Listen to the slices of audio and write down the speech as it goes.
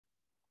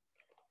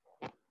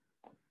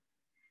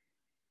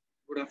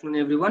Good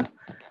afternoon, everyone.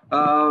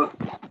 I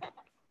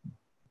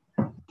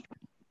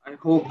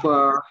hope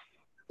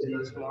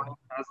this morning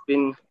has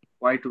been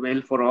quite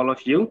well for all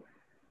of you.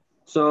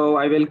 So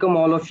I welcome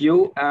all of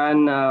you,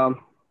 and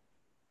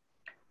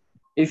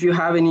if you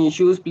have any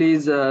issues,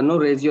 please no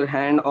raise your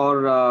hand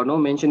or no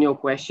mention your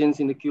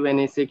questions in the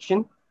Q&A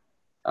section,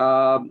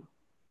 uh,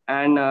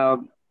 and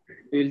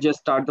we'll just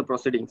start the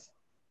proceedings.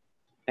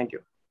 Thank you.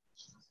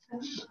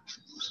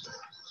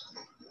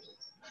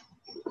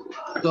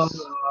 So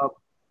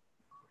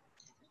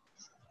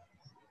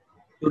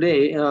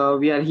today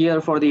we are here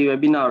for the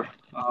webinar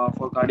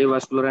for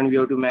cardiovascular and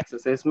VO2 max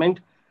assessment.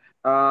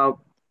 And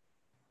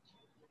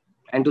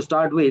to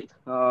start with,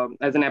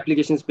 as an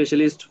application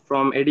specialist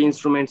from AD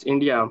Instruments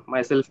India,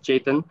 myself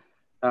Chetan,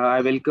 I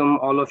welcome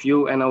all of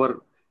you and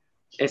our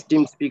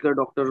esteemed speaker,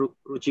 Dr.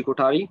 Ruchi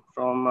Kothari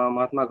from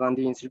Mahatma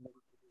Gandhi Institute of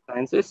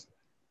Sciences,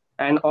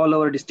 and all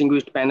our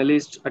distinguished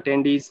panelists,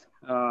 attendees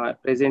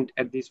present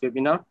at this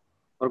webinar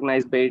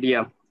organized by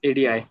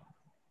ADI.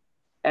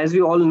 As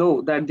we all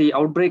know that the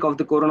outbreak of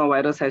the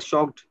coronavirus has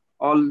shocked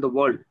all the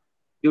world,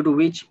 due to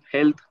which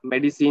health,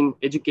 medicine,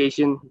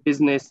 education,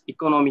 business,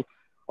 economy,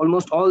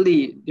 almost all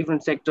the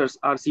different sectors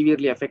are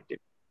severely affected.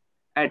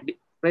 At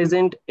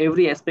present,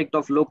 every aspect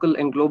of local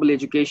and global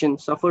education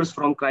suffers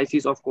from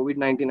crisis of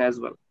COVID-19 as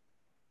well.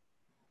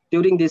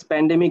 During this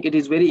pandemic, it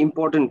is very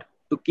important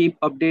to keep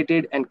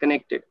updated and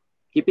connected.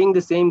 Keeping the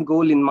same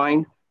goal in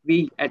mind,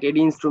 we at AD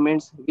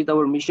Instruments, with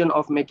our mission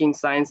of making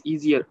science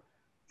easier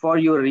for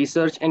your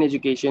research and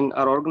education,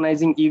 are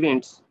organizing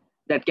events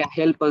that can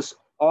help us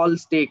all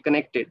stay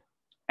connected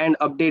and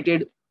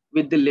updated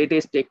with the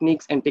latest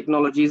techniques and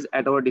technologies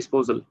at our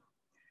disposal.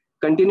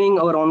 Continuing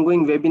our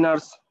ongoing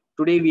webinars,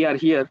 today we are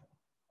here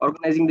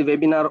organizing the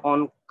webinar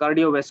on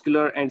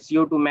cardiovascular and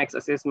CO2 max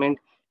assessment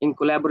in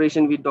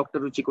collaboration with Dr.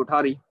 Ruchi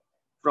Kothari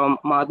from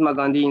Mahatma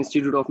Gandhi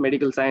Institute of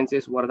Medical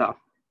Sciences, Wardha.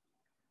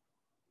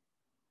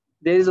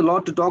 There is a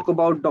lot to talk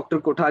about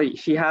Dr. Kothari.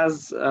 She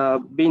has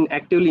been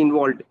actively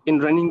involved in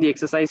running the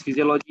exercise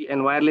physiology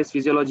and wireless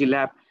physiology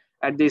lab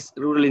at this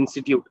rural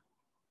institute.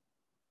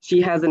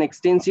 She has an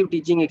extensive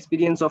teaching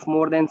experience of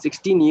more than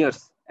 16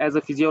 years as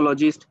a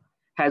physiologist,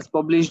 has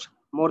published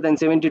more than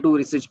 72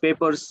 research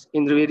papers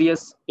in the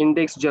various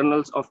index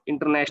journals of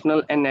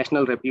international and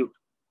national repute.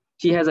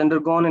 She has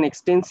undergone an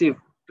extensive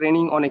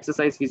training on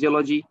exercise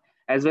physiology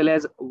as well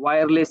as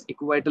wireless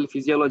equital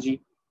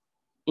physiology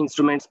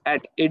instruments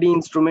at AD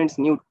Instruments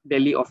New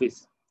Delhi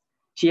office.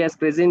 She has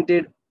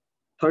presented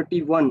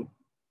 31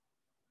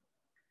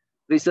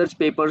 research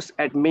papers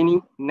at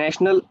many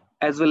national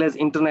as well as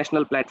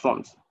international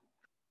platforms.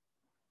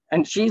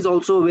 And she is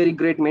also a very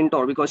great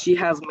mentor because she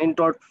has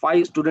mentored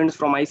 5 students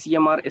from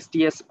ICMR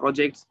STS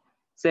projects,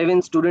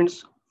 7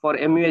 students for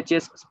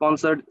MUHS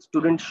sponsored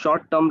student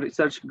short-term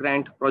research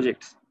grant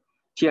projects.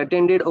 She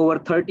attended over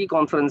 30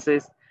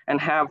 conferences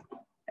and have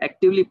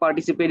actively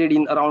participated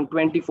in around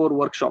 24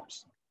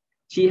 workshops.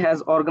 She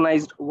has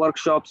organized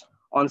workshops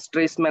on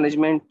stress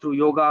management through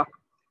yoga.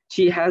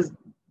 She is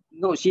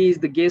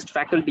the guest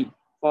faculty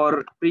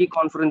for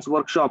pre-conference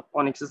workshop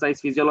on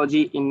exercise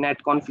physiology in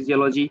NatCon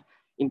Physiology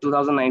in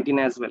 2019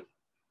 as well.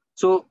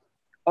 So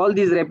all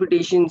these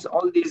reputations,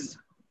 all these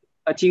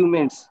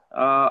achievements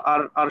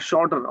are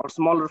shorter or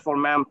smaller for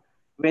ma'am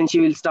when she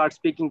will start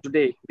speaking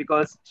today,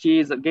 because she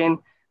is again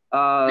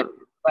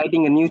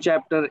writing a new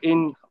chapter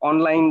in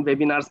online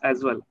webinars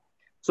as well.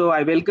 So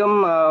I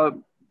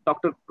welcome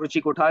Dr.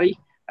 Ruchi Kothari,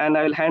 and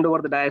I will hand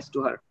over the dais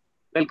to her.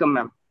 Welcome,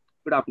 ma'am.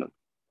 Good afternoon.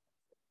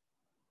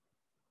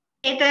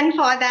 Chetan,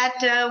 for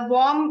that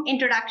warm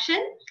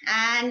introduction,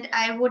 and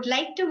I would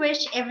like to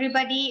wish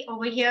everybody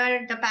over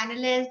here, the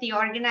panelists, the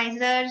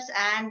organizers,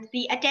 and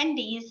the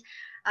attendees,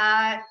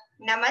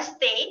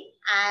 namaste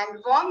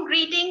and warm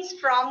greetings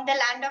from the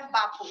land of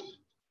Bapu.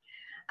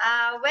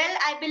 Well,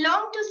 I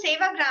belong to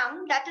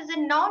Sevagram, that is a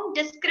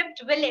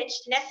nondescript village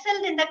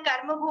nestled in the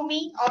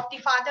Karmabhumi of the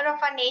father of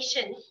our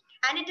nation,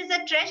 and it is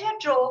a treasure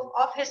trove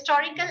of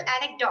historical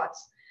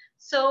anecdotes.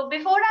 So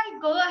before I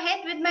go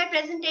ahead with my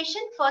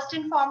presentation, first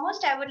and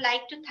foremost, I would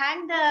like to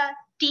thank the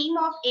team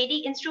of AD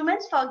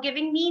Instruments for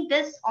giving me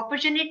this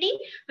opportunity,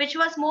 which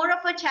was more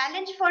of a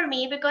challenge for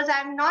me because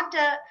I'm not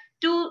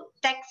too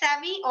tech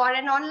savvy or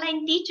an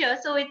online teacher.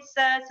 So it's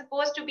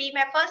supposed to be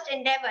my first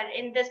endeavor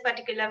in this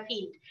particular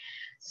field.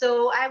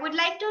 So I would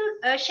like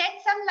to shed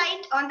some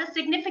light on the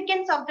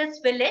significance of this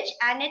village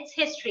and its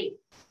history.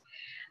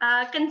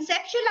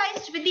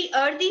 Conceptualized with the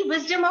earthy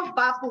wisdom of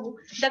Bapu,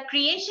 the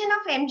creation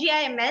of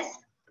MGIMS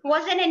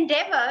was an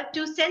endeavor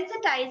to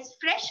sensitize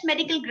fresh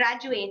medical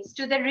graduates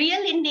to the real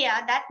India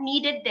that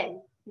needed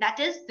them, that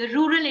is the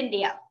rural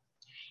India.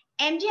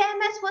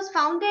 MGIMS was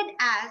founded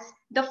as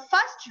the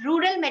first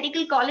rural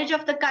medical college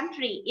of the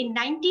country in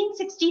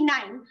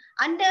 1969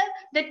 under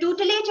the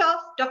tutelage of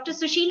Dr.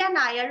 Sushila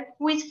Nair,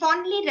 who is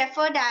fondly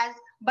referred as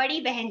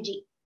Badi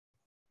Behenji.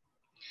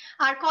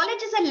 Our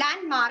college is a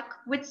landmark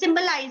which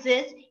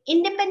symbolizes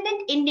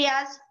independent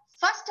India's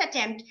first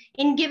attempt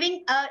in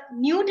giving a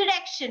new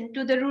direction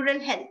to the rural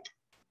health.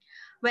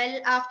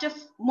 Well, after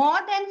more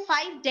than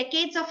 5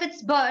 decades of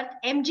its birth,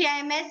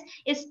 MJIMS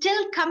is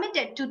still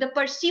committed to the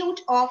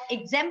pursuit of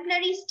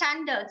exemplary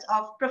standards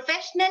of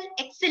professional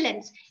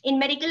excellence in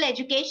medical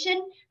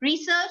education,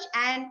 research,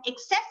 and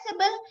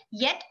accessible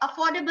yet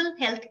affordable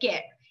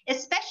healthcare,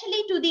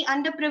 especially to the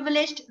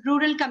underprivileged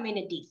rural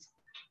communities.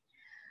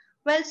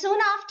 Well, soon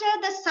after,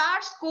 the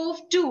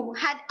SARS-CoV-2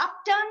 had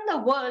upturned the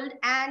world,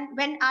 and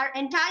when our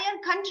entire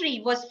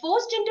country was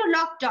forced into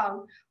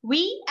lockdown,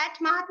 we at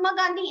Mahatma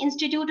Gandhi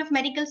Institute of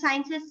Medical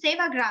Sciences,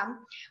 Sevagram,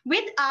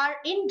 with our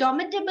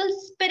indomitable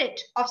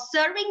spirit of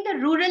serving the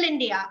rural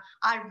India,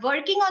 are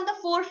working on the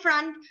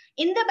forefront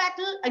in the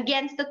battle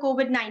against the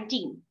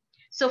COVID-19.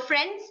 So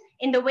friends,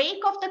 in the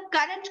wake of the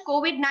current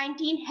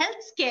COVID-19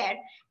 health scare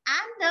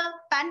and the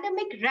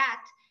pandemic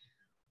wrath,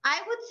 I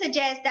would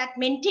suggest that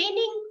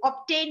maintaining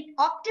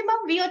optimum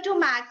VO2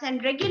 max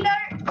and regular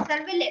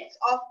surveillance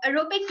of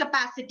aerobic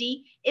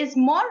capacity is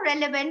more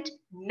relevant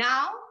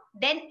now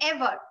than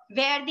ever,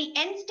 where the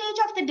end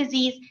stage of the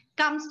disease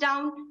comes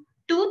down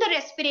to the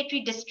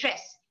respiratory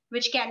distress,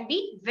 which can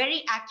be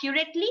very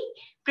accurately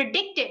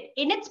predicted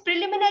in its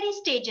preliminary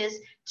stages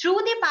through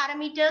the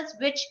parameters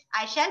which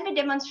I shall be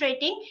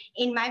demonstrating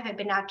in my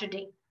webinar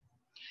today.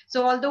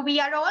 So although we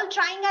are all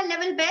trying our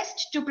level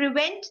best to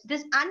prevent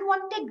this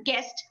unwanted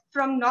guest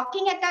from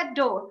knocking at that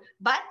door,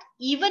 but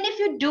even if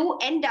you do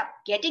end up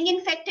getting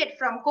infected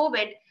from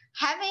COVID,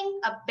 having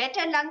a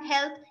better lung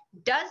health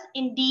does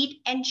indeed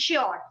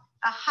ensure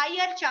a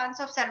higher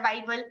chance of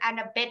survival and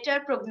a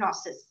better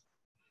prognosis.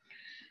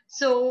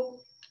 So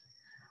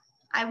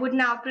I would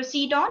now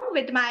proceed on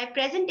with my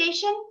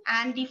presentation,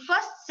 and the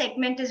first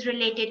segment is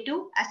related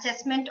to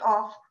assessment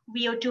of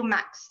VO2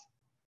 max.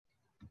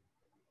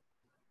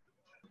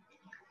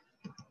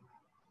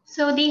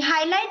 So the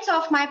highlights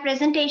of my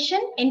presentation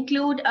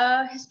include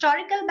a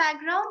historical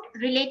background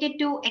related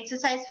to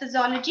exercise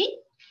physiology,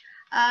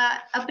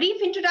 a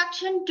brief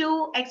introduction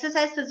to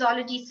exercise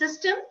physiology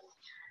system,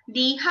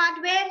 the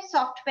hardware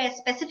software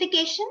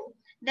specification.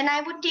 Then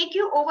I would take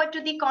you over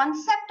to the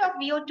concept of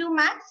VO2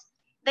 max,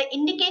 the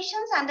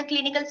indications and the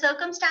clinical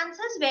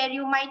circumstances where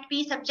you might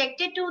be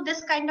subjected to this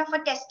kind of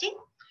a testing,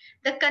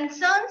 the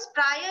concerns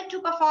prior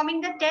to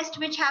performing the test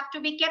which have to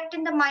be kept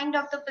in the mind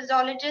of the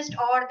physiologist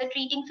or the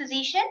treating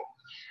physician,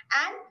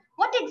 and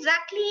what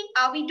exactly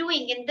are we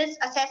doing in this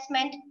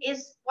assessment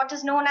is what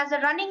is known as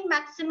a running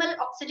maximal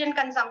oxygen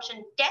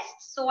consumption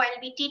test. So I'll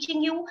be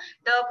teaching you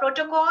the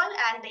protocol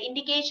and the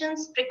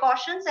indications,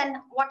 precautions, and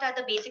what are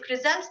the basic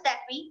results that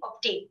we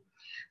obtain.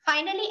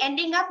 Finally,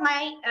 ending up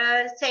my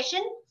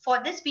session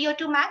for this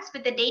VO2 max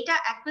with the data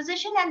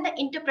acquisition and the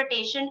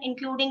interpretation,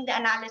 including the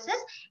analysis,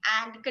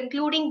 and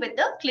concluding with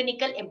the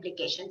clinical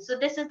implications. So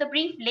this is the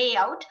brief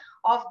layout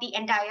of the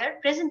entire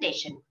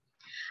presentation.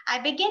 I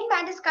begin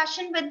my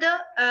discussion with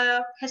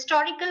the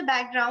historical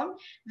background,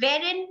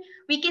 wherein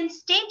we can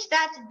state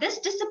that this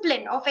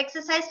discipline of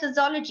exercise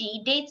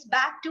physiology dates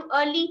back to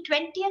early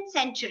 20th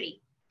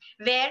century,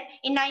 where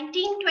in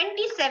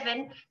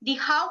 1927, the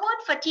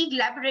Harvard Fatigue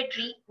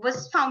Laboratory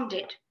was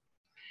founded.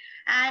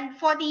 And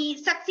for the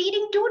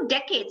succeeding 2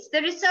 decades,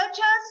 the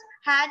researchers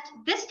had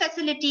this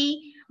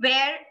facility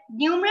where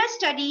numerous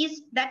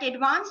studies that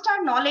advanced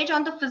our knowledge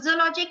on the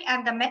physiologic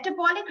and the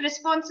metabolic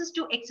responses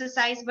to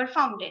exercise were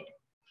founded.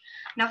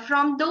 Now,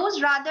 from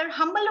those rather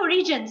humble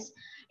origins,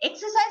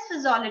 exercise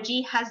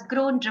physiology has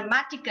grown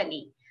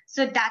dramatically.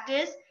 So that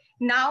is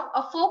now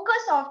a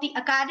focus of the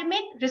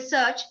academic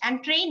research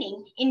and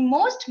training in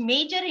most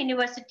major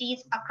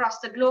universities across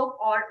the globe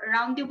or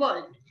around the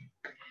world.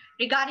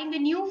 Regarding the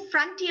new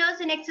frontiers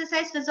in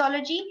exercise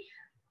physiology,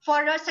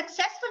 for a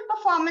successful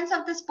performance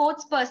of the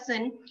sports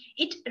person,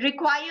 it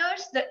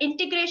requires the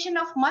integration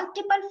of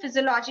multiple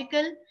physiological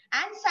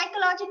and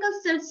psychological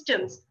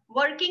systems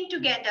working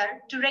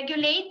together to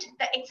regulate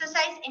the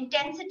exercise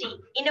intensity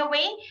in a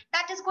way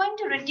that is going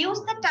to reduce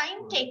the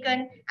time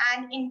taken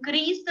and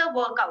increase the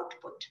work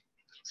output.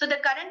 So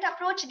the current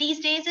approach these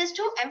days is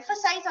to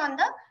emphasize on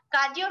the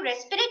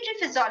cardiorespiratory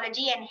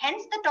physiology, and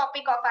hence the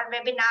topic of our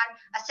webinar,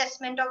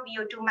 assessment of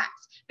VO2 max,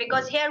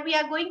 because here we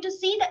are going to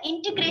see the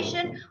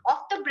integration of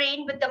the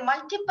brain with the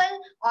multiple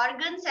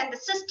organs and the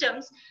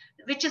systems,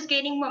 which is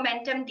gaining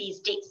momentum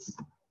these days.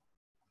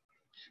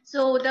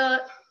 So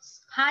the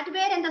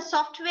hardware and the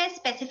software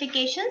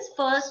specifications.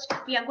 First,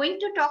 we are going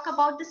to talk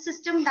about the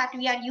system that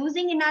we are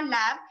using in our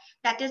lab,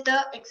 that is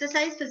the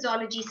exercise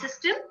physiology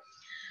system.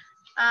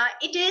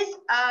 It is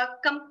a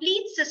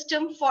complete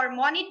system for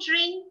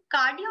monitoring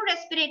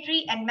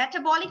cardiorespiratory and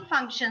metabolic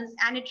functions,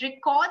 and it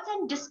records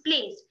and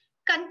displays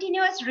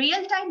continuous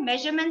real-time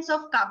measurements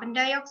of carbon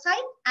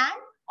dioxide and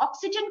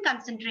oxygen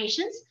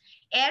concentrations,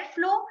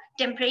 airflow,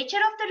 temperature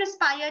of the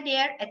respired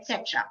air,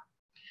 etc.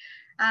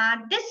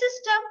 This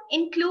system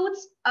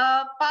includes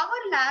a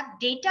Power Lab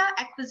data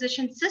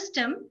acquisition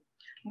system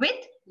with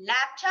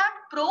LabChart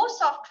Pro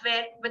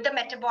software with the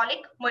metabolic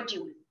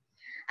module.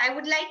 I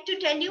would like to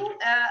tell you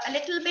a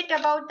little bit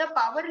about the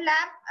Power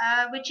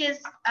Lab, which is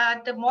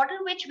the model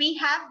which we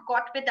have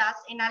got with us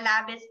in our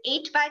lab is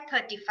 8 by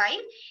 35.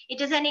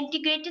 It is an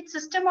integrated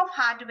system of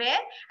hardware,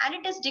 and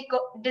it is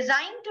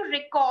designed to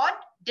record,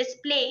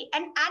 display,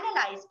 and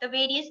analyze the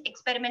various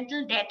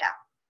experimental data.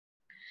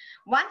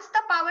 Once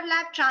the Power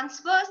Lab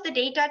transfers the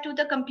data to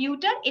the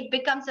computer, it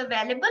becomes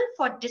available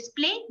for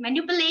display,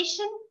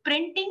 manipulation,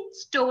 printing,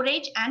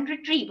 storage, and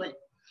retrieval.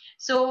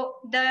 So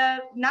the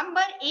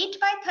number 8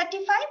 by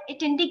 35,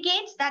 it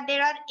indicates that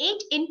there are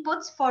 8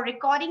 inputs for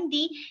recording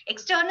the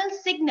external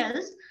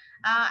signals.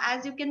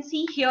 As you can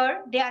see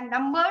here, they are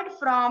numbered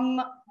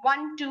from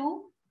 1,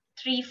 2,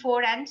 3,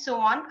 4, and so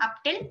on up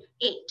till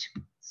 8.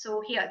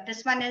 So here,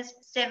 this one is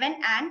 7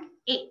 and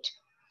 8.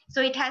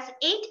 So it has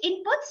 8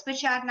 inputs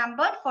which are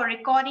numbered for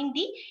recording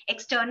the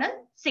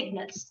external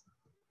signals.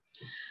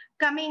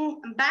 Coming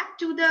back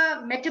to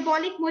the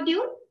metabolic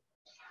module.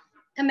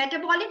 The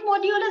metabolic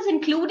module is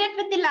included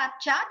with the lab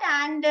chart,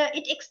 and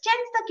it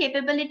extends the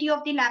capability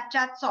of the lab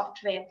chart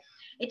software.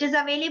 It is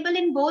available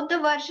in both the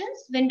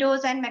versions,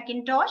 Windows and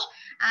Macintosh,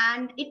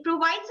 and it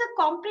provides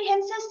a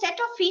comprehensive set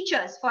of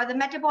features for the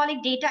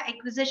metabolic data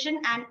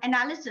acquisition and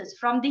analysis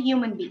from the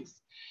human beings.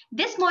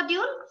 This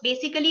module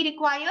basically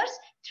requires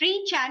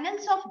 3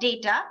 channels of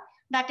data,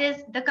 that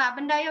is the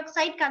carbon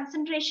dioxide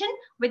concentration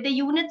with the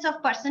units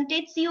of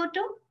percentage CO2,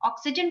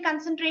 oxygen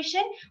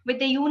concentration with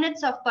the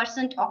units of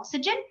 %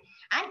 oxygen,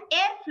 and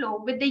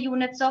airflow with the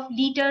units of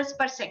liters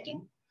per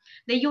second.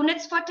 The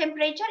units for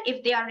temperature,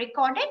 if they are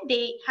recorded,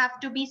 they have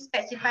to be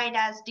specified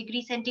as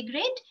degree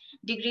centigrade,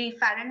 degree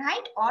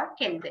Fahrenheit, or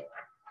Kelvin.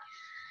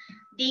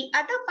 The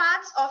other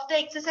parts of the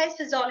exercise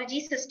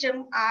physiology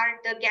system are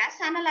the gas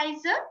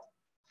analyzer.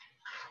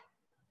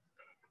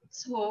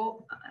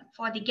 So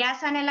for the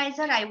gas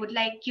analyzer, I would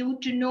like you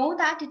to know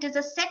that it is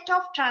a set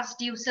of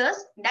transducers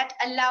that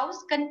allows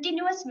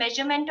continuous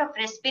measurement of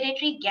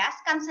respiratory gas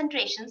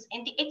concentrations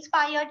in the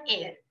expired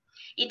air.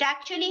 It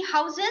actually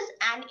houses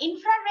an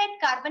infrared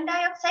carbon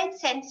dioxide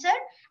sensor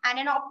and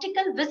an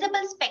optical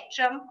visible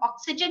spectrum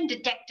oxygen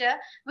detector,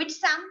 which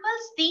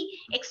samples the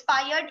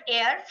expired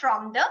air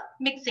from the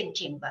mixing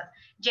chamber.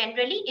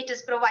 Generally, it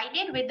is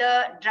provided with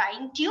a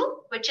drying tube,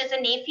 which is a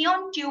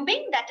Nafion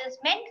tubing that is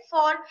meant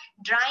for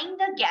drying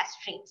the gas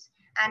streams,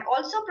 and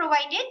also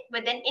provided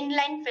with an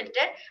inline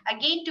filter,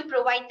 again to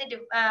provide the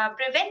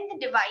prevent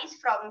the device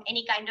from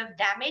any kind of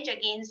damage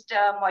against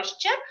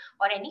moisture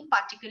or any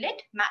particulate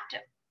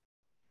matter.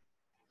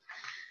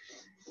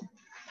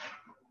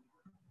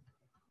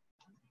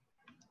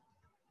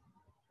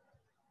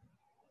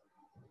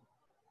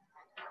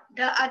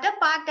 The other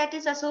part that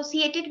is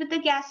associated with the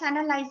gas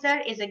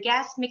analyzer is a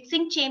gas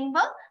mixing chamber,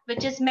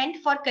 which is meant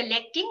for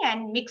collecting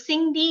and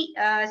mixing the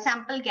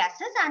sample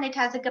gases, and it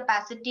has a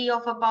capacity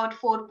of about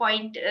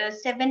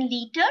 4.7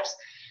 liters.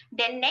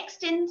 Then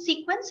next in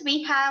sequence,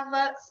 we have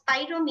a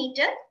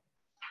spirometer.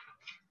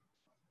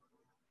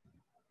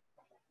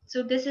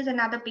 So this is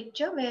another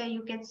picture where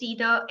you can see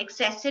the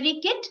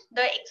accessory kit,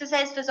 the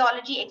exercise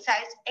physiology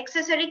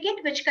accessory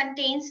kit, which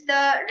contains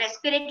the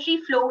respiratory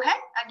flow head.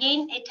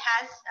 Again, it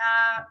has,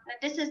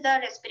 this is the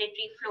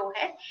respiratory flow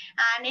head,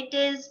 and it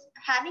is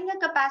having a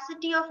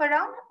capacity of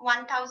around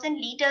 1000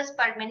 liters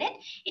per minute.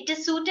 It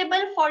is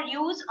suitable for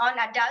use on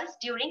adults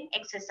during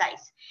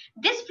exercise.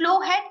 This flow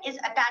head is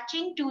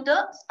attaching to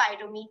the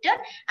spirometer,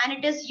 and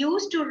it is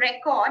used to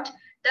record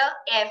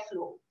the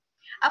airflow.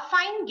 A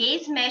fine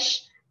gauge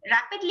mesh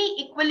rapidly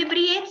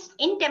equilibrates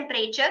in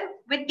temperature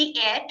with the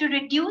air to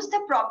reduce the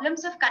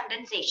problems of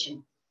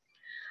condensation.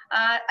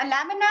 A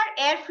laminar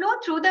airflow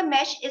through the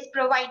mesh is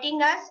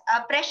providing us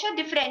a pressure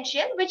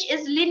differential which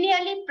is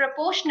linearly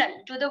proportional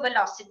to the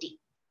velocity.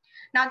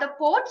 Now the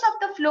ports of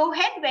the flow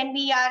head, when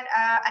we are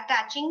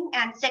attaching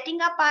and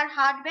setting up our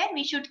hardware,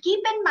 we should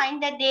keep in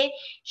mind that they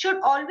should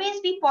always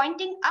be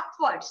pointing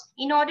upwards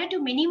in order to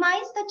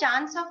minimize the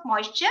chance of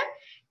moisture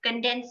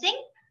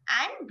condensing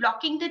and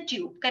blocking the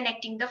tube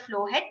connecting the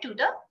flow head to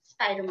the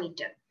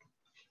spirometer.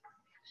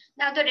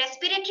 Now the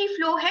respiratory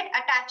flow head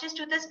attaches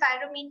to the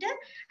spirometer,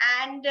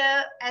 and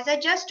as I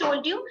just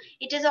told you,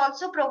 it is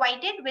also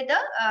provided with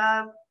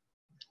a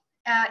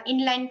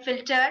inline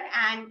filter,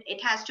 and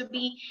it has to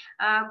be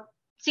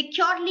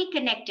securely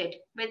connected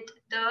with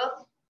the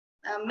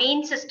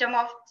main system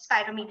of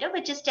spirometer,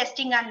 which is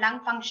testing our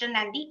lung function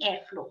and the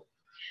airflow.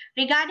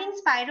 Regarding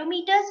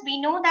spirometers,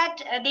 we know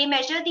that they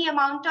measure the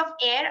amount of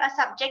air a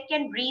subject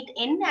can breathe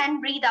in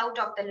and breathe out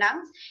of the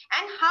lungs,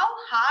 and how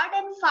hard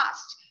and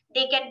fast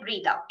they can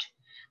breathe out.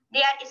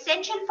 They are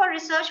essential for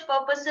research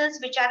purposes,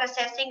 which are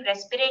assessing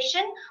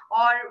respiration,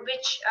 or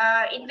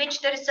in which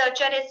the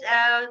researcher is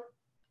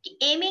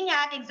aiming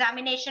at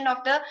examination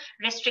of the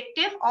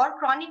restrictive or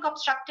chronic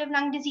obstructive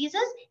lung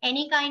diseases,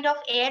 any kind of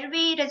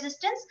airway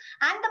resistance,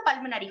 and the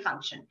pulmonary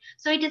function.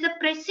 So it is a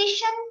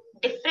precision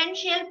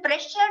differential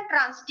pressure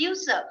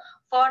transducer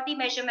for the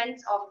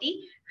measurements of the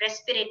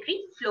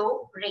respiratory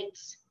flow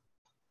rates.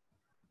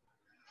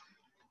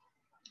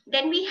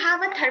 Then we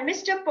have a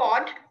thermistor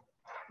pod,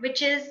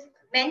 which is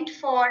meant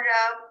for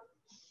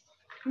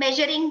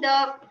measuring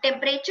the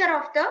temperature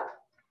of the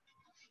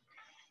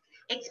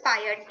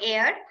expired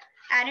air,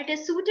 and it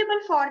is suitable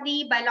for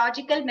the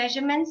biological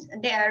measurements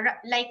there,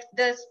 like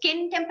the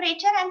skin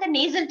temperature and the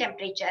nasal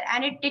temperature,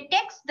 and it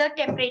detects the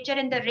temperature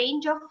in the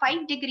range of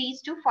 5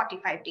 degrees to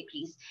 45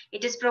 degrees.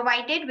 It is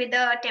provided with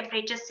a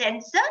temperature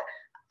sensor,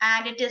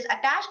 and it is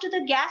attached to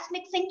the gas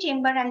mixing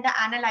chamber and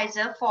the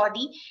analyzer for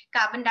the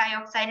carbon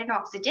dioxide and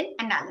oxygen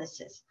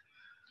analysis.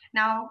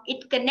 Now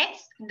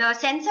the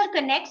sensor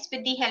connects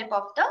with the help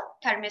of the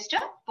thermistor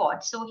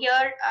pod. So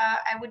here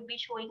I would be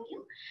showing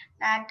you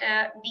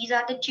that these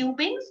are the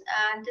tubings,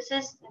 and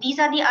these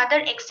are the other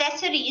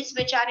accessories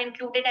which are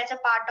included as a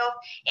part of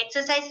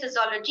exercise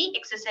physiology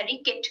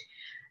accessory kit.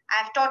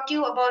 I've taught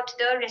you about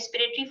the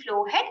respiratory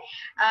flow head,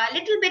 a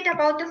little bit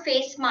about the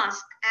face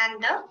mask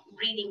and the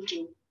breathing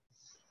tube.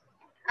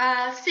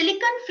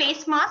 Silicone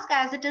face mask,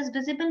 as it is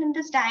visible in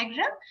this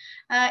diagram,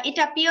 it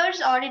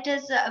appears, or it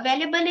is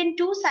available in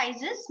two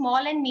sizes,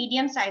 small and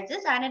medium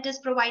sizes, and it is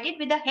provided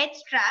with a head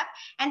strap,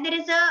 and there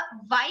is a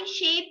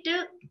Y-shaped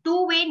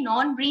two-way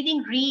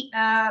non-breathing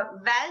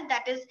valve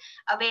that is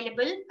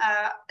available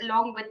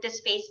along with this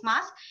face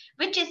mask,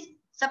 which is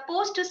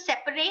supposed to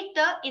separate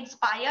the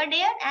inspired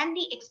air and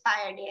the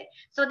expired air,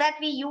 so that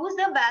we use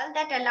the valve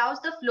that allows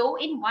the flow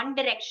in one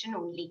direction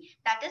only.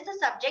 That is, the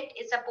subject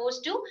is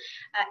supposed to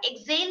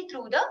exhale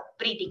through the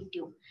breathing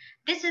tube.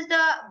 This is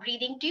the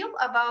breathing tube,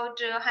 about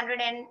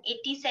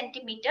 180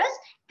 centimeters.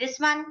 This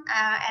one,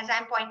 as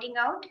I'm pointing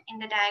out in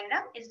the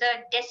diagram, is the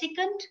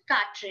desiccant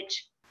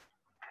cartridge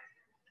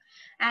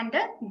and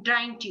the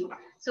drying tube.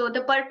 So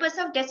the purpose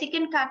of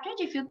desiccant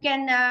cartridge, if you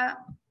can,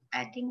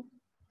 I think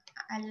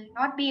I'll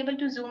not be able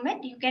to zoom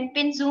it. You can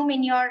pin zoom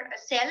in your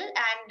cell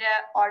and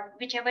or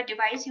whichever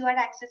device you are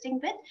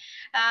accessing with.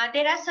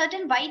 There are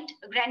certain white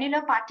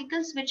granular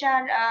particles which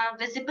are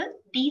visible.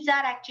 These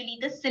are actually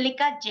the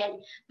silica gel,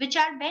 which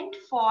are meant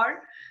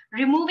for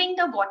removing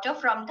the water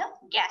from the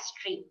gas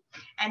stream.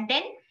 And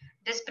then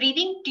this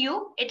breathing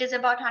tube, it is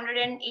about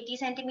 180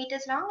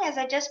 centimeters long, as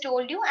I just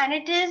told you, and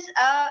it is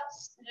a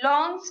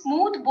long,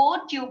 smooth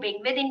bore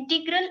tubing with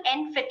integral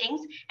end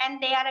fittings,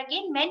 and they are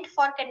again meant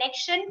for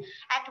connection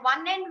at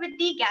one end with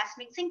the gas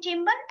mixing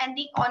chamber, and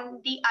on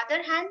the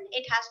other hand,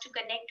 it has to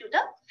connect to the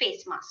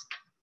face mask.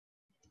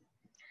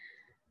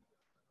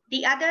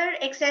 The other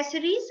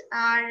accessories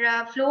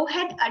are flow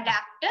head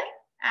adapter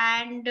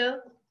and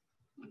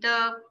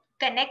the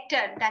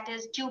connector, that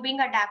is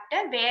tubing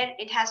adapter, where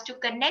it has to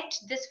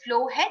connect this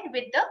flow head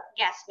with the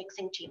gas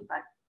mixing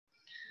chamber.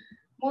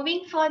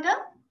 Moving further,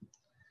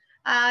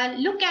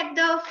 look at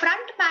the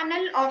front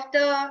panel of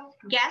the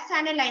gas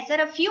analyzer.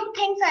 A few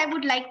things I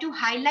would like to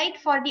highlight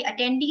for the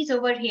attendees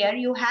over here.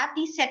 You have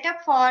the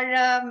setup for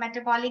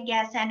metabolic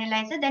gas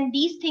analyzer. Then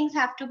these things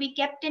have to be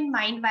kept in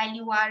mind while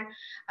you are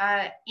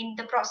in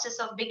the process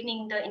of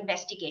beginning the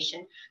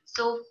investigation.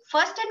 So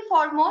first and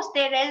foremost,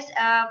 there is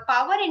a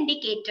power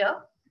indicator.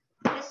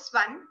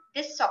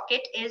 This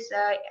socket is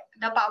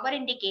the power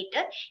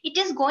indicator. It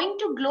is going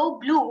to glow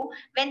blue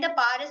when the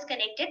power is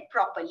connected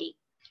properly.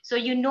 So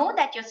you know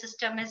that your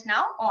system is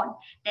now on.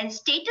 Then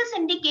status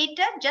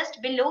indicator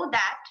just below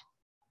that,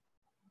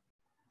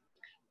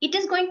 it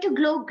is going to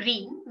glow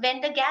green when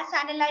the gas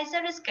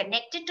analyzer is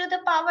connected to the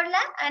power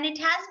lamp and it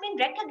has been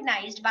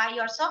recognized by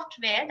your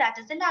software, that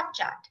is the lab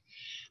chart.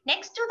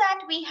 Next to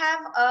that, we have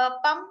a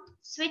pump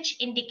switch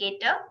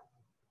indicator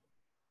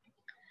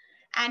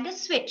and a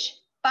switch,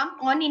 pump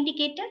on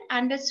indicator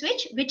and a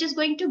switch, which is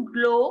going to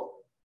glow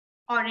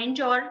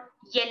orange or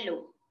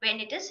yellow when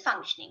it is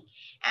functioning.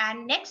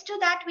 And next to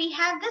that, we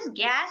have this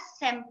gas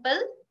sample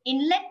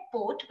inlet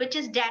port, which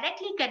is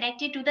directly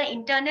connected to the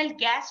internal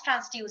gas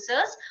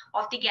transducers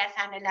of the gas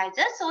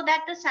analyzer, so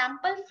that the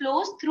sample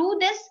flows through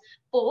this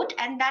port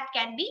and that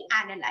can be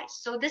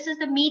analyzed. So this is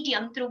the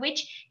medium through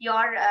which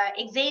your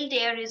exhaled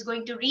air is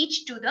going to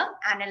reach to the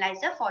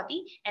analyzer for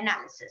the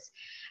analysis.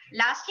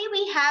 Lastly,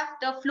 we have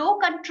the flow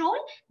control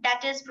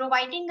that is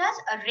providing us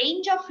a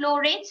range of flow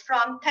rates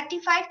from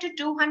 35 to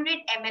 200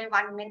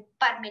 ml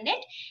per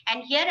minute.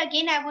 And here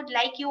again, I would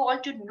like you all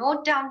to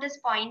note down this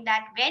point,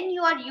 that when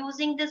you are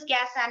using this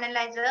gas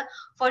analyzer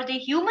for the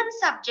human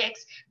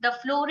subjects, the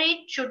flow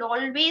rate should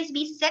always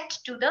be set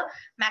to the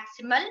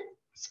maximal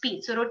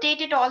speed. So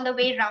rotate it all the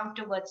way round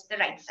towards the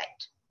right side.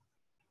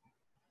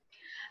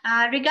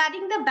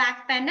 Regarding the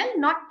back panel,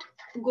 not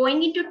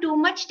going into too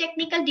much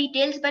technical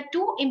details, but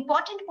two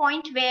important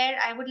points where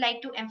I would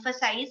like to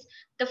emphasize.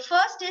 The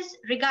first is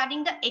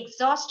regarding the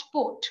exhaust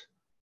port.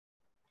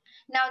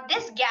 Now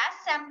this gas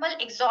sample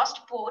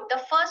exhaust port,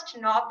 the first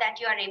knob that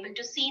you are able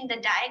to see in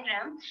the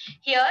diagram,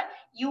 here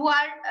you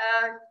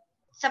are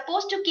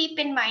supposed to keep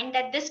in mind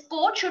that this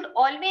port should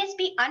always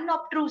be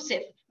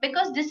unobtrusive,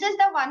 because this is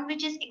the one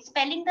which is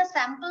expelling the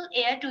sample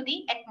air to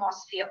the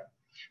atmosphere.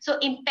 So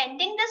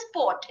impeding this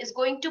port is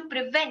going to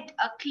prevent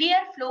a clear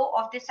flow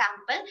of the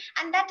sample,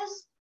 and that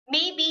is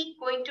maybe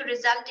going to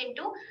result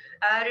into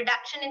a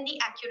reduction in the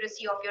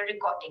accuracy of your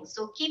recording.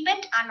 So keep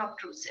it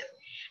unobtrusive.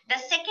 The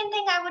second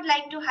thing I would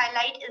like to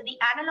highlight is the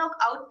analog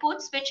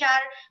outputs, which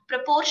are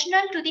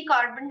proportional to the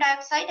carbon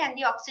dioxide and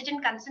the oxygen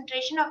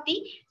concentration of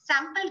the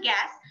sample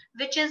gas,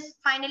 which is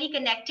finally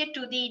connected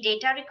to the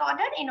data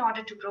recorder in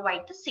order to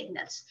provide the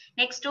signals.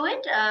 Next to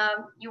it,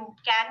 you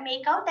can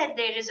make out that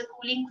there is a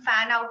cooling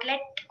fan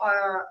outlet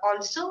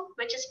also,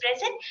 which is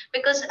present,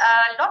 because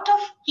a lot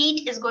of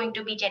heat is going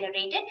to be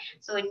generated,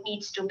 so it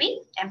needs to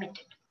be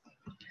emitted.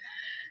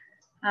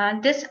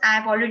 This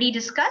I've already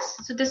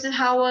discussed. So this is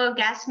how a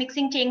gas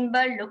mixing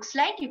chamber looks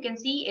like. You can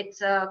see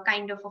it's a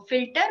kind of a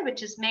filter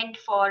which is meant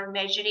for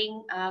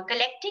measuring,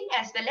 collecting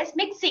as well as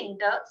mixing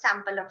the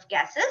sample of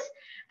gases.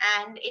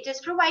 And it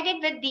is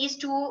provided with these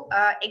two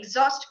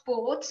exhaust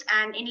ports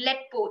and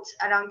inlet ports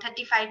around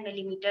 35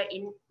 millimeter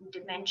in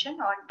dimension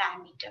or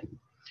diameter.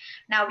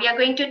 Now we are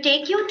going to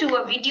take you to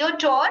a video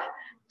tour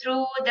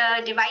through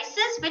the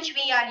devices which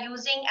we are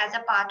using as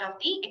a part of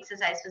the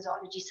exercise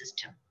physiology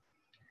system.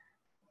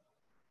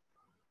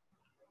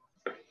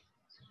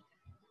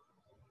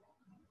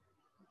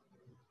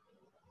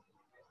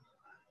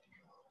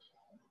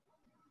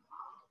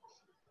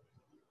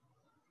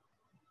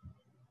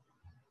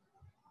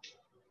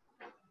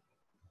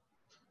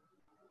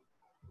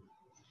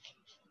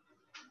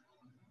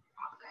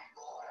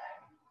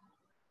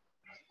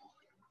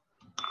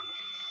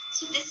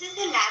 So this is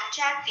the lab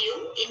chart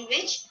view in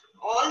which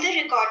all the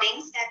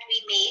recordings that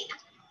we make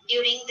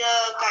during the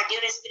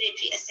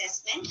cardiorespiratory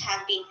assessment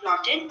have been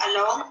plotted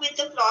along with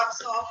the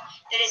plots of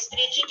the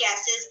respiratory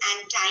gases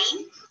and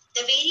time,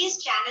 the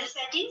various channel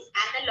settings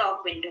and the log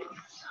window.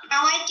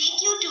 Now I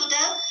take you to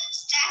the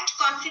stacked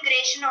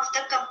configuration of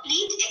the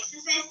complete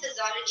exercise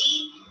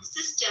physiology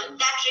system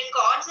that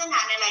records and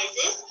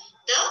analyzes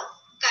the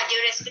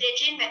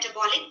cardiorespiratory and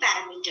metabolic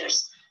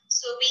parameters.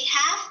 So we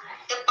have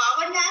the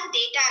Power Lab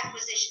data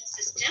acquisition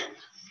system,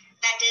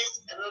 that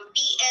is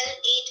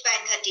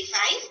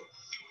PL8x35.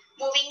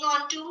 Moving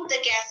on to the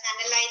gas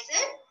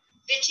analyzer,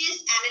 which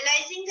is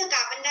analyzing the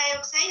carbon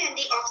dioxide and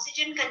the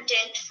oxygen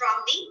content from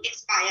the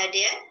expired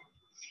air.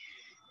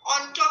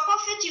 On top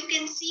of it, you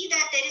can see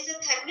that there is a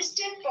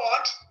thermistor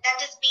pod that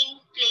is being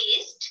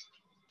placed,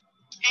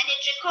 and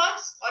it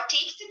records or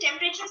takes the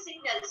temperature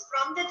signals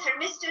from the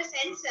thermistor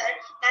sensor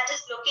that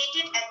is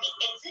located at the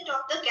exit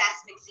of the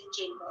gas mixing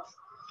chamber.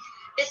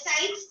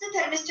 Besides the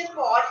thermistor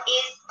pod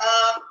is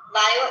a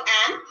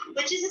bioamp,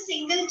 which is a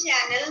single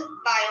channel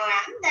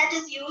bioamp that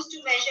is used to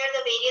measure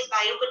the various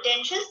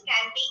biopotentials,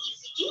 can be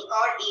ECG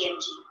or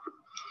EMG.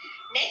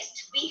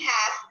 Next, we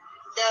have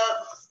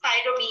the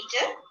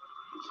spirometer,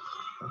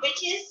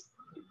 which is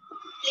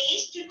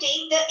placed to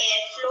take the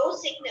airflow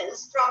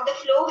signals from the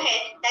flow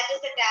head that is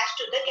attached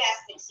to the gas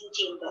mixing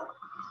chamber.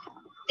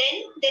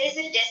 Then there is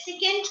a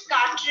desiccant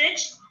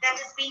cartridge that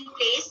is being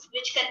placed,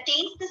 which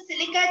contains the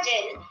silica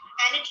gel,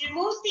 and it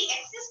removes the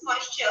excess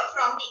moisture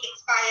from the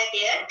expired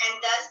air and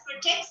thus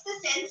protects the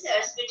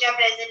sensors which are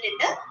present in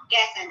the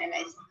gas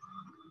analyzer.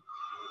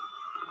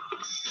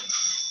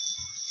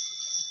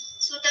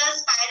 So the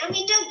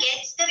spirometer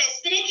gets the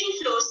respiratory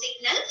flow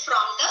signal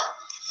from the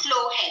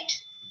flow head,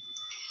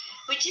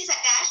 which is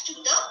attached to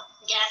the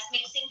gas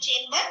mixing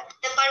chamber.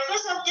 The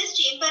purpose of this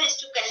chamber is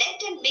to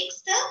collect and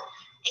mix the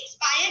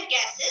expired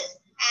gases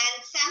and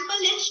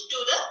sample it to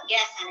the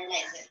gas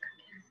analyzer.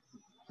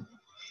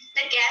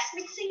 The gas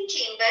mixing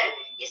chamber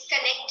is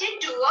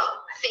connected to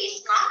a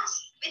face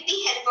mask with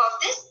the help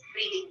of this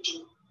breathing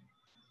tube.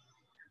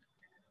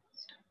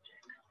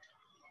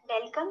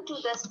 Welcome to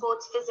the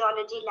Sports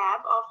Physiology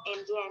Lab of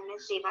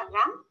MJMS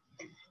Sevagram.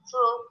 So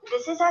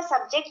this is our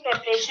subject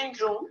preparation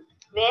room,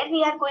 where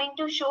we are going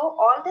to show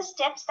all the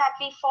steps that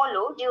we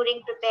follow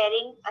during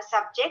preparing a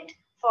subject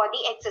for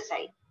the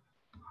exercise.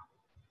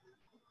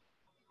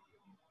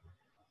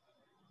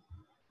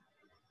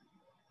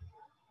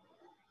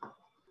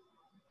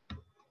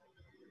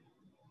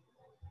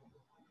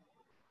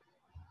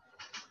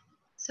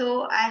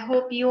 So I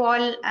hope you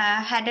all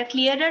had a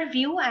clearer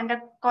view and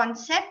a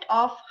concept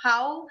of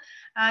how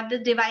the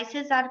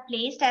devices are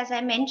placed. As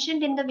I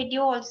mentioned in the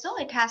video also,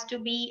 it has to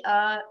be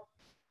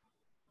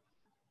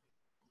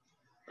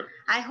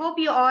I hope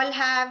you all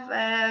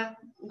have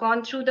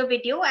gone through the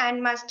video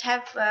and must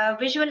have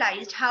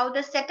visualized how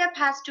the setup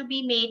has to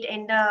be made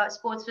in the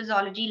sports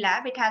physiology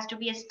lab. It has to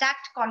be a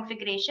stacked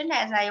configuration,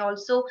 as I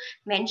also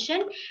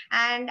mentioned.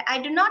 And I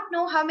do not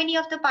know how many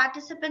of the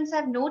participants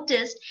have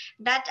noticed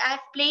that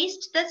I've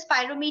placed the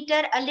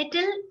spirometer a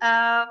little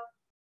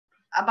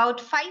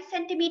about 5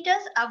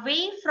 centimeters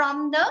away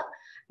from the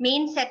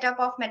main setup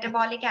of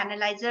metabolic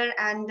analyzer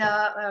and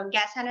the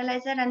gas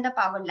analyzer and the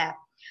power lab.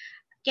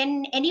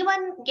 Can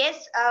anyone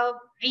guess a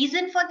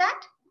reason for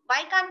that?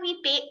 Why can't we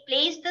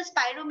place the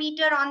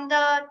spirometer on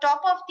the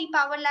top of the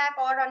power lab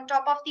or on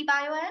top of the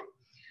bioamp?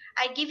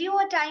 I give you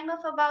a time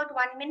of about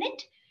 1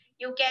 minute.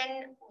 You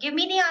can give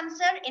me the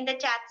answer in the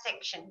chat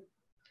section.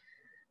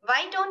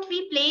 Why don't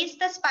we place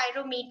the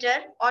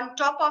spirometer on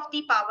top of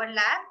the power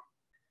lab?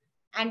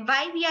 And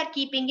why we are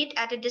keeping it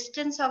at a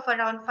distance of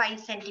around 5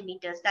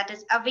 centimeters, that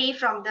is away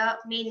from the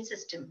main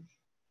system?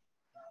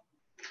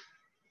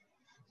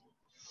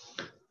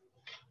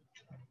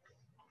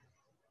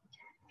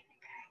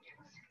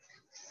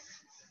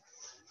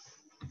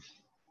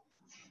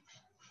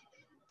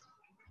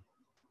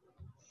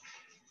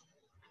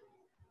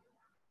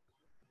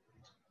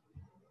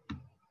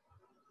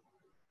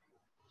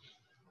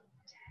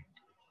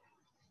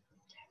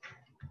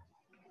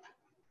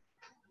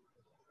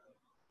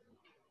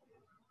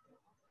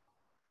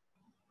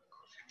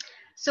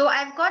 So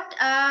I've got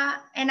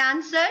an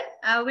answer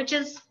which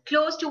is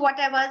close to what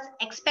I was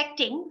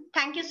expecting.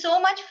 Thank you so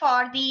much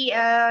for the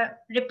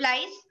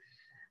replies.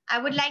 I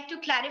would like to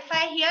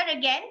clarify here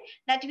again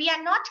that we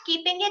are not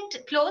keeping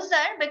it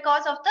closer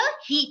because of the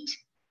heat.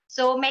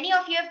 So many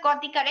of you have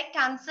got the correct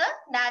answer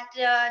that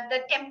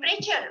the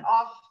temperature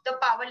of the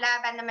power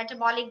lab and the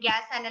metabolic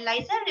gas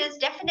analyzer is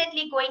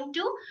definitely going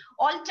to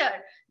alter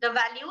the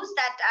values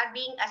that are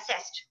being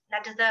assessed.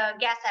 That is the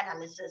gas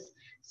analysis.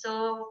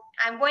 So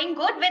I'm going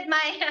good with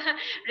my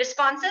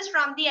responses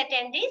from the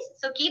attendees.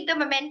 So keep the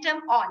momentum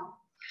on.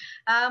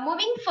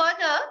 Moving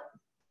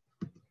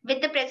further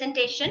with the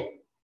presentation.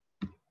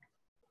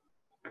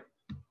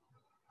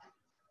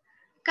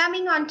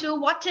 Coming on to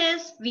what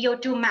is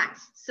VO2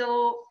 max.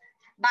 So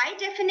by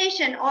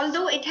definition,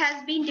 although it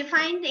has been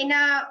defined in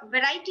a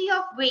variety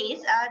of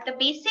ways, the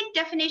basic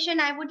definition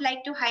I would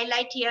like to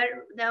highlight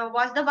here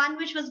was the one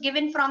which was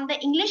given from the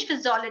English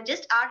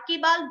physiologist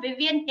Archibald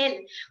Vivian Hill,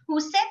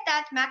 who said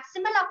that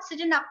maximal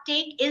oxygen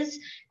uptake is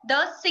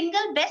the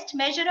single best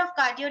measure of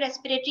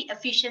cardiorespiratory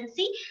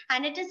efficiency,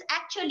 and it is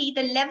actually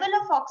the level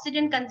of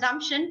oxygen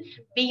consumption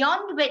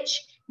beyond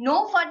which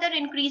no further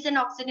increase in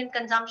oxygen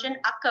consumption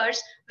occurs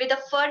with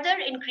a further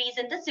increase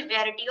in the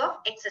severity of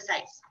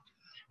exercise.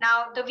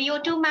 Now, the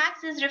VO2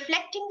 max is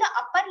reflecting the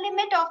upper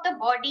limit of the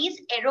body's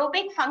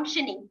aerobic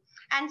functioning.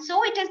 And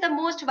so it is the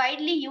most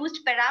widely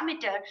used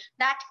parameter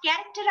that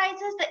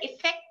characterizes the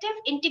effective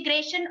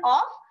integration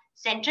of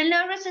central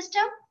nervous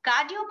system,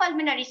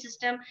 cardiopulmonary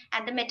system,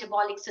 and the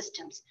metabolic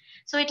systems.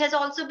 So it has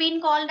also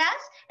been called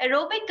as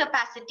aerobic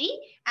capacity,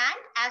 and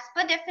as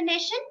per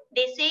definition,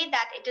 they say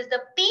that it is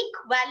the peak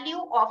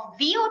value of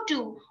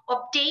VO2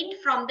 obtained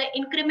from the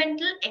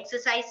incremental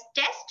exercise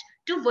test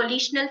to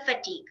volitional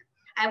fatigue.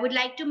 I would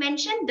like to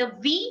mention the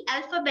V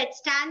alphabet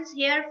stands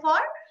here for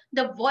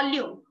the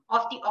volume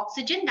of the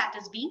oxygen that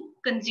is being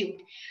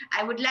consumed.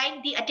 I would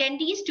like the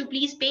attendees to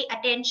please pay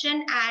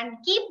attention and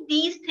keep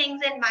these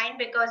things in mind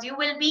because you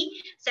will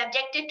be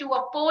subjected to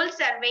a poll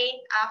survey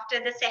after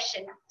the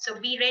session. So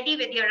be ready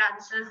with your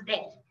answers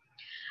then.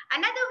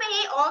 Another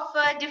way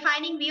of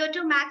defining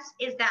VO2 max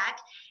is that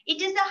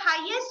it is the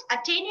highest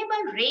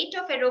attainable rate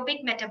of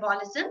aerobic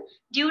metabolism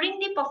during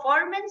the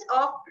performance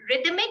of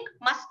rhythmic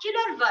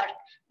muscular work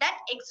that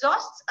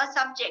exhausts a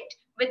subject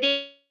within a given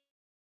time interval. So it is the highest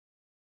attainable rate of aerobic metabolism during the performance of rhythmic muscular work that exhausts a subject within a given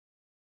time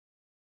interval.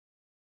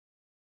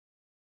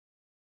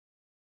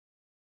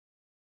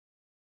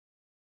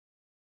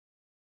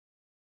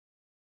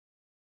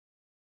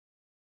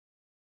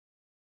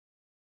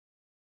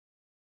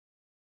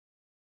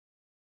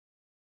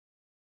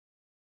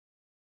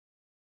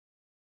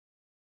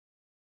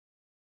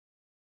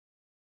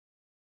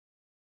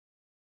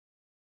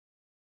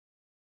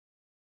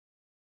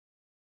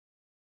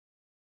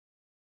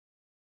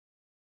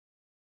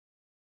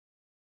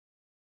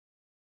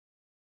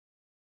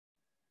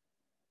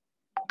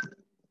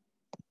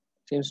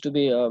 So Seems to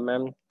be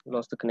ma'am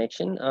lost the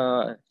connection.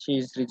 She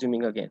is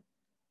resuming again.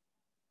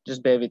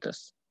 Just bear with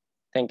us.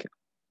 Thank you.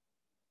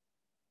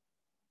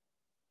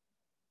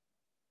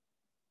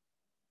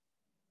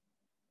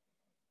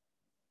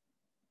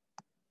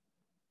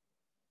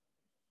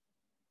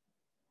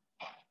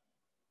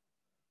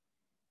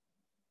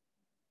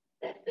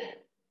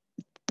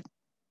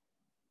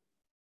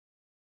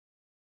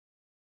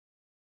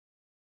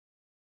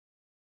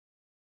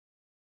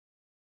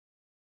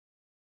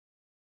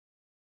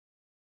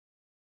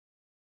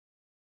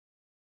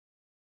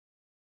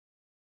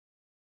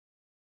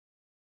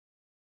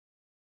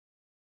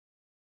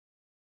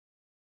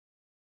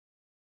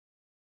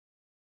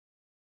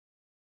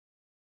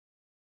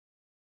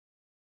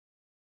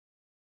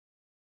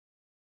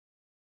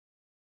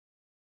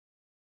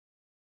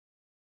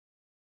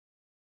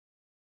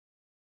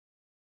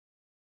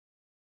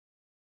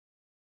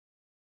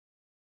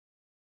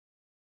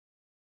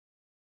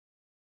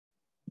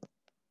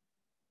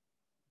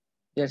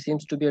 There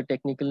seems to be a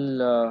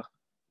technical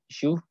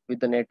issue with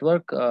the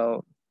network.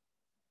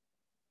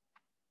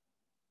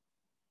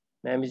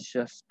 Ma'am is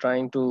just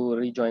trying to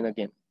rejoin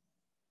again.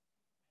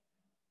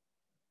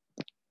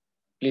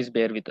 Please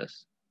bear with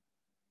us.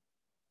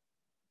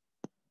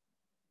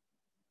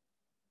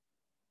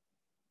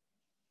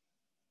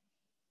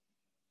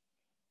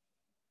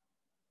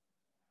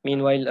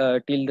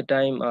 Meanwhile, till the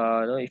time,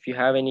 if you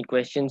have any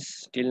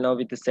questions till now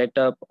with the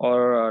setup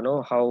or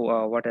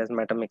how what has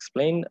Madam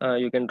explained,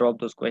 you can drop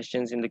those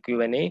questions in the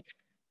Q&A,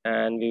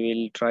 and we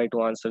will try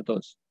to answer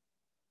those.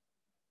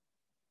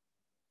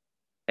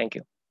 Thank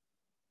you.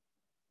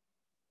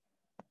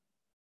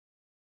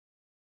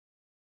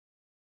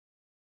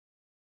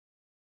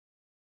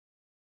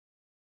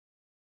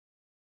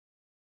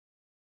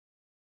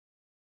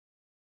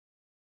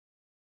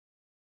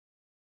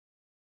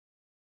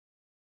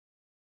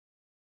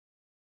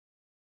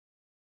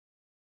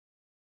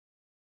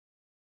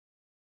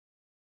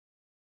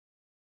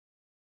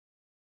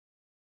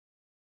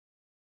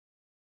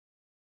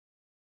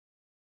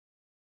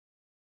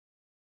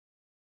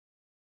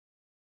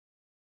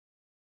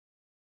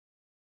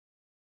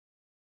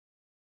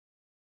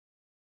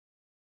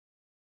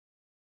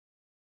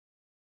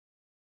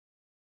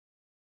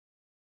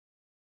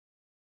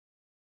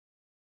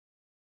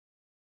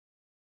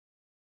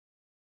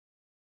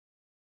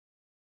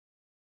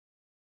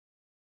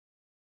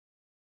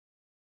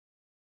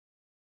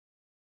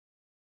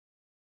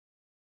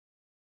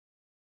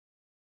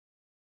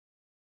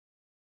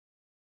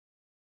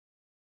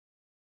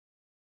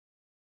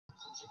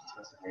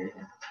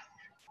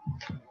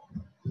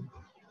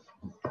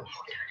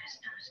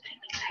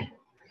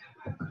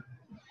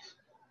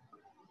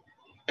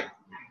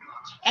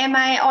 Am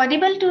I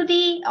audible to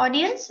the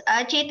audience?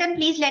 Chetan,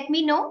 please let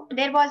me know.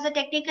 There was a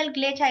technical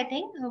glitch, I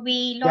think.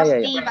 We lost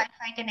the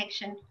Wi-Fi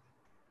connection.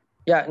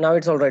 Yeah, now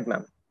it's all right,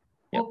 ma'am.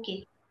 Yep.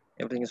 Okay.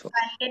 Everything is okay.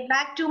 I'll get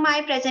back to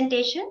my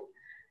presentation.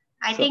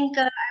 I think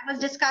I was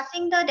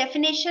discussing the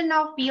definition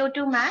of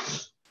VO2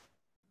 max.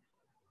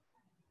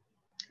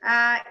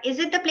 Is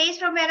it the place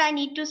from where I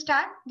need to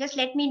start? Just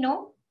let me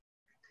know.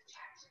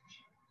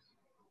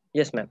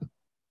 Yes, ma'am.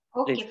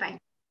 Okay, please. fine.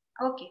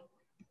 Okay.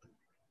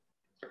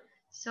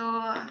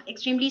 So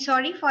extremely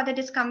sorry for the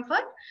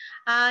discomfort.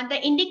 The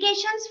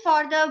indications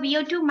for the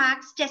VO2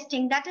 max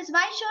testing, that is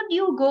why should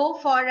you go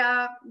for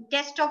a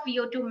test of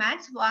VO2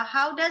 max?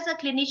 How does a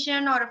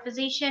clinician or a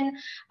physician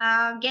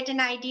get an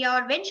idea,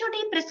 or when should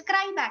he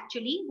prescribe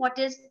actually what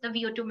is the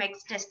VO2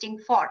 max testing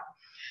for?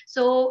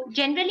 So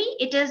generally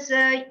it is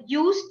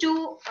used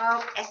to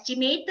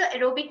estimate the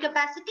aerobic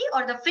capacity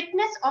or the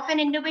fitness of an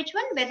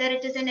individual, whether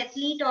it is an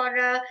athlete or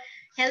a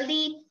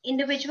healthy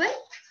individual.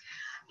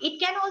 It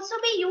can also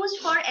be used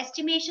for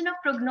estimation of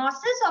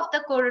prognosis of the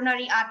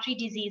coronary artery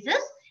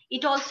diseases.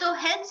 It also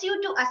helps you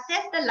to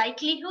assess the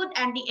likelihood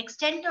and the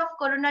extent of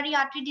coronary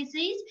artery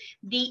disease,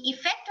 the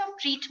effect of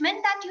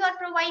treatment that you are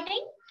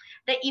providing,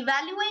 the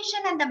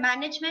evaluation and the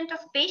management of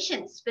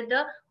patients with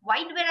a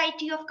wide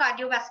variety of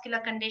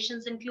cardiovascular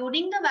conditions,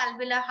 including the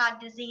valvular heart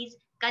disease,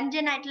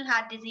 congenital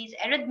heart disease,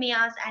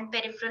 arrhythmias, and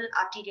peripheral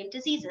arterial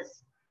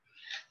diseases.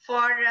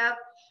 For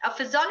a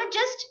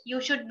physiologist, you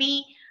should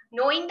be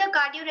knowing the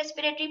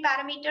cardiorespiratory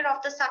parameter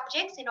of the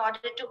subjects in order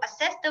to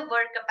assess the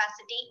work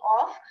capacity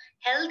of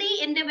healthy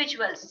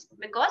individuals,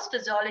 because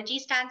physiology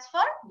stands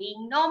for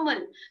being normal.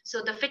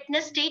 So the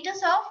fitness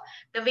status of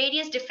the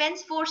various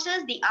defense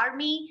forces, the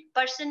army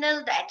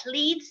personnel, the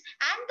athletes,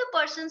 and the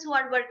persons who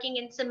are working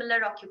in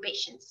similar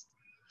occupations.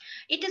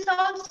 It is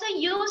also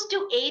used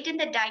to aid in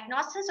the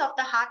diagnosis of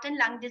the heart and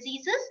lung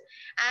diseases,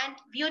 and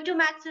VO2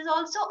 max is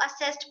also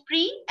assessed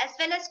pre as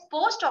well as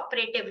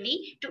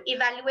post-operatively to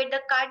evaluate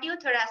the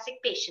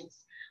cardiothoracic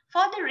patients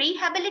for the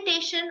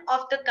rehabilitation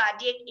of the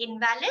cardiac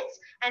invalids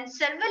and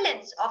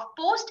surveillance of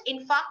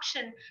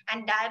post-infarction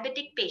and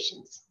diabetic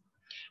patients.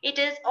 It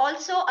is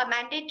also a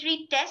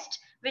mandatory test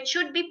which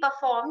should be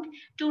performed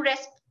to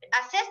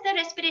assess the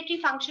respiratory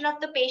function of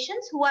the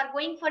patients who are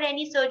going for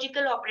any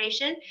surgical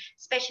operation,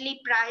 especially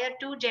prior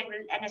to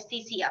general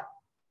anesthesia.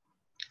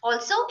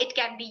 Also, it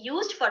can be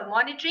used for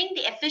monitoring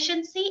the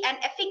efficiency and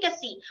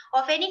efficacy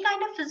of any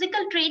kind of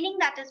physical training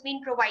that has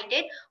been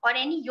provided or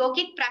any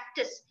yogic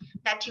practice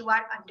that you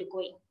are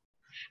undergoing.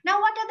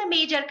 Now, what are the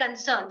major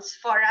concerns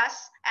for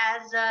us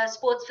as a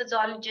sports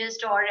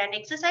physiologist or an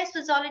exercise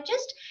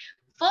physiologist?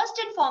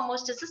 First and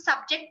foremost is the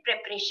subject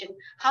preparation.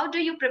 How do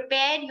you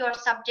prepare your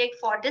subject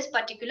for this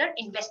particular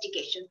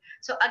investigation?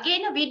 So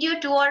again, a video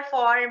tour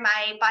for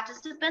my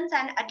participants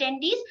and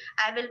attendees.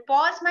 I will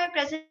pause my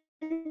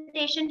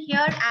presentation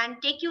here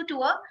and take you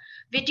to a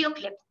video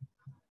clip.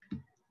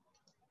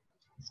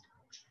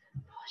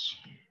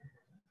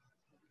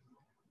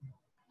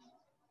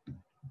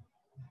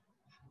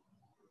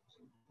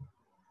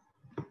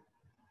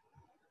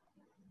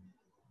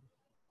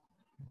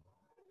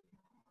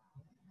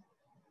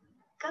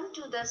 Come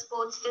to the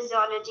sports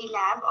physiology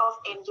lab of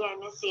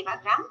MDIMS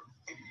Sevagram.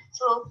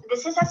 So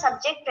this is a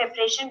subject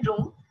preparation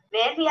room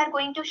where we are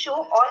going to show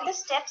all the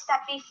steps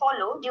that we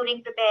follow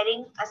during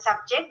preparing a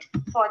subject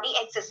for the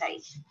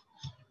exercise.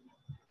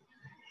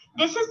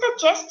 This is the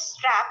chest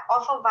strap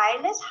of a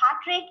wireless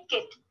heart rate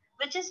kit,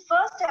 which is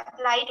first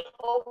applied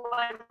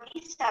over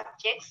the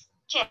subject's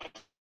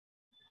chest.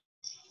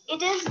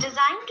 It is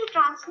designed to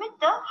transmit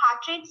the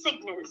heart rate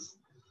signals.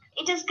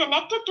 It is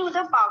connected to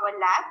the power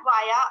lab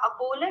via a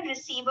polar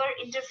receiver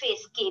interface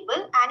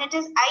cable, and it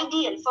is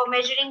ideal for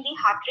measuring the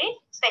heart rate,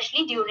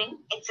 especially during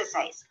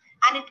exercise.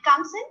 And it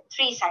comes in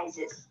 3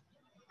 sizes.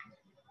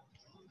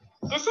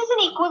 This is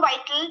an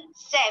equivital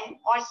SEM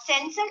or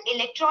sensor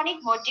electronic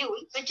module,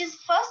 which is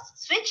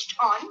first switched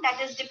on, that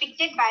is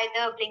depicted by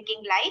the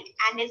blinking light,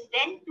 and is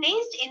then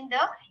placed in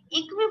the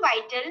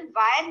equivital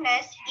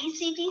wireless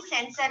ECG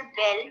sensor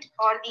belt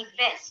or the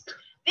vest,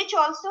 which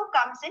also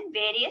comes in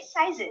various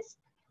sizes.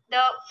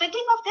 The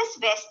fitting of this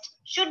vest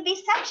should be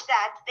such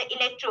that the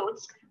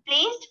electrodes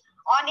placed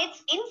on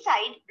its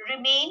inside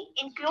remain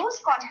in close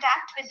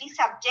contact with the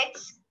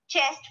subject's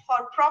chest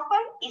for proper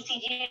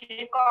ECG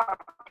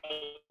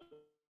recording.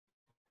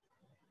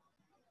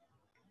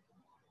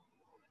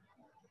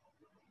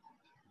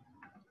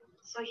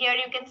 So here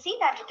you can see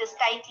that it is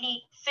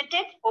tightly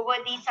fitted over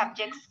the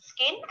subject's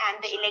skin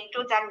and the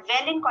electrodes are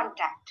well in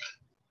contact.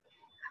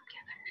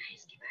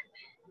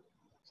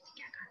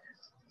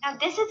 Now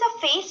this is a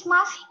face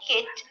mask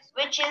kit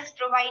which is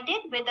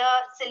provided with a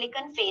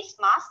silicone face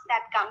mask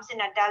that comes in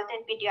adult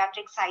and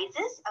pediatric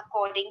sizes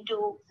according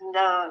to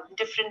the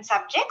different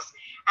subjects,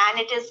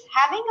 and it is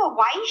having a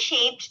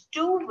Y-shaped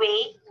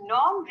two-way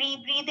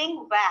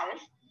non-rebreathing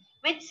valve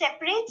which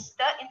separates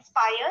the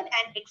inspired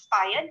and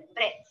expired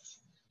breaths.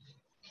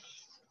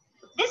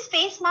 This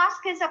face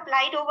mask is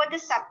applied over the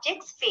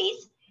subject's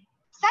face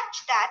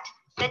such that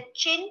the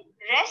chin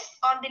rests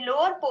on the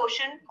lower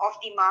portion of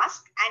the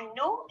mask and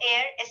no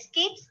air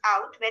escapes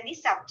out when the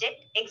subject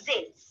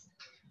exhales.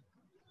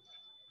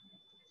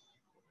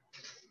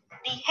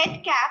 The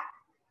head cap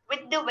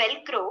with the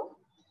velcro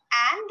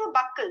and the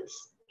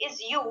buckles is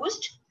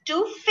used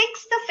to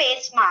fix the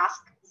face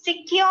mask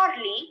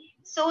securely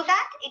so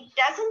that it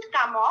doesn't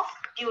come off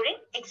during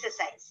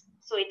exercise.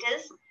 So it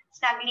is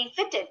snugly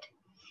fitted.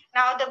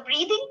 Now the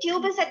breathing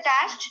tube is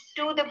attached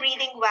to the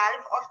breathing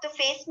valve of the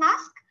face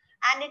mask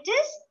and it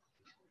is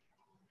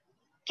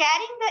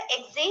carrying the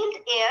exhaled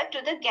air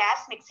to the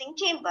gas mixing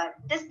chamber.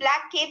 This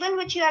black cable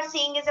which you are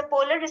seeing is a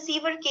polar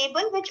receiver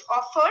cable which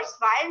offers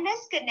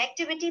wireless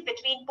connectivity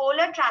between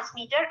polar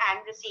transmitter and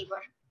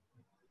receiver.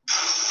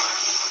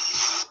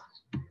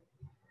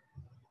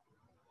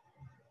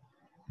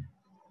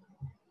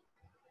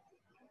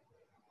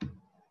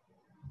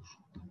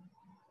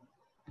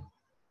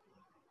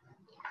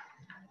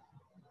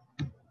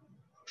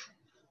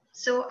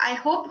 So I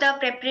hope the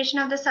preparation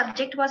of the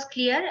subject was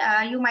clear.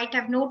 You might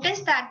have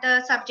noticed that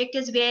the subject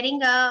is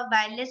wearing a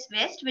wireless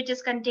vest which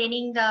is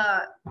containing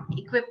the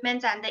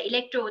equipments and the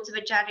electrodes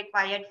which are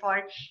required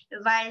for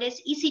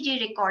wireless ECG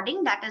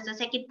recording. That is the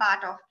second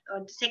part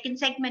of the second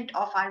segment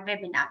of our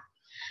webinar.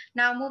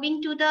 Now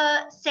moving to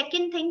the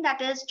second thing,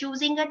 that is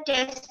choosing a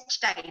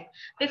test type.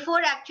 Before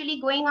actually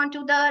going on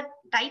to the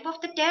type of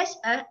the test,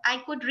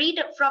 I could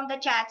read from the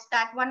chats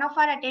that one of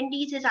our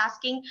attendees is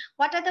asking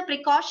what are the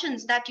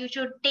precautions that you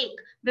should take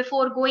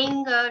before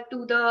going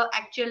to the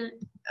actual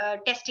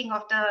testing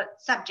of the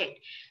subject.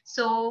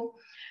 So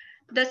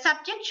the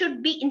subject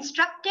should be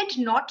instructed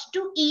not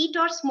to eat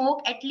or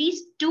smoke at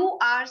least 2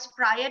 hours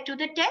prior to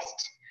the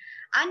test.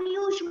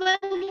 Unusual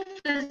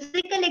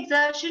physical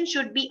exertion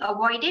should be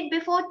avoided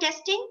before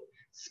testing.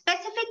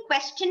 Specific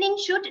questioning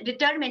should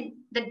determine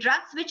the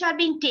drugs which are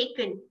being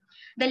taken.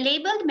 The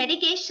labeled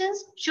medications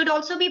should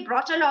also be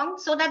brought along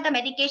so that the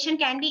medication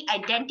can be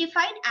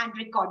identified and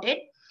recorded.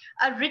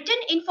 A written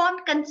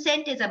informed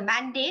consent is a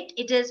mandate.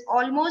 It is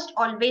almost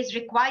always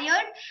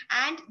required,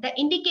 and the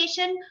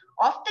indication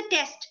of the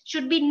test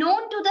should be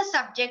known to the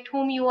subject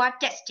whom you are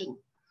testing.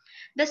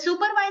 The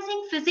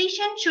supervising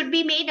physician should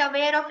be made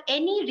aware of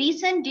any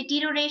recent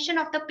deterioration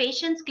of the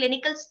patient's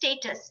clinical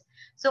status.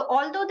 So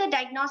although the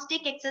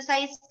diagnostic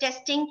exercise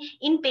testing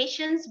in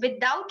patients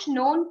without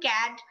known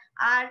CAD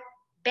are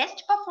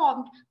best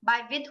performed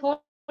by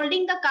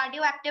withholding the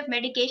cardioactive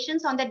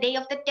medications on the day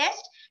of the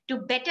test to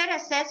better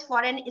assess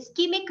for an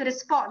ischemic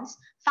response,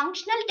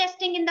 functional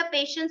testing in the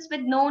patients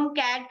with known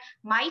CAD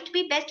might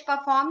be best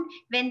performed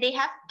when they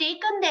have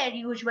taken their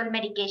usual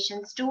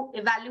medications to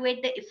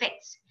evaluate the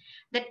effects.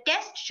 The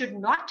test should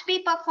not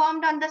be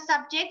performed on the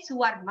subjects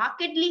who are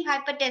markedly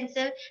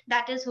hypertensive,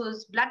 that is,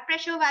 whose blood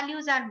pressure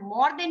values are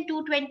more than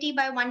 220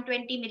 by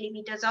 120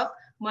 millimeters of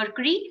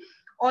mercury.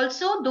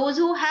 Also, those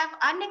who have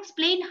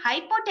unexplained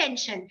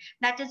hypotension,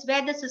 that is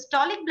where the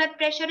systolic blood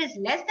pressure is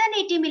less than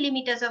 80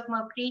 millimeters of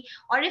mercury,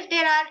 or if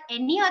there are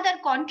any other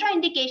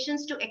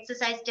contraindications to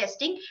exercise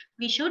testing,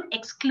 we should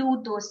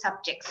exclude those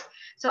subjects.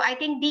 So I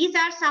think these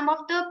are some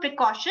of the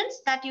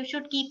precautions that you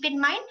should keep in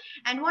mind.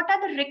 And what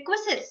are the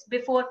requisites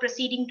before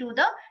proceeding to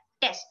the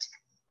test?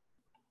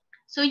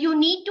 So you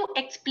need to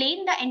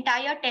explain the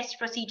entire test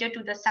procedure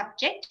to the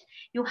subject.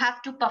 You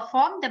have to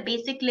perform the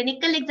basic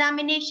clinical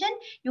examination.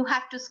 You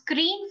have to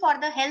screen for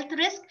the health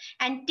risk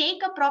and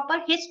take a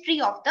proper history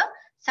of the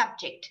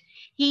subject.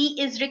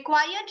 He is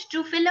required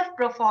to fill a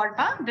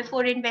proforma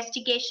before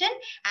investigation,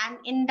 and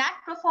in that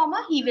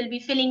proforma, he will be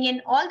filling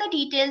in all the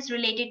details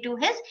related to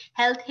his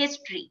health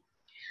history.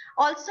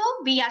 Also,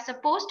 we are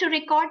supposed to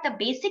record the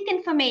basic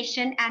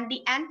information and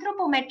the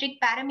anthropometric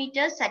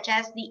parameters such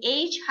as the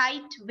age,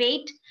 height,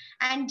 weight,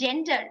 and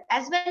gender,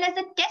 as well as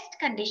the test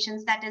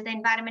conditions, that is the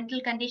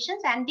environmental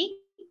conditions and the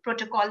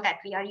protocol that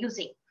we are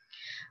using.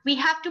 We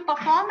have to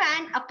perform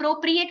an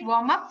appropriate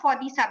warm-up for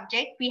the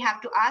subject. We have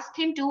to ask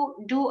him to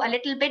do a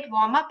little bit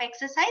warm-up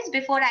exercise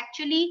before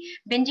actually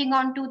binging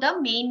on to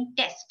the main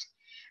test.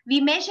 We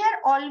measure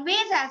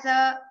always as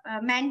a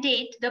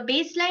mandate the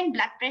baseline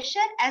blood pressure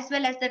as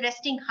well as the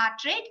resting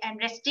heart rate and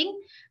resting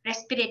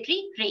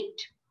respiratory rate.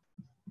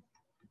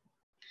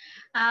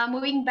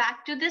 Moving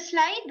back to the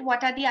slide,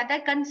 what are the other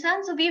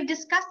concerns? So we've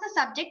discussed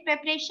the subject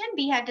preparation.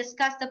 We have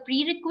discussed the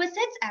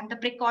prerequisites and the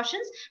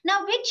precautions.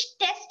 Now, which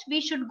test we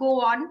should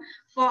go on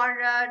for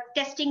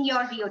testing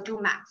your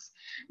VO2 max?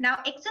 Now,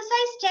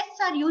 exercise tests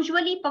are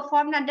usually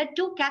performed under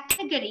two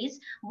categories.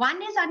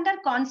 One is under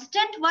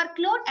constant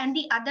workload and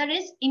the other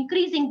is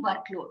increasing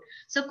workload.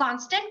 So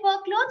constant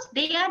workloads,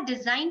 they are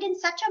designed in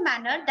such a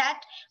manner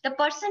that the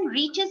person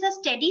reaches a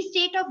steady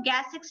state of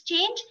gas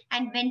exchange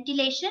and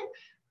ventilation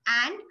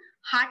and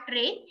heart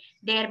rate,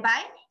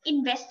 thereby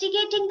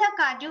investigating the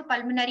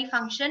cardiopulmonary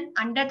function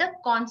under the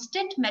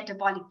constant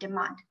metabolic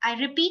demand. I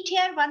repeat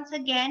here once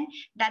again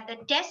that the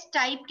test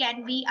type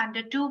can be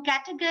under two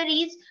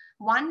categories.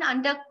 one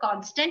under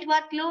constant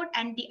workload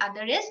and the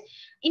other is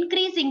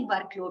increasing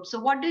workload. So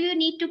what do you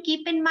need to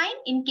keep in mind?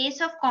 In case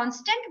of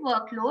constant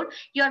workload,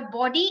 your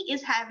body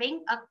is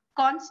having a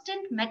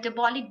constant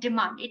metabolic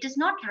demand. It is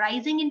not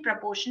rising in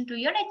proportion to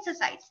your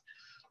exercise.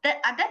 The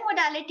other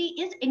modality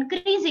is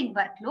increasing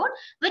workload,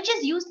 which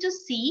is used to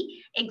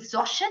see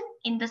exhaustion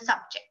in the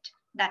subject.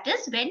 That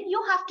is when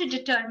you have to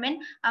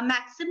determine a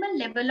maximal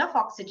level of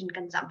oxygen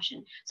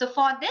consumption. So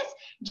for this,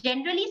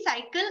 generally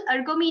cycle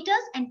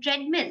ergometers and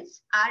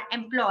treadmills are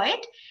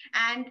employed,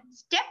 and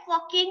step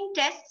walking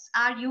tests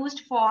are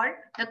used for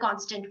the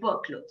constant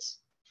workloads.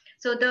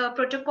 So the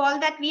protocol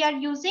that we are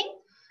using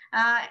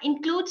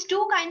includes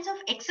two kinds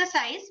of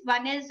exercise.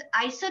 One is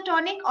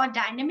isotonic or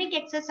dynamic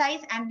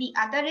exercise, and the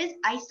other is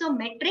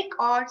isometric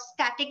or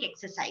static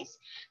exercise.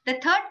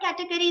 The third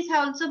categories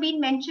have also been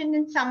mentioned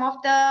in some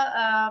of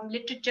the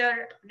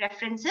literature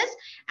references,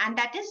 and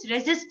that is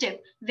resistive,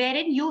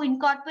 wherein you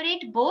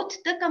incorporate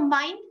both the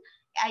combined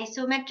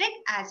isometric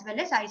as well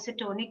as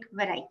isotonic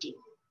variety.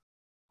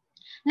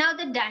 Now,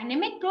 the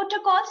dynamic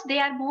protocols, they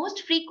are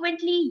most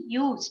frequently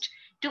used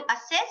to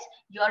assess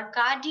your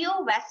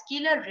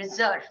cardiovascular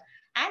reserve,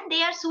 and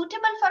they are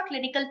suitable for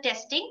clinical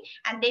testing,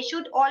 and they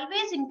should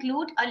always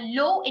include a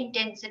low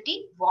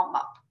intensity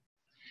warm-up.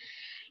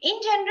 In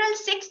general,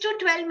 6 to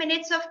 12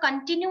 minutes of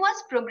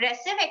continuous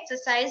progressive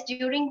exercise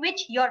during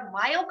which your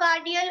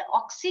myocardial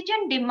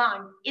oxygen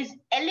demand is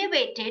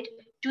elevated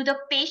to the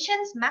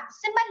patient's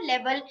maximal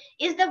level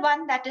is the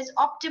one that is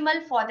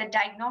optimal for the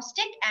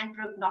diagnostic and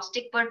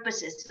prognostic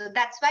purposes. So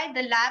that's why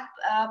the lab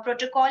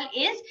protocol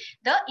is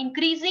the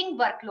increasing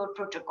workload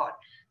protocol.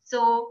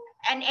 So,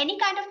 and any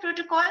kind of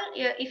protocol,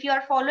 if you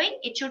are following,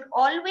 it should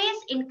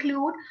always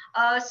include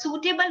a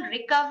suitable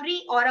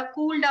recovery or a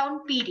cool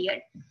down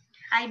period.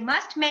 I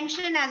must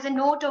mention as a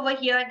note over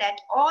here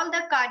that all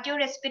the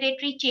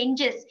cardiorespiratory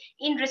changes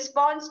in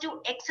response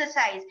to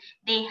exercise,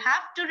 they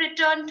have to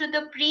return to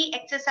the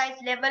pre-exercise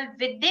level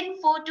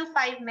within 4 to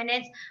 5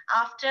 minutes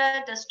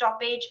after the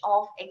stoppage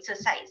of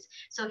exercise.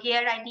 So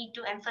here I need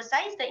to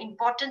emphasize the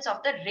importance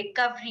of the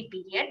recovery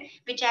period,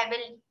 which I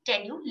will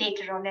tell you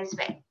later on as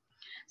well.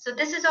 So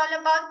this is all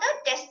about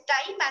the test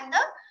type and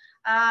the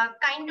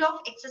kind of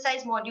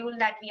exercise module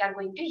that we are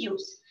going to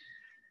use.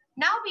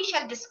 Now we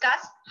shall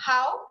discuss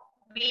how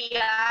we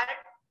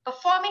are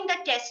performing the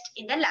test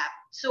in the lab.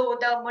 So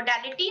the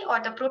modality or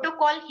the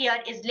protocol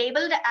here is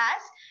labeled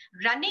as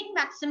running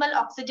maximal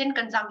oxygen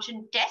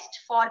consumption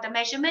test for the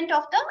measurement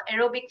of the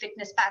aerobic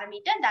fitness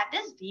parameter, that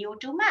is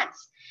VO2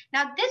 max.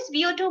 Now this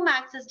VO2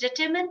 max is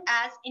determined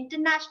as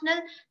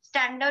international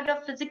standard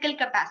of physical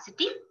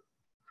capacity,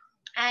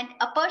 and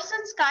a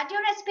person's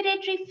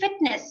cardiorespiratory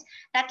fitness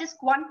that is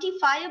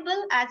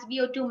quantifiable as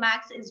VO2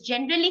 max is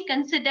generally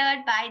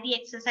considered by the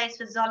exercise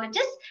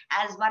physiologists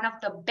as one of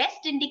the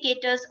best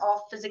indicators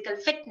of physical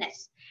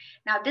fitness.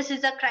 Now, this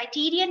is a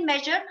criterion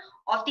measure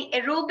of the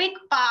aerobic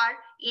power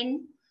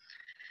in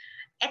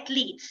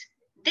athletes.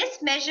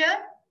 This method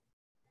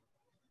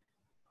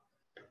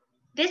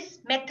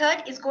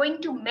is going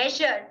to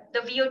measure the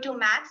VO2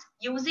 max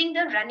using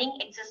the running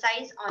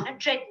exercise on a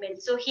treadmill.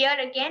 So here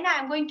again,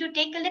 I'm going to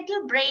take a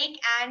little break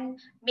and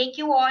make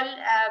you all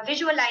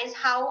visualize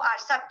how our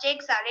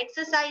subjects are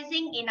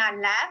exercising in our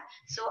lab.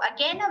 So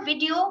again, a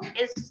video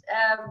is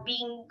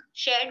being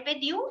shared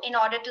with you in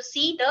order to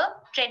see the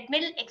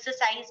treadmill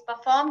exercise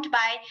performed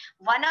by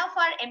one of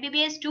our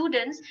MBBS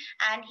students,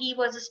 and he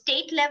was a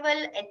state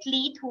level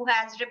athlete who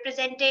has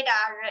represented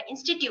our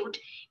institute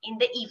in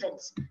the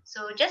events.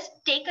 So just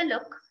take a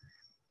look.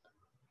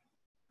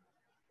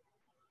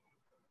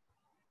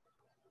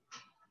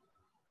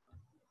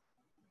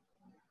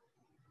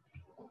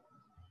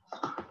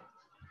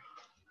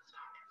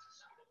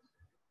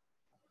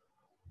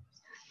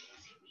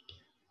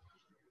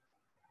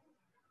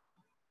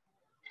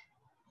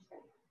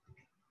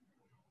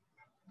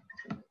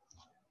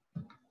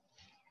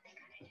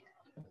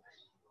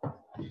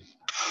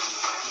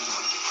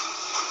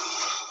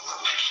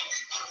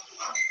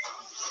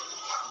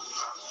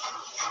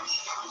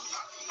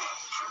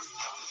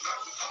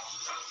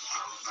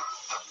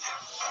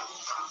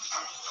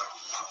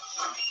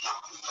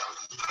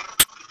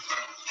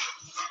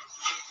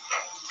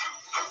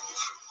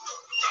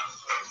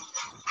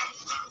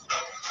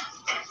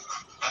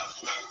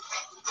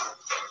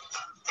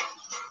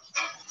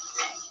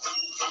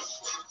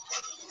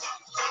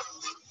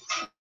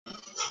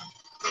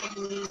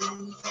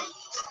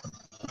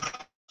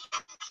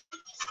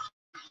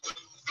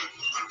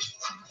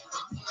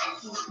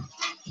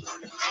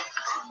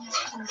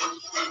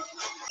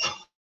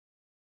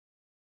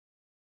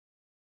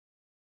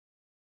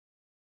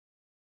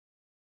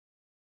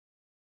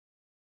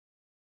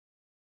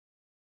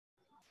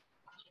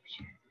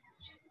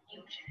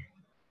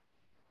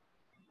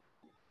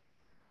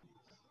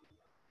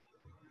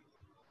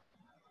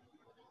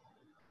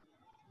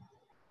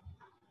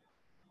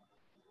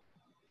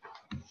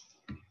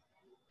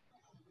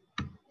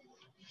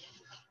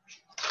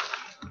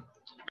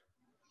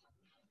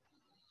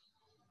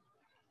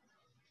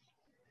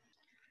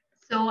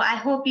 So I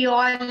hope you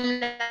all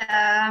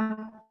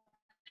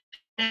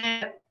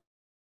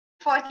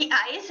for the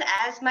eyes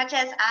as much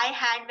as I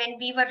had when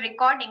we were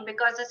recording,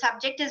 because the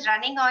subject is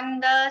running on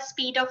the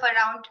speed of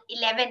around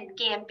 11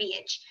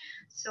 kmph.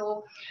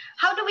 So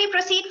how do we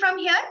proceed from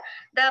here?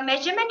 The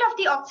measurement of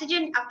the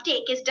oxygen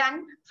uptake is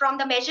done from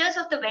the measures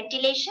of the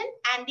ventilation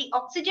and the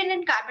oxygen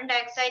and carbon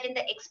dioxide in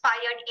the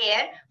expired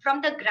air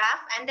from the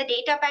graph and the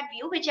data pad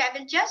view, which I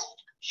will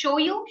just show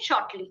you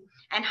shortly.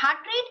 And heart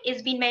rate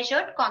is being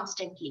measured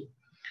constantly.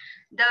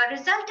 The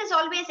result is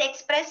always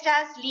expressed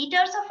as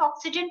liters of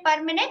oxygen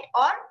per minute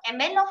or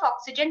ml of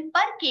oxygen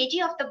per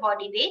kg of the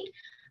body weight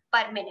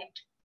per minute.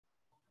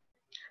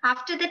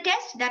 After the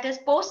test, that is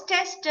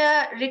post-test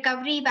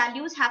recovery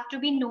values have to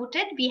be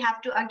noted. We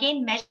have to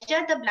again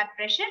measure the blood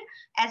pressure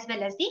as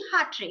well as the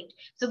heart rate.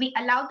 So we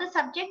allow the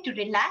subject to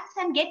relax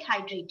and get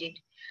hydrated.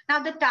 Now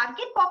the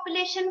target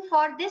population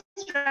for this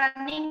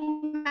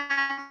running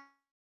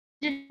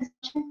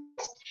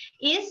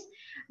is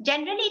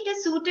generally it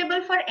is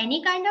suitable for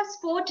any kind of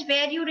sport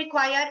where you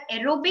require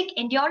aerobic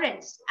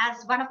endurance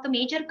as one of the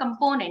major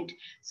component.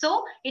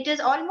 So it is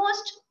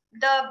almost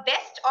the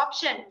best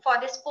option for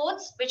the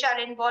sports which are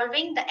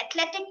involving the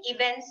athletic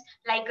events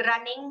like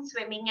running,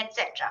 swimming,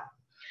 etc.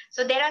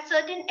 So there are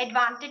certain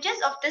advantages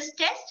of this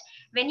test.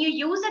 When you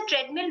use a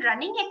treadmill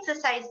running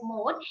exercise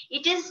mode,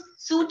 it is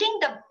suiting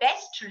the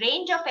best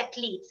range of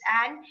athletes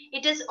and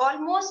it is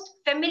almost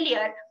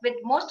familiar with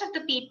most of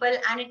the people,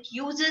 and it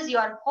uses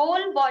your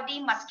whole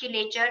body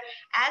musculature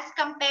as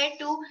compared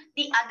to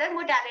the other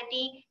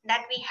modality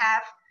that we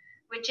have,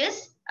 which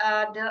is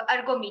the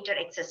ergometer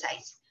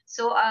exercise.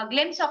 So a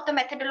glimpse of the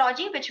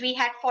methodology which we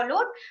had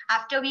followed.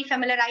 After we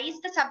familiarize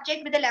the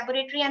subject with the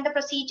laboratory and the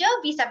procedure,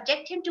 we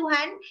subject him to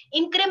an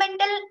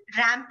incremental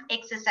ramp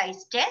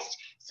exercise test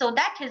so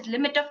that his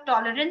limit of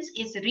tolerance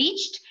is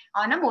reached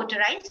on a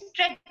motorized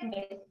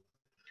treadmill.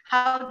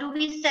 How do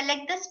we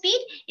select the speed?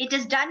 It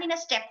is done in a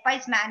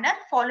stepwise manner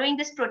following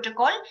this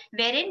protocol,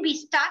 wherein we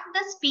start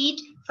the speed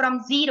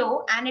from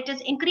 0 and it is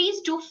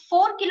increased to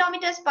 4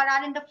 kilometers per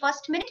hour in the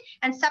first minute,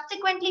 and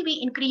subsequently we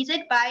increase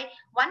it by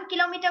 1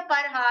 kilometer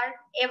per hour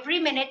every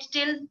minute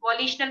till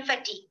volitional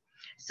fatigue.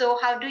 So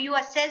how do you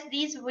assess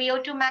these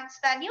VO2 max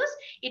values?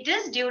 It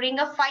is during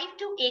a 5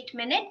 to 8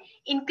 minute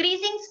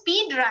increasing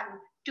speed run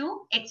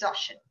to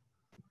exhaustion.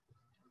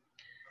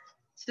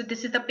 So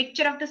this is the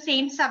picture of the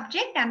same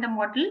subject and the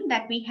model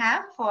that we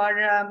have for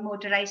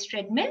motorized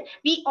treadmill.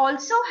 We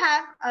also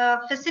have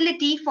a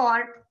facility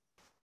for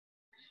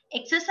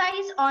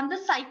exercise on the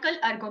cycle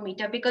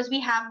ergometer because we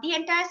have the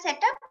entire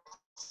setup.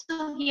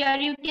 So here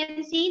you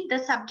can see the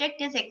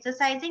subject is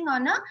exercising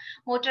on a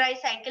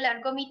motorized cycle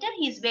ergometer.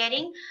 He's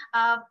wearing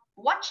a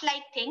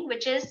watch-like thing,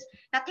 which is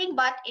nothing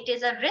but it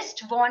is a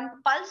wrist-worn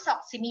pulse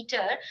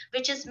oximeter,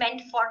 which is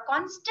meant for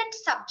constant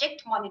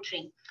subject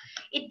monitoring.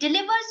 It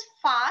delivers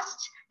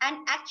fast and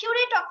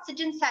accurate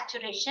oxygen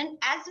saturation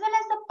as well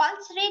as the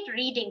pulse rate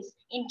readings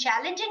in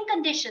challenging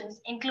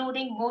conditions,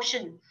 including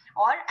motion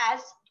or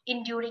as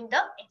during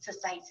the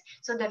exercise.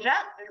 So the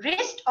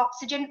wrist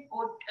oxygen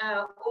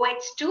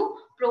OX2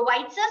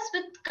 provides us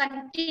with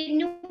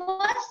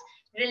continuous,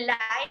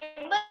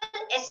 reliable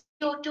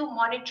SpO2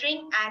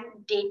 monitoring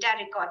and data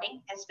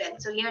recording as well.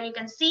 So here you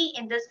can see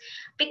in this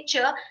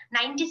picture,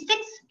 96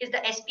 is the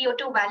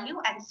SpO2 value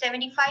and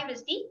 75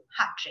 is the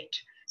heart rate.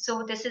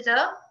 So this is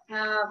a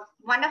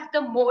one of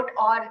the mode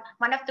or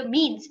one of the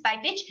means by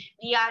which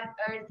we are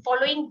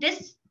following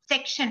this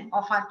section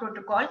of our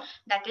protocol,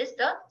 that is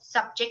the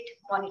subject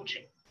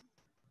monitoring.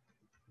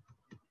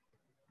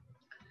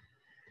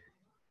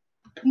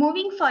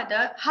 Moving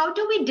further, how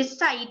do we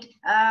decide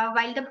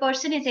while the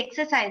person is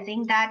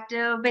exercising that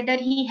whether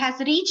he has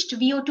reached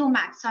VO2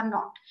 max or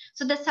not?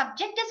 So the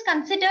subject is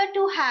considered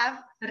to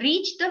have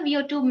reached the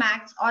VO2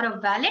 max or a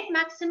valid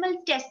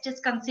maximal test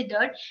is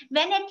considered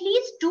when at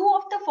least 2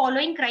 of the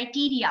following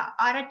criteria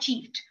are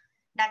achieved.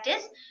 That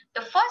is,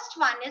 the first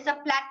one is a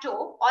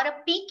plateau or a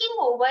peaking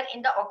over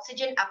in the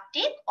oxygen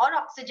uptake or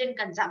oxygen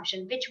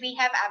consumption, which we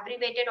have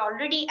abbreviated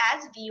already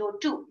as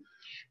VO2.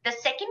 The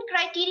second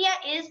criteria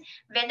is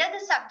whether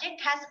the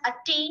subject has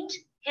attained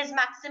his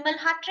maximal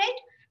heart rate.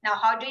 Now,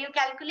 how do you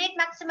calculate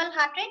maximal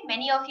heart rate?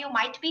 Many of you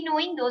might be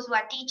knowing, those who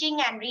are teaching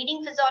and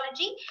reading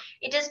physiology.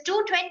 It is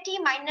 220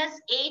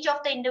 minus age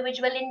of the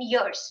individual in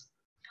years,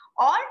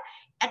 or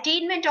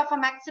attainment of a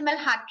maximal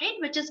heart rate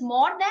which is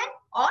more than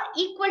or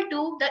equal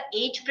to the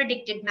age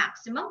predicted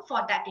maximum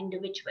for that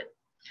individual.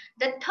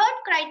 The third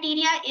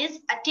criteria is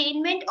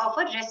attainment of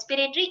a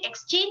respiratory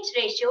exchange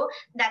ratio,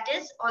 that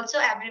is also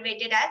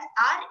abbreviated as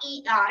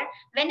RER,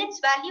 when its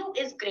value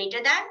is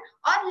greater than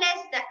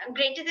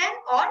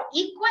or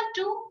equal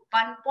to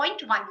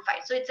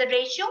 1.15. So it's a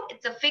ratio,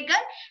 it's a figure.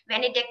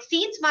 When it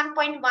exceeds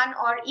 1.1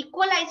 or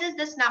equalizes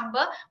this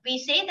number, we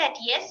say that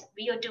yes,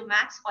 VO2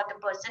 max for the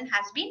person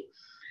has been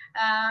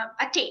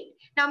attained.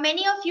 Now,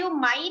 many of you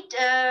might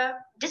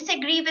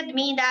disagree with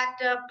me that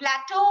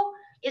plateau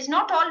is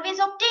not always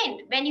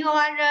obtained when you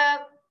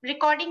are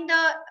recording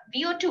the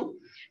VO2.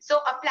 So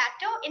a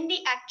plateau in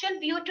the actual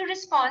VO2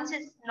 response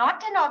is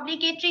not an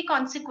obligatory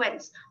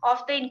consequence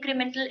of the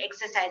incremental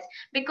exercise,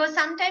 because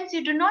sometimes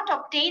you do not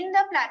obtain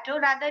the plateau,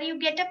 rather you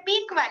get a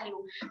peak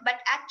value.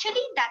 But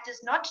actually that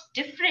is not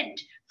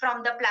different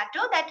from the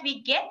plateau that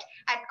we get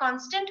at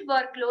constant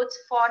workloads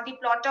for the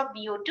plot of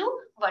VO2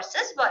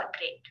 versus work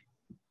rate.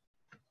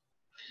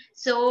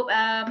 So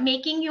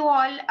making you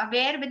all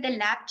aware with the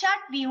lab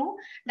chart view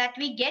that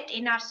we get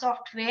in our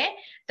software,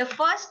 the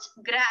first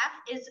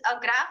graph is a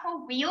graph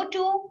of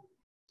VO2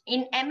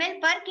 in ml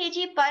per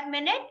kg per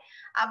minute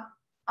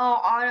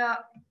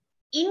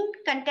in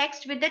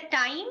context with the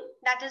time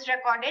that is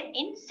recorded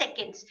in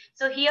seconds.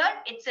 So here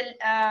it's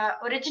a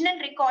original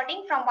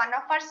recording from one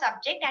of our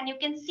subject, and you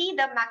can see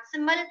the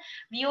maximal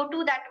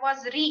VO2 that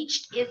was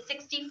reached is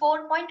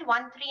 64.13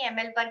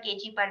 ml per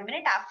kg per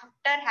minute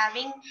after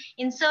having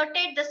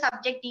inserted the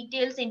subject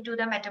details into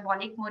the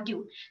metabolic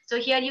module. So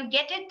here you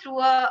get it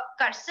through a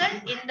cursor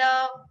in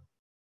the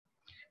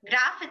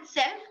graph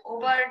itself.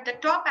 Over the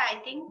top, I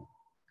think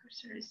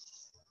cursor is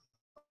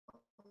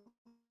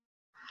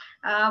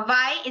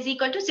y is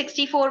equal to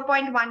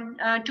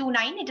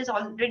 64.129. It is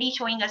already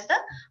showing us the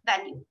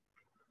value.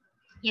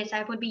 Yes,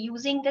 I will be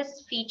using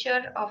this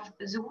feature of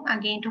Zoom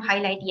again to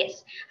highlight.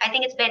 Yes, I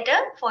think it's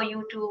better for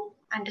you to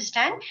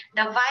understand.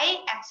 The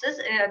y axis,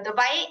 the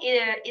y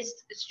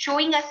is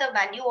showing us a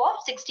value of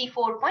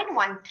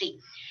 64.13.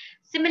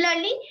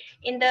 Similarly,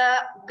 in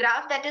the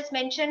graph that is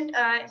mentioned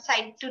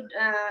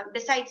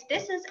besides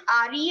this is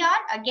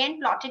RER,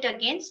 again plotted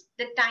against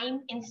the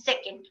time in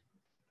second.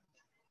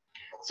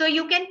 So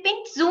you can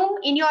pinch zoom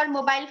in your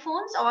mobile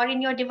phones or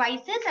in your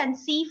devices and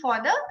see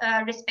for the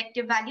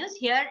respective values.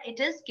 Here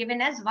it is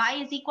given as y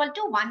is equal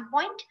to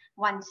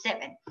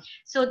 1.17.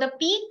 So the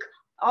peak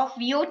of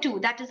VO2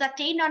 that is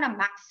attained on a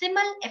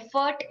maximal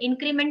effort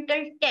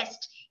incremental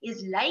test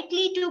is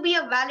likely to be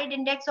a valid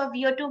index of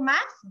VO2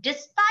 max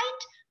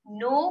despite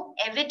no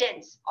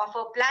evidence of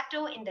a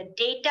plateau in the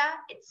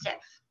data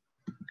itself.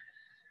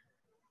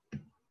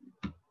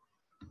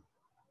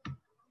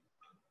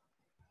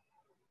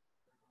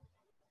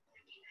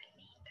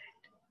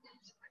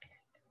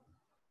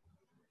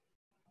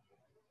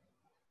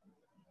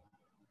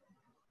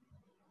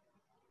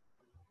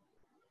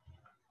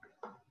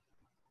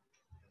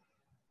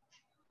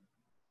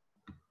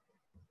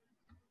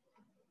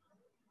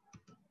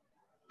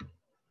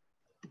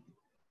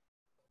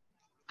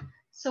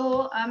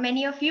 So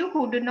many of you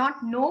who do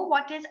not know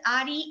what is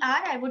RER,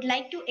 I would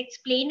like to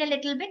explain a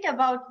little bit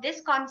about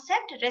this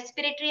concept,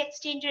 respiratory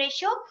exchange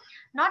ratio.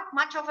 Not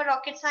much of a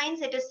rocket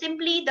science. It is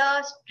simply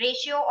the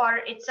ratio,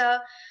 or it's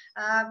a,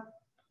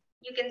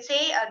 you can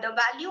say the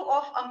value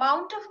of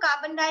amount of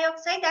carbon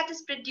dioxide that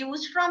is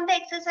produced from the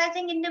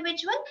exercising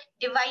individual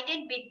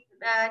divided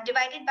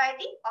by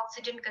the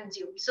oxygen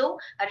consumed. So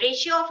a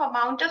ratio of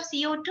amount of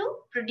CO2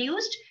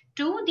 produced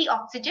to the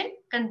oxygen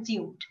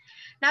consumed.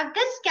 Now,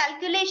 this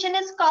calculation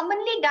is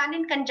commonly done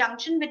in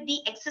conjunction with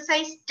the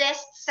exercise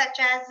tests such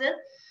as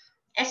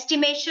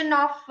estimation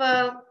of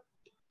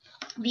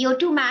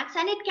VO2 max,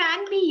 and it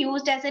can be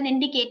used as an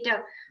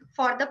indicator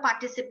for the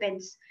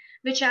participants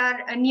which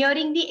are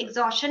nearing the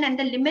exhaustion and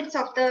the limits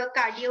of the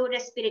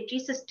cardiorespiratory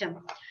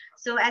system.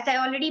 So as I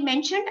already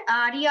mentioned,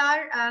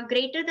 RER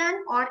greater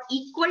than or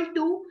equal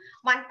to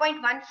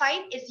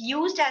 1.15 is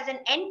used as an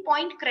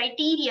endpoint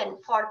criterion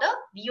for the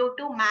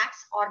VO2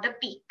 max or the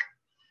peak.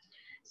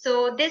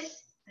 So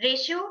this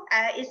ratio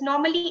is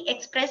normally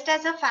expressed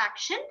as a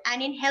fraction,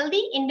 and in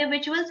healthy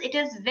individuals, it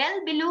is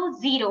well below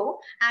 0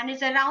 and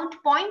is around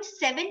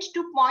 0.7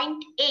 to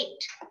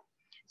 0.8.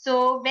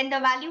 So when the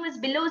value is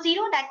below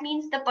 0, that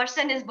means the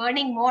person is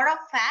burning more of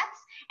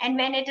fats. And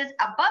when it is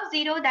above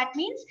 0, that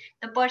means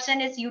the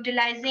person is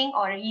utilizing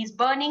or he's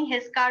burning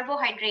his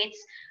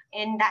carbohydrates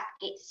in that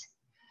case.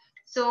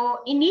 So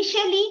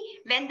initially,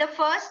 when the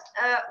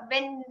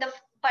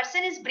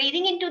person is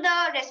breathing into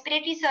the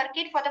respiratory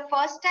circuit for the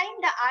first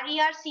time, the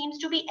RER seems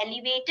to be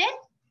elevated.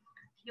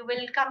 You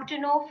will come to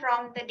know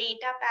from the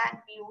data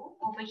pad view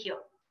over here.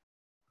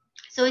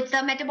 So it's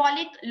a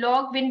metabolic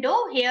log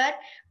window. Here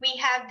we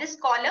have this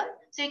column.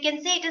 So you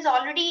can say it is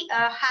already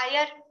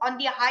higher on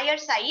the higher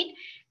side.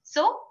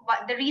 So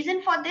the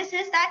reason for this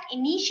is that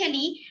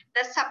initially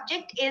the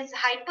subject is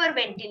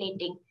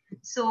hyperventilating.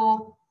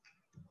 So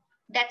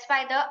that's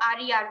why the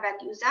RER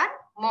values are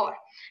more.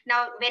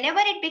 Now, whenever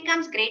it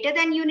becomes greater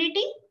than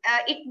unity,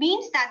 it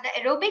means that the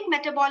aerobic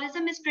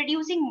metabolism is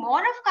producing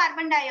more of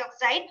carbon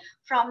dioxide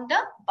from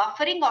the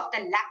buffering of the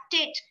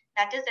lactate,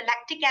 that is the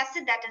lactic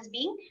acid that is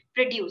being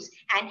produced,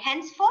 and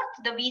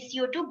henceforth the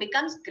VCO2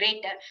 becomes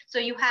greater. So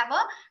you have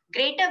a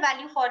greater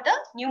value for the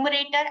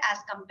numerator as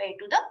compared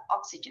to the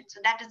oxygen. So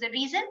that is the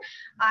reason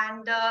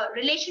and the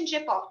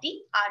relationship of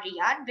the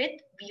RER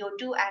with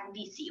VO2 and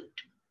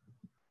VCO2.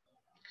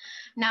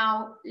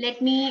 Now,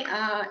 let me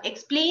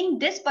explain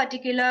this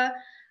particular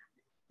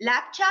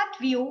lab chart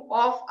view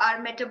of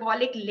our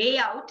metabolic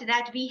layout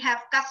that we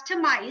have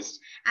customized,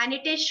 and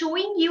it is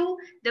showing you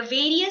the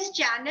various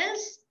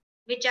channels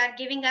which are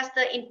giving us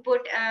the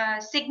input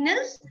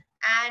signals,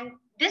 and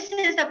This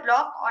is the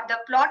block or the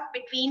plot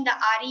between the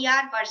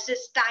RER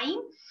versus time.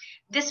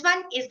 This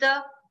one is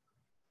the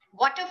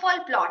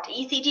waterfall plot,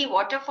 ECG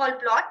waterfall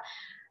plot,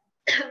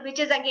 which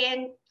is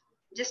again,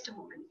 just a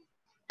moment,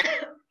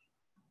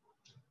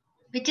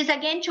 which is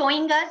again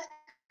showing us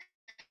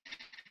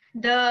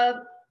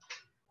the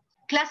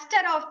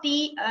cluster of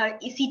the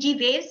ECG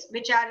waves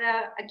which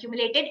are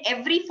accumulated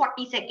every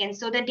 40 seconds.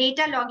 So the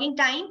data logging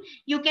time,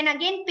 you can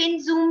again pin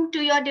zoom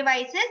to your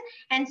devices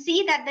and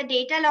see that the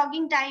data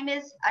logging time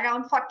is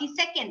around 40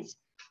 seconds.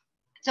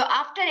 So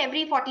after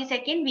every 40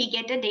 seconds, we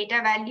get a data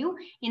value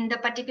in the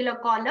particular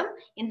column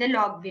in the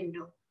log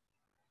window.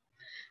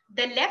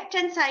 The left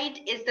hand side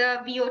is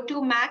the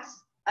VO2 max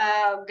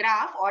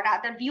graph, or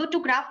rather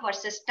VO2 graph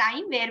versus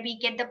time, where we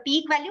get the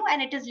peak value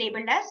and it is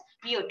labeled as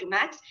VO2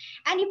 max.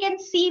 And you can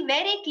see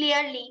very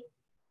clearly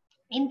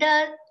in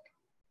the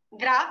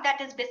graph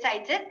that is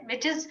besides it,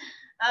 which is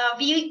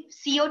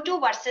VCO2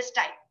 versus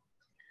time.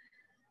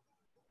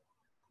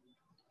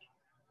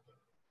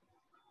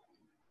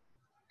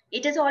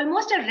 It is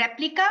almost a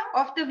replica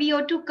of the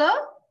VO2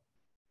 curve.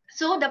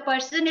 So the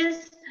person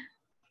is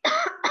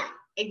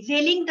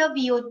exhaling the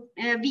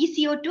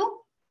VCO2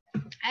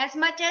 as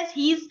much as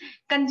he is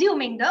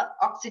consuming the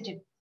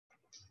oxygen.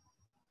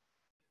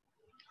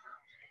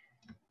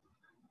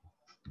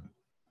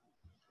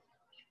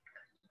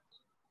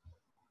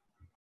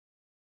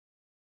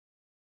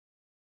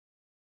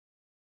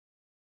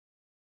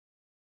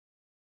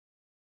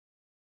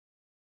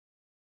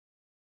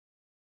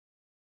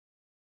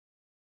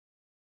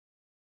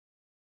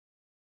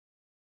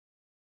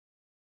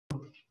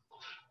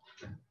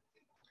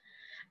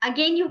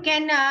 Again, you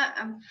can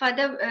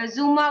further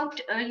zoom out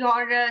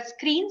your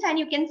screens, and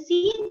you can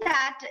see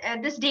that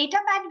this data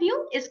pad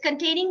view is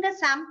containing the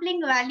sampling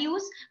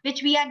values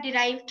which we have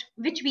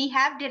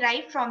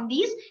derived from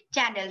these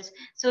channels.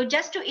 So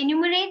just to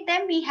enumerate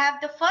them, we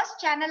have the first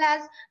channel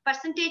as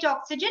percentage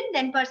oxygen,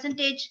 then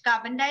percentage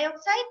carbon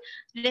dioxide,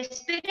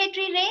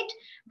 respiratory rate,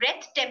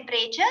 breath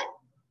temperature,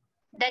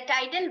 the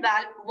tidal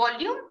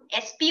volume,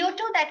 SpO2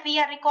 that we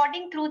are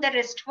recording through the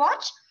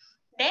wristwatch,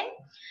 then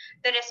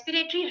the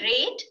respiratory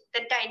rate,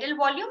 the tidal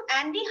volume,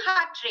 and the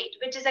heart rate,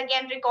 which is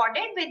again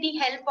recorded with the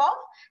help of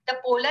the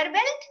polar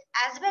belt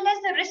as well as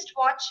the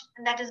wristwatch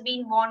that is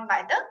being worn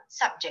by the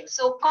subject.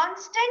 So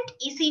constant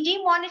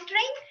ECG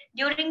monitoring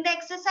during the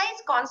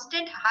exercise,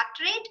 constant heart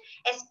rate,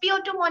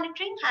 SpO2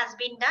 monitoring has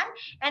been done,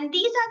 and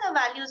these are the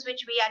values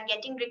which we are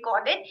getting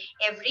recorded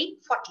every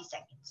 40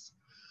 seconds.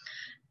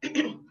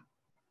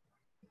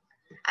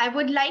 I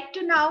would like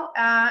to now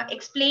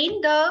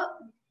explain the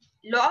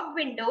log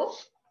window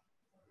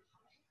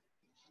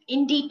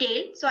in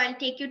detail. So I'll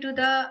take you to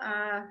the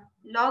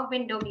log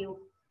window view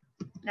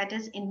that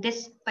is in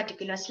this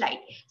particular slide.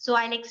 So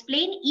I'll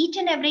explain each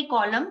and every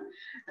column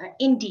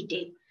in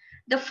detail.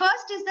 The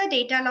first is the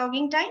data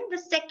logging time. The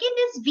second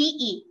is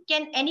VE.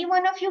 Can any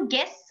one of you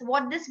guess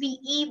what this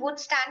VE would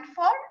stand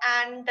for?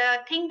 And the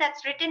thing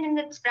that's written in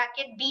its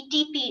bracket,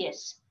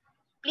 BTPS.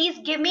 Please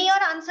give me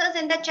your answers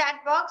in the chat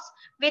box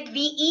with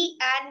VE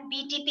and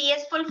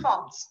BTPS full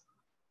forms.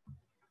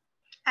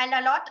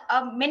 I'll allot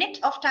a minute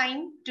of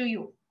time to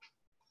you.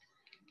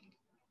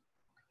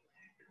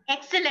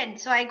 Excellent.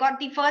 So I got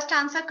the first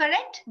answer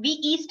correct.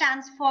 VE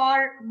stands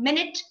for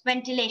minute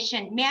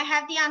ventilation. May I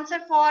have the answer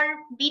for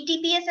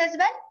BTPS as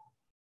well?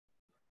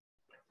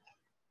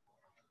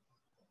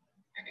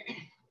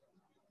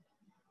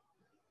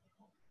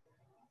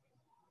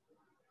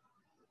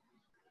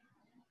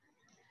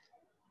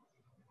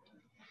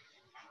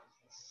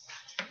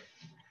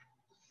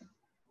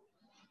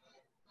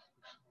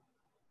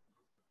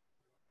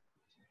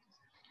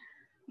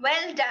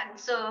 Well done.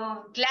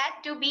 So glad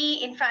to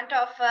be in front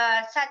of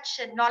such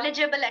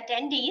knowledgeable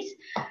attendees.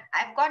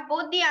 I've got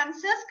both the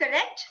answers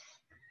correct.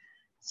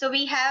 So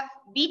we have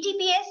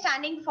BTPS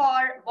standing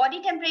for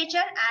body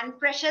temperature and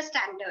pressure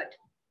standard.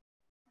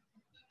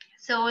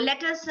 So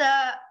let us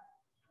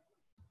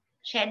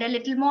shed a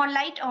little more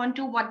light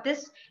onto what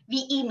this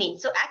VE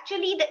means. So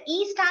actually the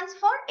E stands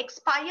for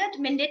expired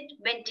minute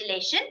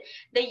ventilation.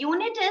 The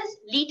unit is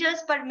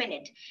liters per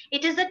minute.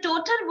 It is the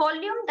total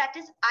volume that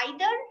is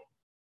either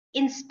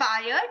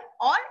inspired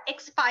or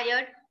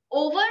expired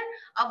over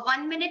a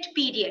 1 minute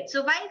period.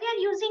 So while we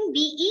are using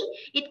VE,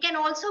 it can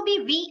also be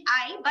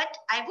VI, but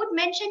I would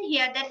mention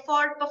here that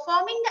for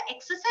performing the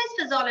exercise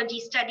physiology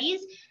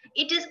studies,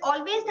 it is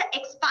always the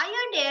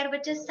expired air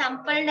which is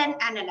sampled and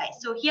analyzed.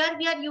 So here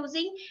we are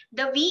using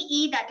the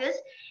VE, that is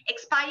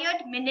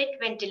expired minute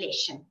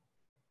ventilation.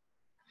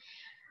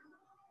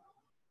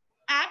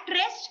 At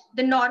rest,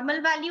 the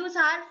normal values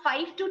are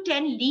 5 to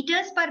 10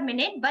 liters per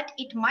minute, but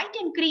it might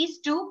increase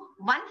to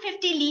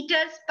 150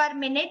 liters per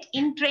minute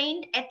in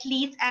trained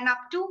athletes and up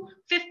to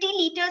 50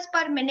 liters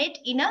per minute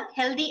in a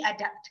healthy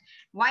adult.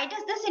 Why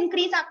does this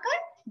increase occur?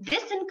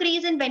 This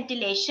increase in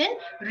ventilation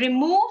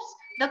removes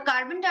the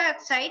carbon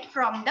dioxide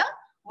from the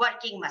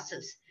working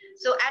muscles.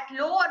 So at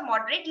low or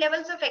moderate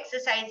levels of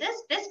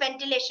exercises, this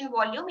ventilation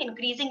volume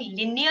increasing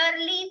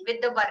linearly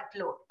with the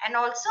workload and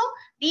also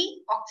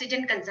the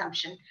oxygen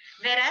consumption.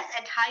 Whereas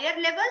at higher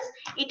levels,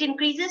 it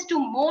increases to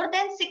more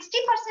than 60%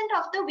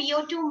 of the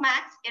VO2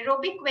 max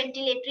aerobic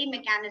ventilatory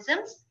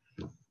mechanisms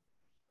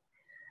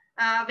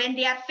when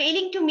they are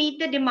failing to meet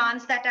the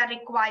demands that are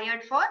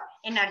required for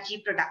energy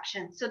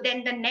production. So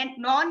then the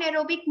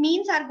non-aerobic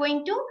means are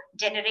going to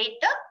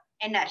generate the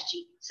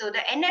energy. So the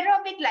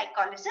anaerobic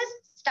glycolysis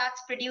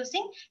starts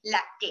producing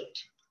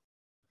lactate.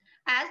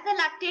 As the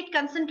lactate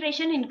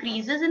concentration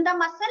increases in the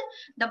muscle,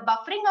 the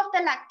buffering of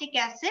the lactic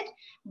acid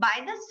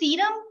by the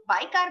serum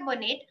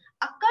bicarbonate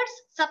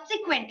occurs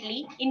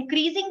subsequently,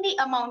 increasing the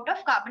amount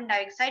of carbon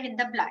dioxide in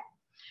the blood.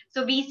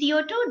 So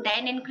VCO2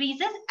 then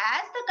increases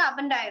as the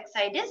carbon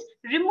dioxide is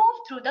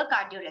removed through the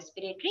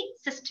cardiorespiratory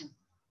system.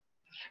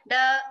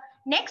 The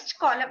next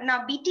column,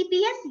 now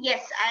BTPS,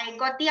 yes, I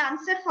got the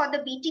answer for the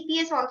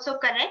BTPS also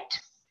correct.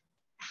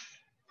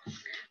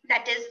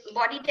 That is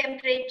body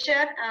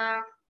temperature,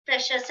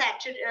 pressure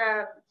saturate.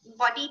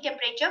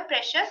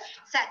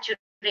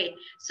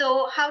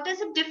 So how does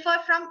it differ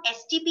from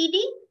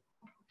STPD?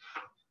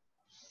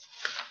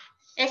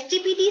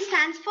 STPD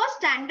stands for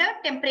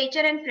standard temperature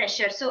and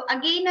pressure. So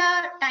again,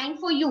 time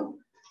for you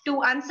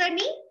to answer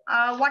me.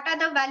 What are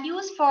the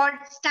values for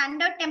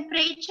standard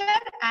temperature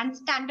and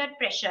standard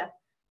pressure?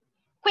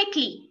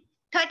 Quickly,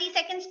 30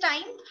 seconds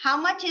time. How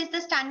much is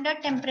the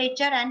standard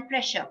temperature and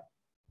pressure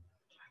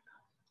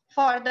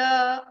for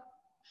the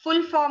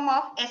full form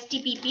of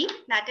STPP?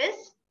 That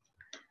is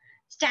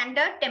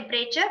standard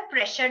temperature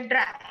pressure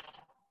dry.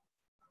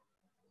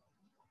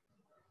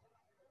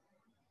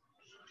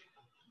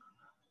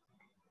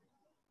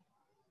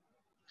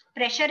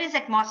 Pressure is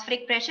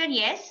atmospheric pressure.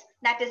 Yes,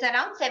 that is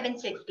around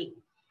 760.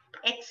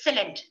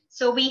 Excellent.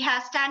 So we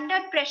have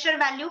standard pressure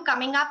value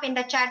coming up in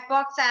the chat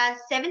box as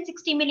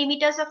 760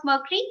 millimeters of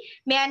mercury.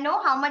 May I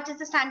know how much is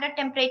the standard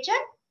temperature?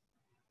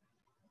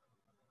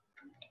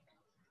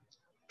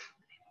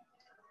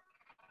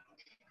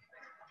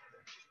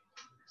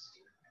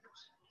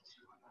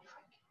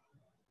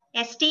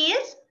 ST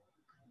is?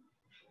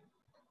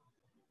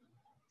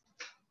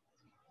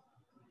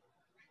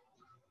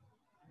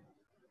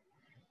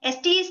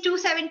 ST is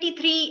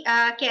 273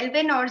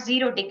 Kelvin or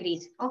 0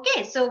 degrees.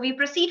 Okay, so we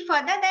proceed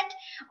further that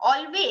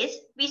always,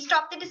 we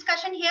stop the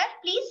discussion here,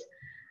 please.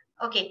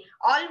 Okay,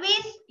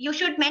 always you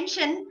should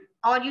mention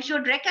or you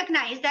should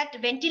recognize that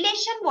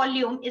ventilation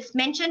volume is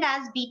mentioned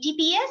as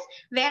BTPS,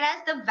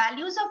 whereas the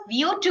values of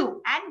VO2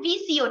 and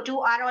VCO2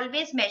 are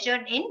always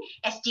measured in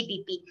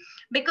STPP.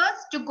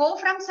 Because to go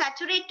from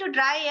saturate to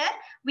dry air,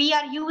 we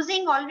are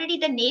using already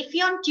the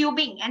Nafion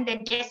tubing and the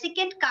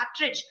desiccant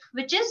cartridge,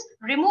 which is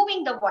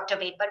removing the water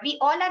vapor. We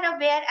all are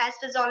aware as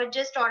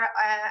physiologists or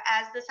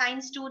as the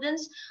science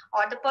students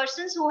or the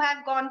persons who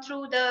have gone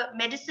through the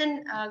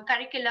medicine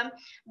curriculum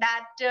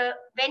that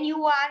when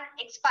you are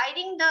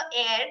expiring the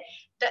air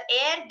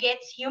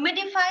gets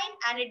humidified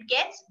and it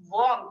gets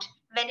warmed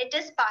when it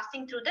is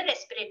passing through the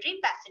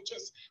respiratory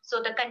passages.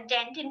 So the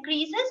content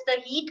increases,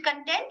 the heat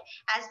content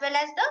as well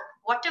as the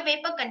water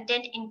vapor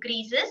content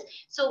increases.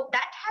 So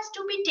that has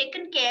to be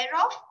taken care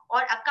of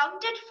or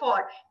accounted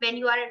for when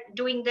you are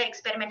doing the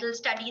experimental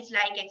studies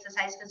like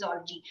exercise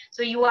physiology.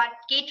 So you are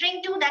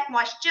catering to that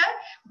moisture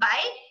by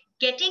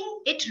getting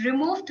it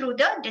removed through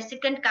the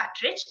desiccant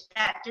cartridge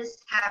that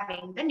is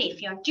having the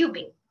Nafion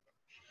tubing.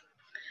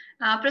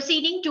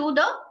 Proceeding to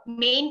the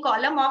main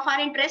column of our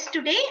interest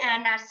today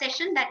and our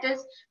session, that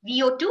is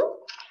VO2,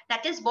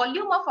 that is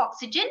volume of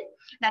oxygen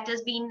that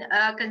has been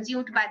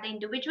consumed by the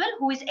individual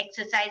who is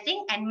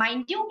exercising, and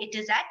mind you, it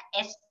is at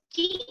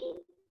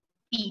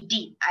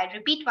STPD. I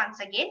repeat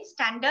once again,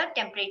 standard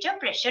temperature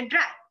pressure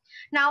dry.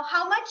 Now,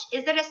 how much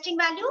is the resting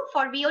value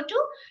for VO2?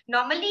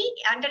 Normally,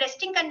 under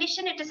resting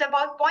condition, it is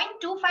about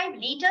 0.25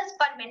 liters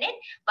per minute.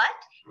 But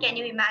can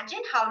you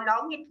imagine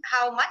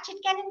how much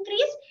it can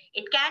increase?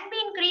 It can be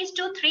increased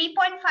to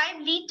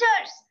 3.5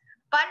 liters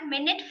per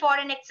minute for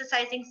an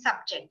exercising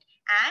subject.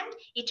 And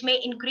it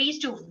may increase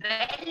to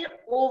well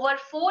over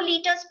 4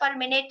 liters per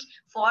minute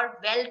for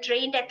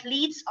well-trained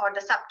athletes or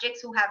the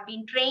subjects who have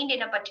been trained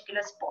in a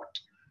particular sport.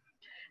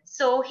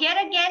 So here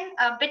again,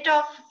 a bit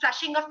of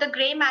flushing of the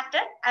gray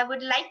matter. I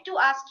would like to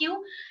ask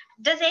you,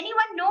 does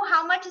anyone know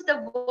how much is the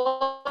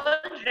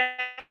world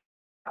record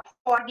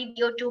for the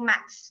VO2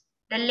 max?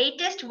 The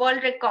latest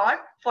world record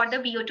for the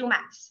VO2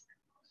 max.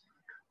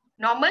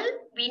 Normal,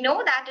 we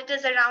know that it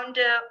is around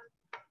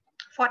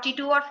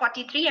 42 or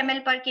 43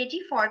 ml per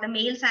kg for the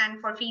males, and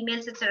for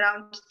females, it's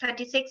around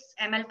 36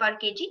 ml per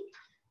kg.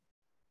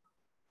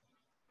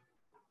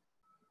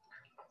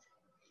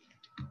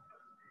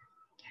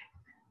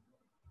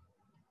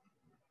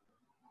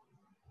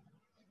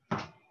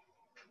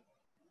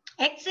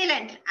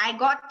 Excellent. I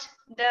got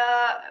the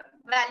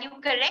value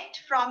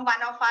correct from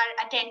one of our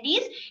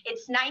attendees.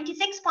 It's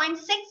 96.6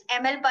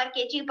 ml per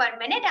kg per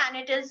minute, and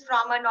it is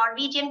from a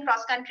Norwegian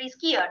cross-country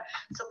skier.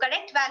 So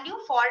correct value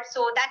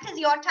so that is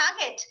your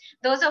target.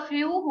 Those of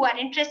you who are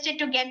interested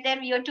to get their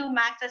VO2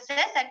 max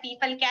assessed, that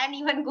people can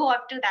even go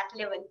up to that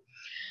level.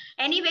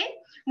 Anyway,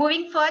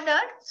 moving further,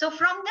 so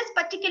from this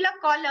particular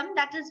column,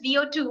 that is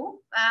VO2,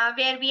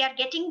 where we are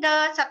getting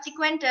the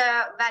subsequent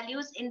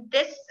values in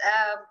this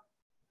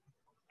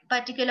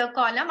particular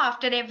column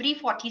after every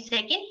 40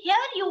 seconds. Here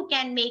you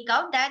can make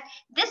out that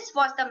this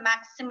was the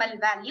maximal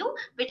value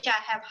which I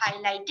have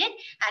highlighted,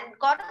 and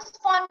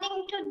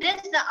corresponding to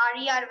this the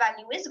RER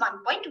value is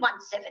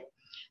 1.17.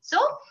 So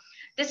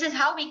this is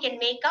how we can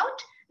make out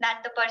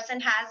that the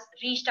person has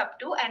reached up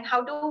to. And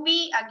how do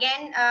we,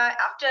 again,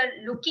 after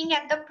looking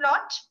at the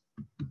plot,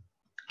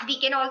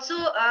 we can also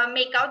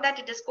make out that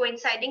it is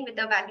coinciding with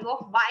the value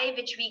of Y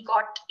which we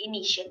got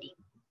initially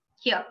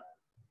here.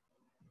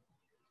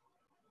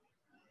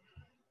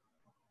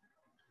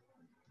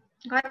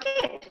 Got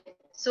it?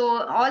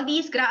 So all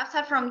these graphs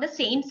are from the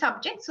same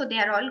subject, so they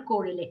are all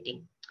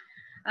correlating.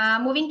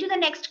 Moving to the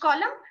next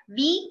column,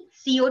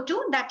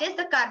 VCO2, that is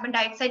the carbon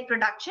dioxide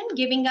production,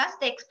 giving us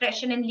the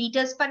expression in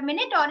liters per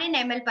minute or in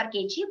ml per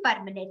kg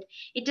per minute.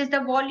 It is the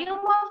volume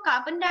of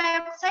carbon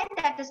dioxide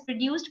that is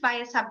produced by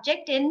a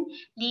subject in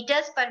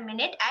liters per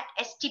minute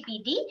at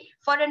STPD.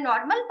 For a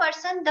normal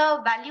person,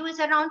 the value is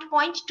around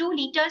 0.2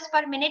 liters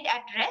per minute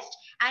at rest,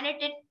 and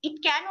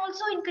it can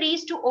also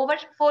increase to over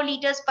 4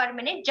 liters per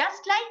minute,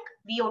 just like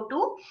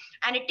VO2,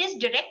 and it is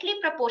directly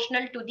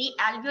proportional to the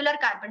alveolar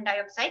carbon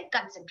dioxide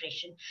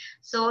concentration.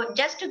 So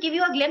just to give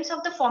you a glimpse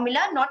of the formula,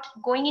 not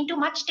going into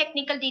much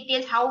technical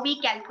details how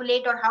we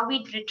calculate or how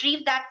we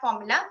retrieve that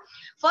formula.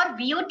 For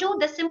VO2,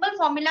 the simple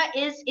formula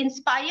is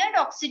inspired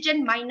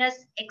oxygen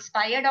minus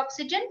expired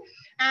oxygen,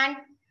 and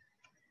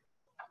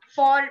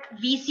for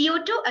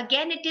VCO2,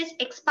 again, it is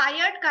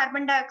expired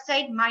carbon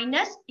dioxide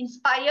minus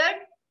inspired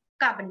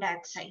carbon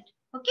dioxide.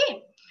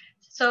 Okay.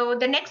 So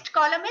the next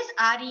column is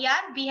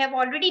RER. We have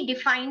already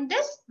defined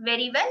this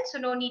very well, so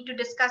no need to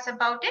discuss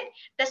about it.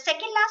 The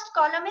second last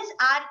column is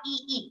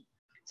REE.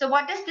 So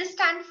what does this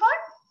stand for?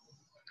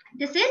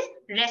 This is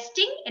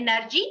resting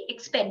energy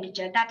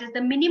expenditure. That is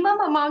the minimum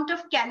amount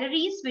of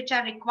calories which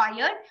are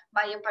required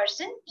by a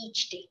person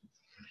each day.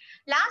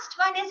 Last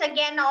one is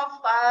again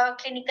of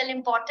clinical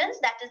importance,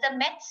 that is the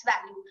METS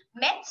value.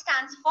 METS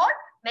stands for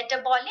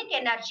metabolic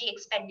energy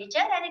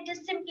expenditure, and it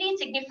is simply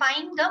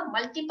signifying the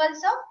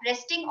multiples of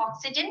resting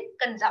oxygen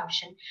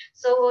consumption.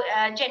 So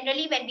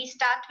generally when we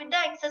start with the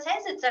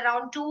exercise, it's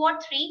around 2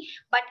 or 3,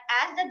 but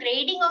as the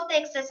grading of the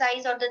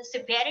exercise or the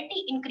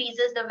severity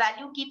increases, the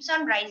value keeps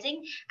on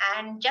rising.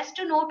 And just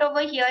to note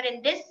over here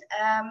in this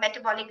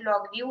metabolic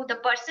log view, the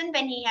person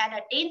when he had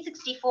attained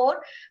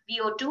 64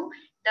 VO2,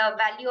 the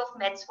value of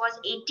METS was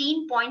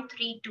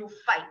 18.325.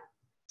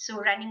 So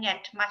running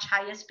at much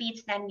higher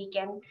speeds than we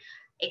can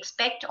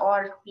expect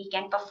or we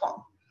can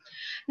perform.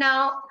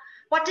 Now,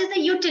 what is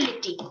the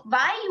utility?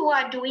 Why you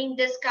are doing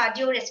this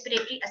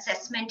cardiorespiratory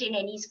assessment in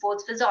any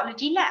sports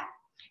physiology lab?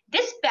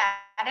 This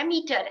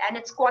parameter and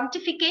its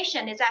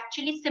quantification is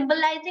actually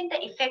symbolizing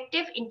the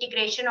effective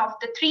integration of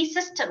the three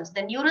systems,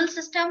 the neural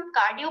system,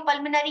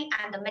 cardiopulmonary,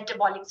 and the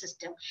metabolic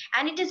system.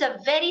 And it is a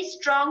very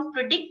strong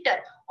predictor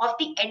of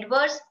the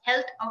adverse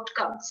health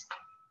outcomes.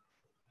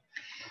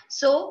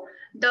 So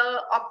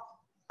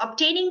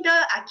obtaining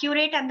the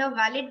accurate and the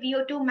valid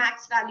VO2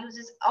 max values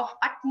is of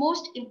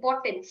utmost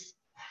importance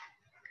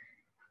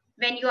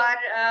when you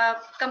are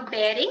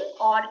comparing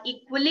or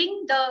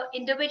equaling the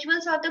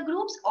individuals or the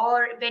groups,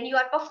 or when you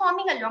are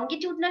performing a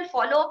longitudinal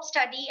follow-up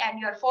study and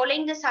you are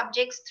following the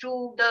subjects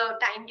through the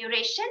time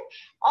duration,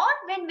 or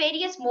when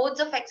various modes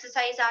of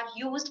exercise are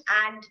used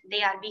and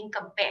they are being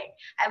compared.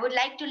 I would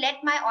like to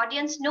let my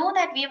audience know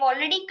that we have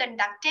already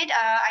conducted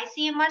a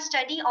ICMR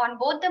study on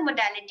both the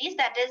modalities,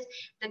 that is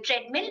the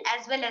treadmill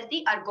as well as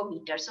the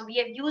ergometer. So we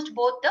have used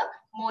both the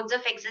modes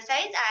of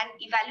exercise and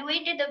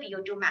evaluated the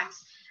VO2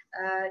 max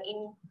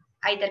in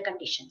either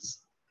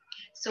conditions.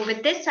 So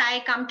with this,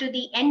 I come to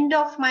the end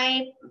of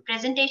my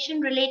presentation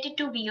related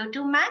to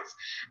VO2 max.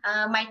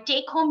 My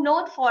take-home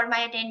note for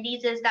my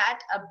attendees is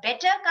that a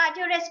better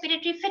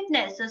cardiorespiratory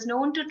fitness is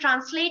known to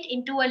translate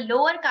into a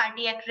lower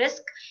cardiac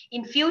risk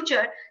in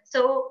future.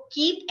 So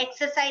keep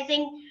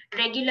exercising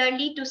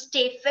regularly to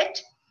stay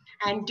fit,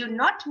 and do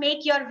not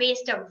make your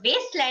waist a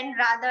wasteland,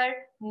 rather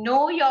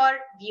know your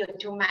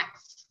VO2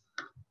 max.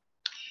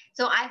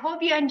 So I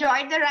hope you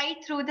enjoyed the ride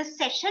through this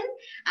session.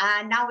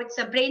 Now it's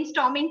a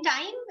brainstorming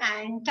time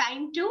and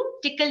time to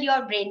tickle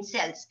your brain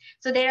cells.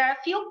 So there are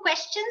a few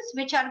questions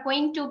which are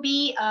going to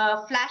be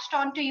flashed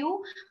onto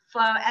you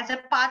as a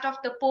part of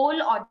the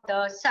poll or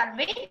the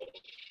survey.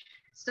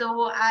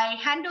 So I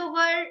hand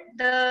over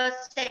the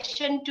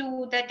session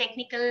to the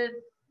technical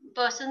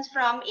persons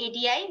from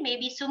ADI.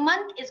 Maybe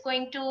Sumant is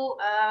going to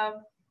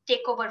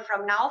take over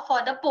from now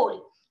for the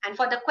poll and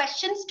for the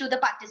questions to the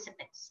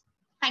participants.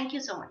 Thank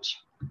you so much.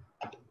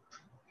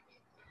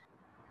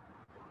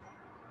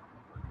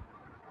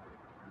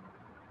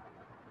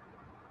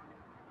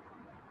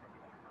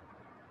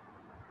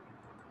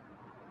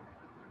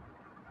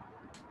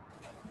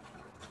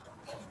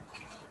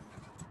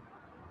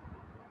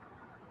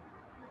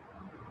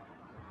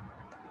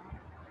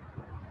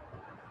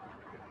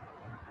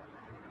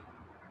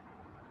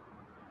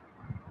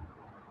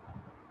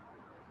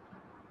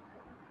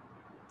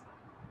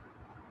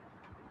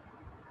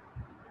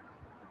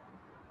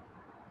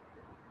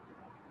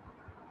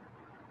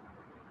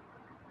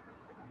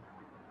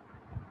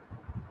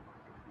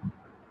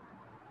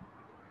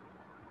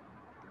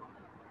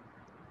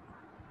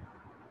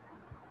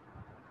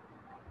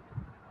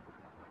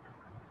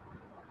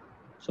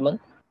 Sumant?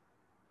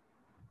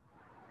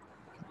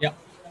 Yeah.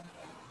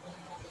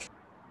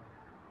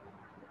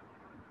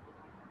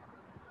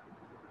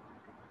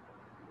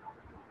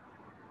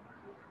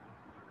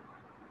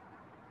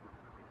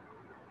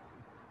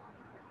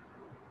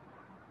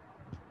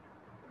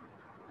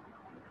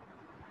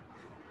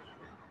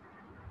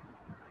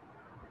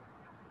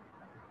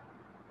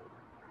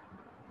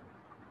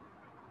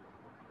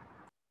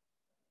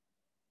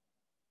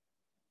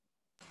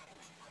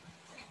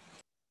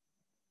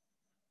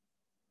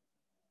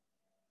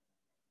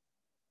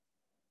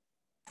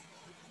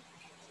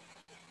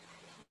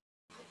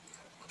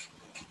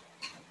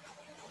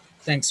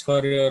 Thanks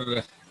for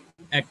your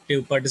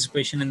active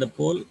participation in the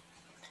poll.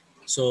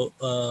 So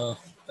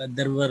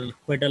there were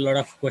quite a lot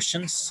of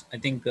questions. I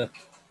think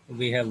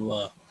we have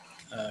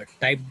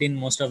typed in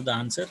most of the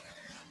answer.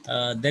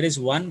 There is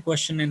one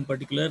question in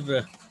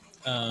particular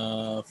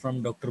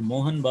from Dr.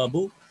 Mohan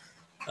Babu.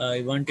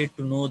 I wanted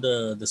to know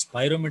the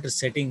spirometer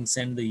settings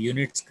and the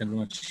units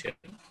conversion.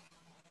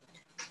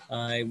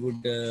 I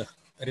would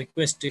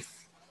request if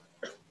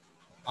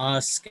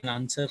ask and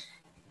answer.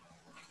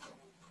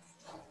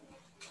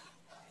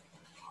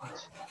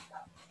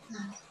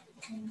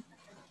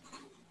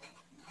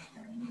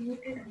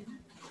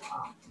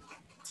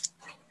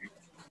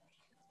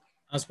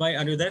 Asbai,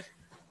 are you there?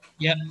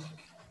 Yeah.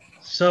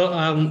 So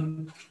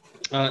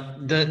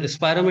the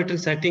spirometer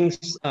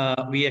settings,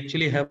 we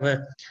actually have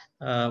a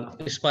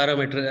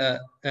spirometer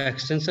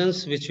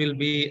extensions which will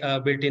be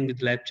built in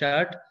with lab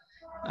chart,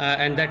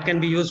 and that can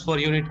be used for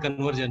unit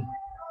conversion.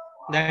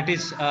 That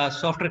is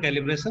software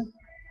calibration.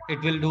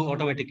 It will do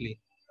automatically.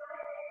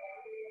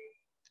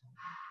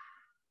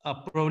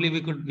 Probably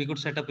we could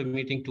set up a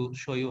meeting to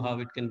show you how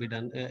it can be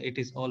done. It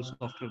is all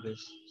software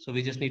based, so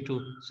we just need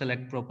to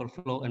select proper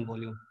flow and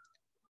volume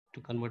to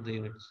convert the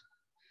units.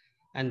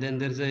 And then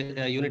there's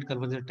a unit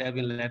conversion tab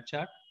in lab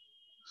chart,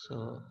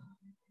 so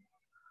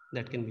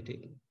that can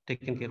be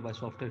taken care by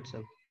software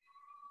itself.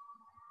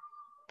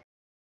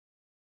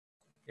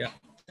 Yeah,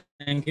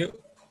 thank you.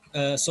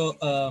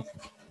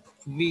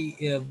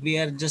 We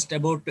are just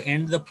about to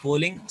end the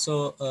polling.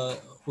 So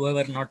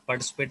whoever not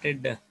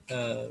participated,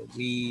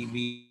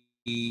 we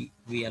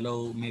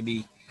allow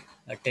maybe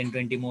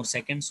 10-20 more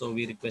seconds. So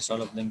we request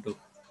all of them to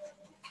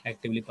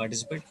actively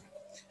participate.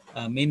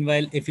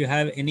 Meanwhile, if you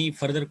have any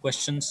further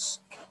questions,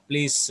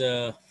 please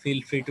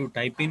feel free to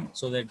type in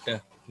so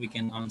that we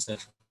can answer.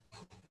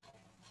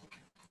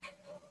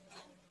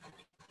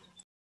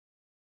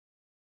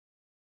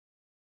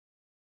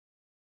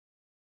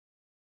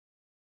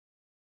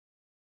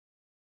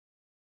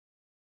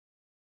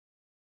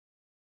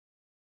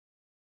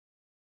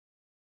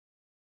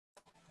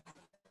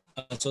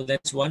 So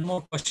that's one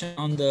more question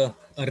on the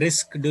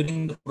risk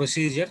during the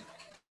procedure.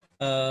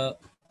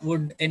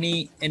 Would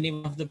any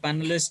one of the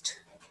panelists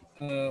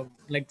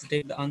like to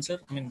take the answer?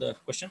 I mean the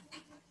question.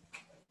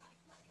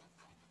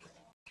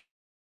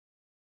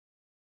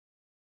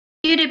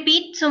 Can you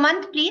repeat,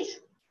 Sumant, please?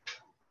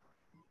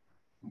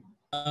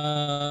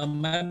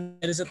 Ma'am,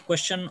 there is a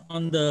question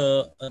on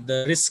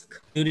the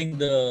risk during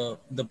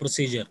the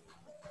procedure.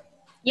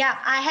 Yeah,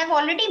 I have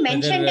already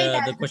mentioned Whether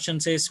it. the question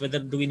says whether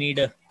do we need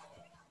a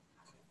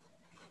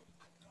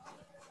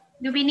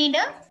do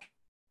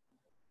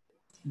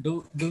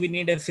we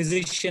need a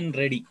physician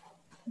ready?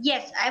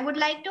 Yes, I would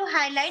like to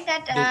highlight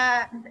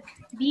that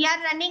we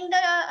are running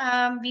the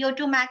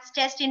VO2 max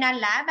test in our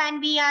lab,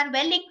 and we are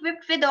well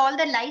equipped with all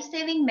the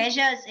life-saving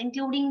measures,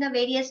 including the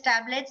various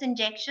tablets,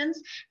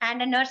 injections,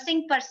 and a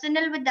nursing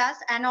personnel with us,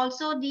 and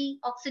also the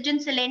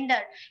oxygen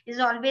cylinder is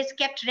always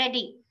kept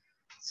ready.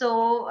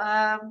 So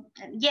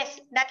yes,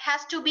 that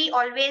has to be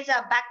always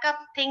a backup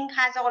thing,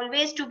 has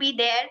always to be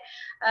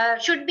there,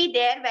 should be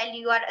there while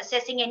you are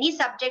assessing any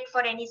subject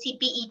for any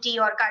CPET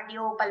or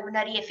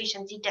cardiopulmonary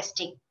efficiency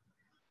testing.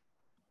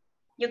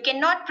 You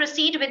cannot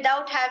proceed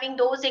without having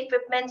those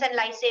equipments and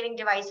life-saving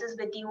devices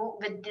with you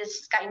with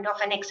this kind of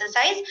an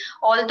exercise,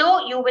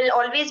 although you will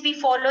always be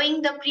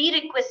following the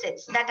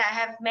prerequisites that I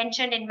have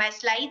mentioned in my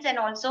slides, and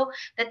also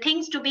the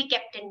things to be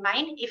kept in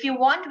mind. If you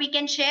want, we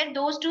can share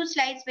those 2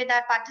 slides with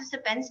our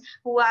participants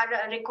who are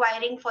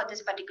requiring for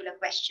this particular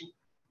question.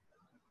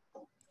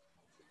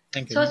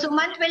 Thank you. So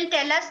Sumant will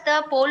tell us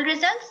the poll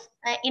results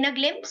in a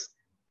glimpse.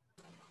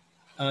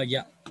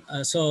 Yeah.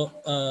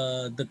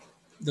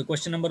 The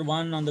question number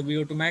 1 on the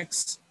VO2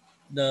 max,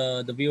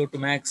 the VO2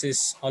 max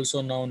is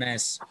also known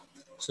as,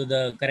 so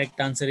the correct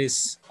answer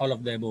is all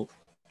of the above.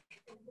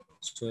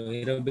 So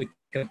aerobic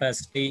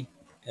capacity,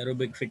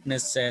 aerobic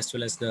fitness, as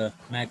well as the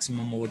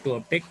maximum O2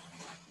 uptake.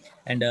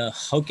 And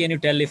how can you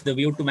tell if the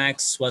VO2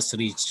 max was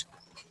reached?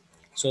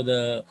 So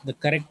the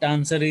correct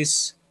answer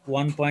is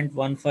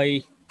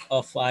 1.15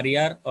 of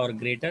RER or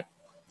greater.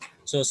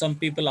 So some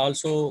people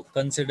also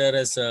consider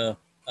as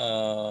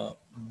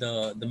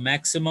the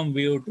maximum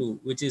VO2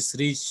 which is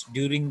reached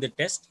during the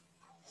test.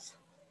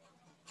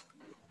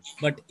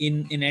 But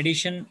in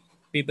addition,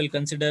 people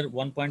consider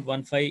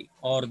 1.15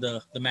 or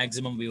the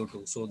maximum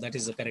VO2. So that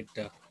is the correct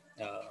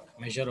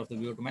measure of the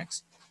VO2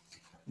 max.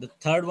 The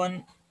third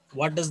one,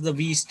 what does the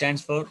V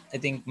stands for? I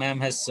think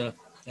ma'am has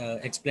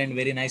explained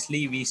very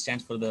nicely. V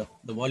stands for the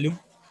volume.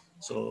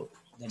 So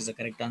that is the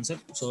correct answer.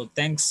 So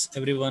thanks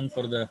everyone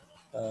for the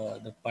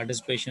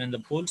participation in the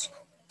polls.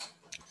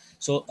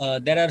 So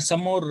there are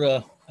some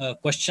more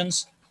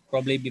questions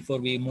probably before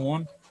we move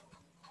on.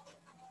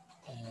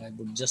 I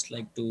would just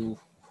like to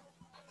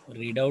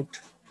read out.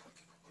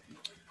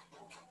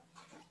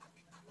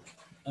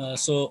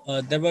 So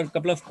there were a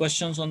couple of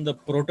questions on the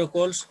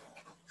protocols.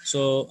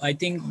 So I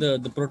think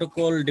the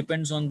protocol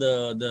depends on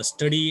the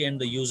study and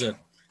the user,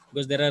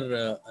 because there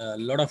are a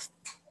lot of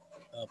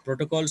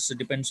protocols. It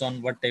depends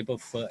on what type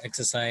of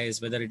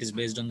exercise, whether it is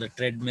based on the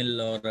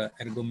treadmill or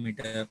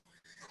ergometer.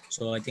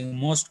 So I think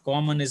most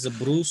common is the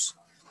bruise,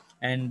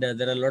 and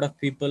there are a lot of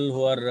people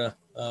who are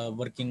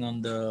working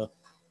on the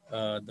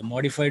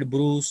modified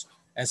bruise,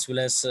 as well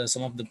as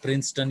some of the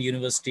Princeton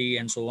University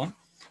and so on.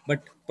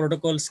 But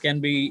protocols can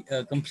be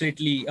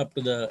completely up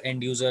to the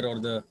end user or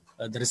the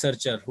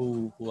researcher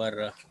who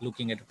are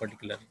looking at a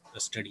particular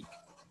study.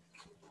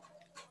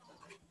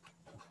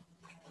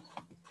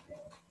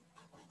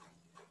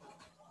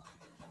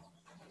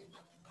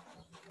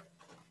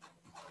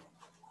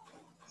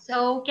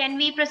 So can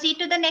we proceed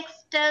to the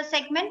next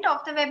segment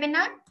of the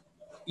webinar?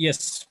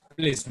 Yes,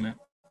 please, ma'am.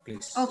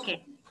 Please.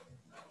 Okay.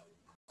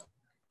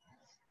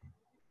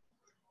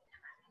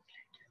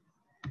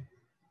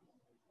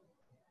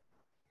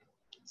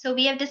 So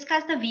we have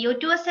discussed the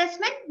VO2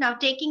 assessment, now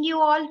taking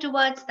you all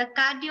towards the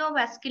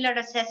cardiovascular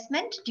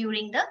assessment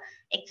during the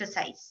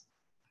exercise.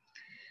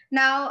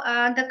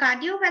 Now, the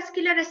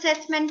cardiovascular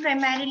assessment,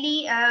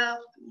 primarily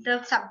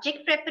the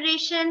subject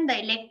preparation,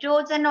 the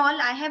electrodes and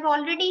all, I have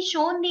already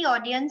shown the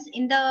audience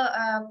in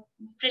the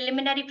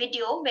preliminary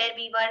video where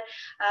we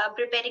were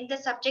preparing the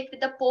subject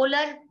with the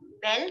polar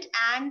belt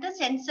and the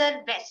sensor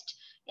vest.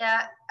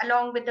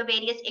 Along with the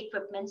various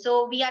equipment.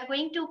 So we are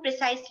going to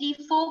precisely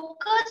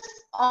focus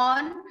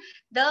on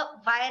the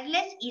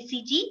wireless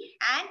ECG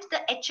and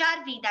the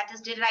HRV that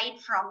is derived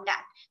from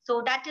that.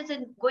 So that is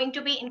going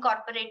to be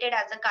incorporated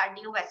as a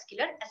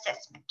cardiovascular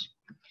assessment.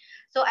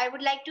 So I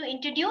would like to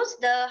introduce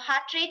the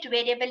heart rate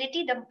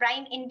variability, the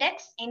prime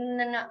index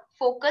in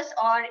focus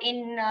or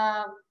in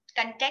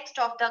context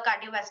of the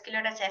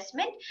cardiovascular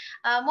assessment.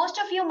 Most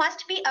of you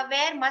must be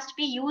aware, must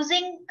be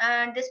using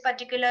this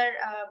particular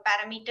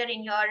parameter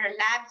in your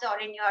labs or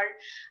in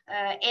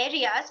your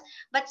areas,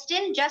 but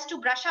still just to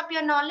brush up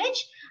your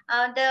knowledge,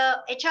 the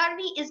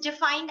HRV is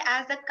defined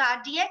as the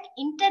cardiac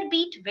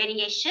interbeat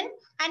variation,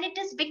 and it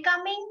is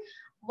becoming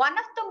one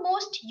of the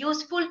most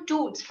useful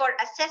tools for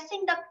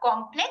assessing the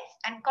complex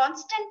and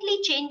constantly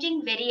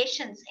changing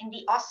variations in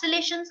the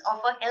oscillations of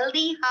a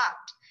healthy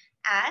heart,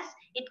 as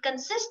it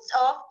consists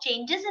of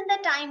changes in the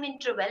time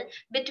interval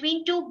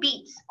between two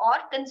beats or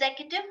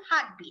consecutive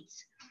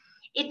heartbeats.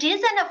 It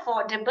is an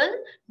affordable,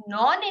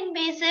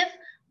 non-invasive,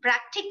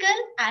 practical,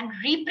 and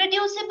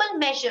reproducible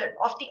measure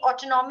of the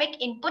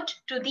autonomic input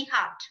to the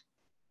heart.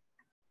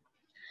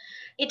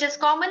 It is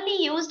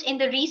commonly used in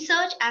the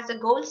research as a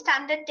gold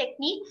standard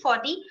technique for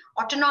the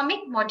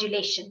autonomic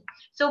modulation.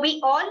 So we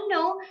all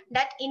know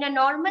that in a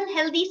normal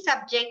healthy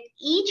subject,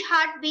 each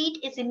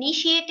heartbeat is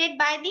initiated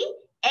by the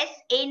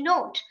SA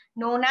node,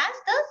 known as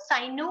the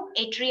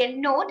sinoatrial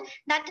node,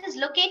 that is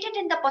located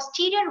in the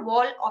posterior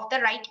wall of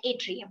the right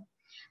atrium.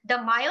 The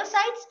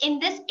myocytes in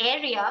this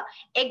area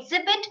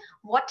exhibit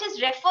what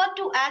is referred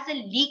to as a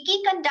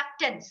leaky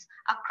conductance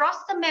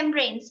across the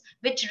membranes,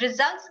 which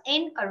results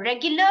in a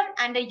regular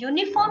and a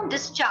uniform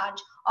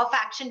discharge of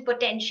action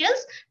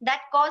potentials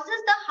that causes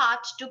the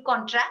heart to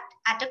contract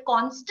at a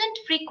constant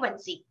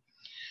frequency.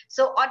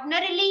 So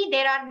ordinarily,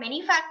 there are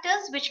many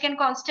factors which can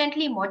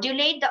constantly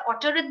modulate the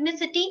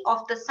autorhythmicity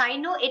of the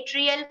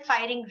sinoatrial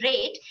firing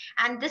rate,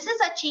 and this is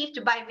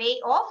achieved by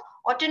way of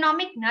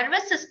autonomic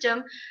nervous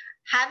system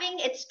having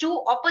its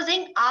two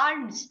opposing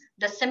arms,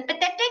 the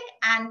sympathetic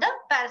and the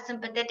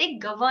parasympathetic,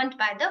 governed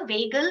by the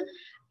vagal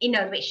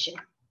innervation.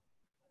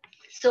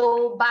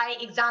 So by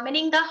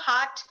examining the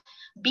heart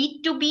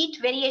beat to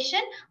beat variation,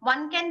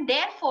 one can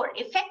therefore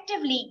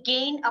effectively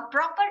gain a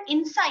proper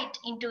insight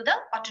into the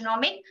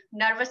autonomic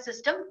nervous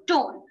system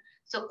tone.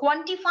 So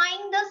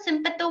quantifying the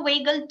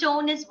sympathovagal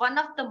tone is one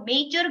of the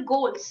major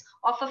goals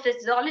of a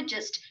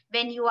physiologist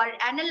when you are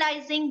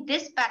analyzing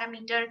this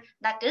parameter,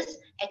 that is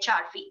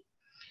HRV.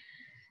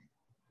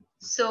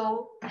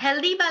 So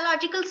healthy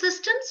biological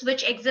systems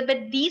which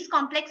exhibit these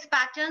complex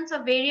patterns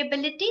of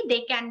variability,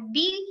 they can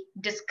be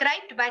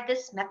described by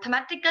this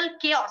mathematical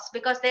chaos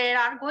because there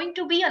are going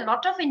to be a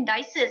lot of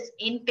indices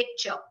in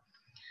picture.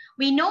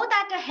 We know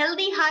that a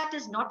healthy heart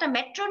is not a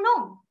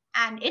metronome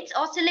and its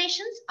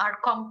oscillations are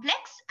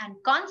complex and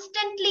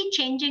constantly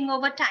changing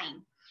over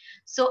time.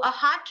 So a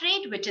heart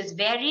rate which is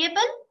variable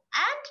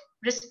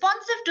and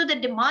responsive to the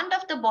demand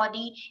of the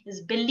body is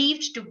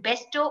believed to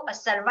bestow a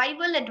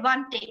survival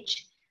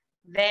advantage.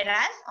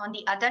 Whereas, on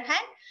the other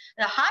hand,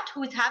 the heart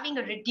who is having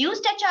a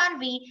reduced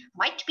HRV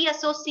might be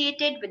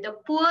associated with the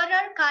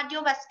poorer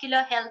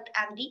cardiovascular health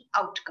and the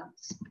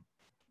outcomes.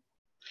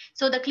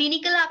 So the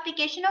clinical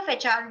application of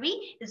HRV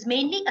is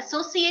mainly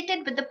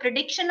associated with the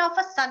prediction of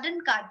a sudden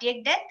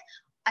cardiac death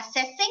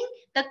assessing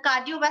the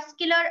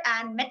cardiovascular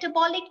and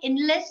metabolic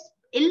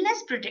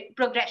illness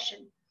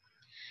progression.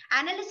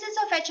 Analysis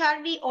of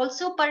HRV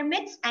also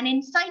permits an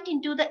insight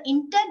into the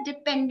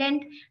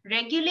interdependent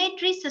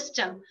regulatory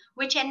system,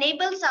 which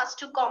enables us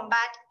to combat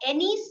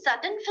any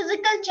sudden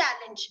physical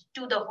challenge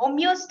to the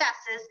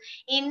homeostasis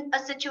in a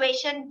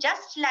situation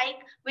just like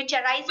which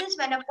arises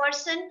when a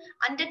person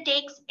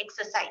undertakes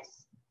exercise.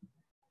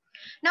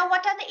 Now,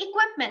 what are the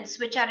equipments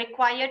which are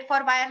required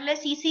for wireless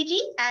ECG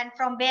and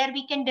from where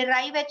we can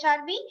derive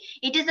HRV?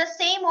 It is the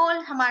same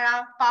old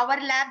Hamara Power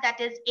Lab,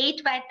 that is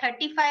 8 by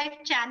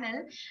 35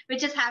 channel,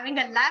 which is having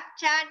a lab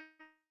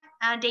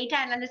chat data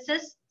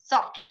analysis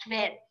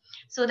software.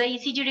 So the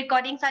ECG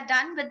recordings are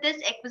done with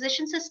this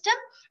acquisition system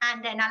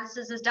and the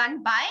analysis is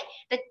done by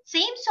the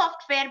same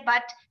software.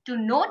 But to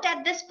note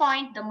at this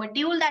point, the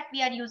module that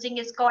we are using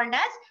is called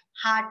as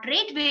heart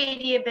rate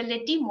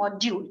variability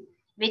module,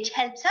 which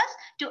helps us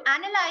to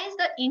analyze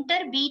the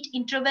interbeat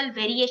interval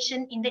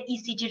variation in the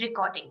ECG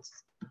recordings.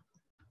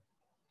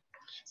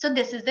 So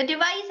this is the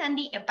device and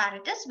the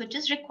apparatus which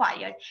is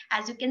required.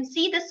 As you can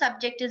see, the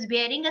subject is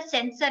wearing a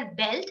sensor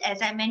belt,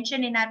 as I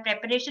mentioned in our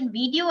preparation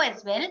video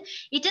as well.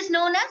 It is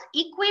known as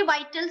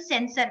equivital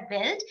sensor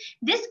belt.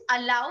 This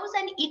allows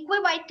an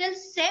equivital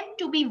SEM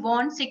to be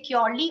worn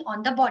securely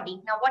on the body.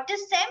 Now, what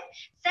is SEM?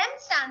 SEM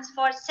stands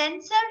for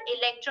Sensor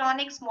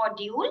Electronics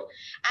Module,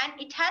 and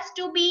it has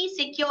to be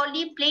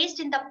securely placed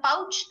in the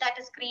pouch that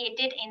is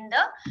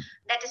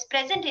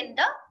present in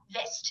the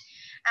vest.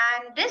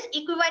 And this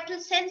equivital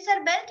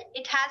sensor belt,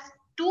 it has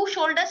 2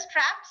 shoulder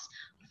straps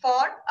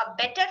for a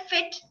better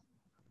fit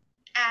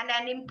and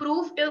an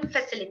improved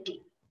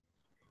facility.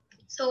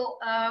 So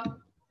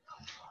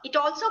it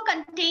also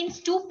contains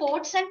 2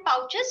 ports and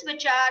pouches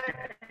which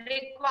are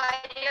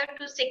required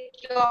to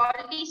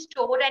securely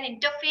store and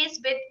interface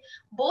with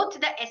both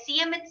the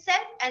SEM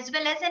itself as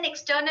well as an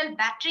external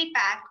battery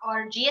pack,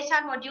 or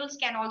GSR modules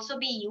can also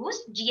be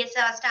used.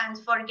 GSR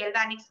stands for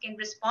galvanic skin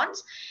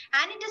response,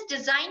 and it is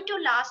designed to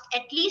last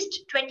at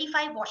least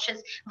 25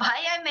 washes.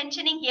 Why I'm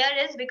mentioning here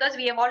is because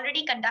we have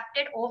already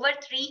conducted over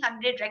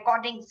 300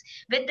 recordings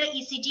with the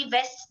ECG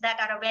vests that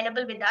are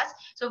available with us.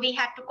 So we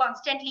had to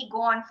constantly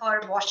go on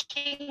for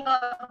washing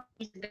of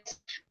these vests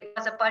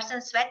because a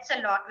person sweats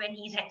a lot when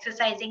he's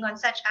exercising on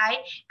such high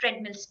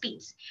treadmill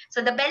speeds.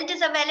 So the belt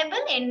is available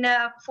in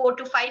 4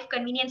 to 5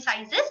 convenient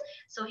sizes.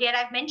 So here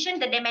I've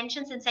mentioned the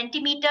dimensions in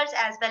centimeters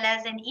as well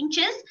as in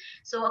inches.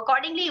 So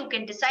accordingly, you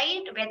can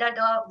decide whether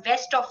the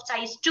vest of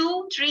size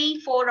 2,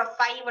 3, 4 or 5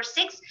 or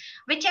 6,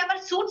 whichever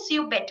suits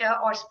you better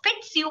or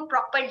fits you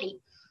properly,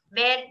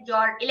 where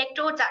your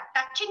electrodes are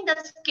touching the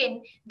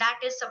skin, that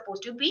is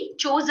supposed to be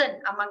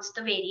chosen amongst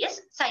the various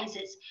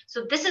sizes.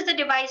 So this is the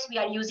device we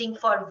are using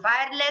for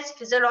wireless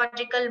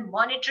physiological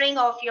monitoring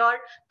of your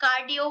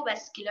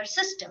cardiovascular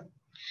system.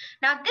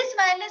 Now, this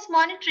wireless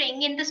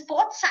monitoring in the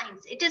sports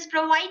science, it is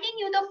providing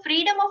you the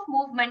freedom of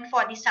movement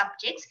for the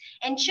subjects,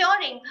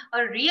 ensuring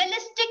a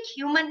realistic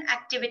human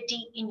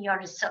activity in your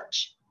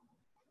research.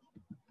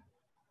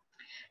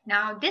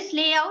 Now, this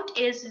layout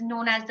is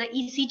known as the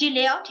ECG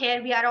layout.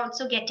 Here we are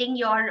also getting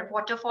your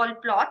waterfall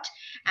plot,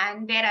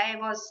 and where I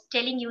was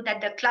telling you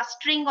that the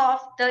clustering of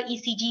the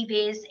ECG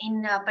waves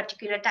in a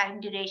particular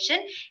time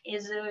duration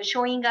is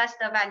showing us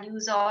the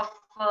values of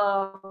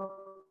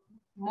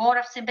more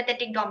of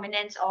sympathetic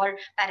dominance or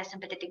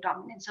parasympathetic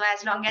dominance. So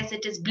as long as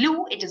it is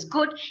blue, it is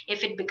good.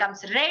 If it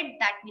becomes red,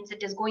 that means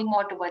it is going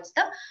more towards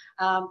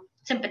the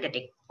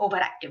sympathetic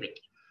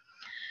overactivity.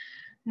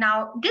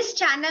 Now, this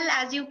channel,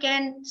 as you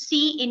can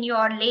see in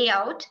your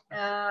layout,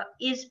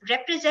 is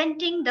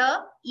representing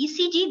the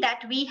ECG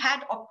that we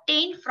had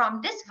obtained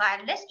from this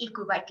wireless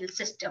equivital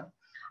system.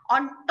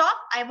 On top,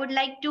 I would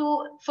like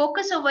to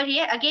focus over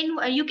here. Again,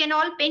 you can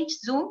all pinch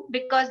zoom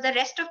because the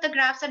rest of the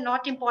graphs are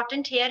not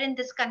important here in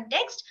this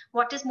context.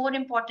 What is more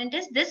important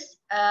is this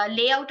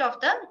layout of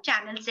the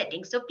channel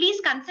settings. So please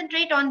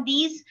concentrate on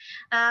these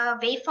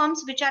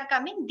waveforms which are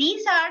coming.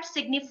 These are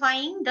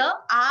signifying the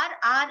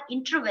RR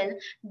interval.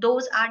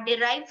 Those are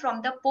derived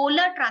from the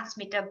polar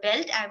transmitter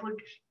belt. I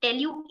would tell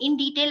you in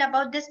detail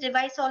about this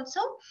device also.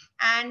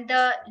 And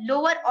the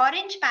lower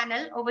orange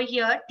panel over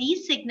here,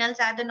 these signals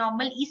are the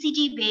normal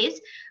ECG waves,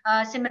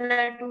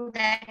 similar to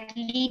that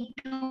lead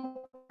to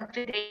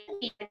configuration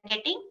we are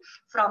getting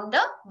from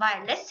the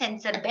wireless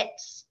sensor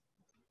beds.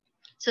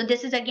 So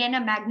this is again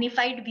a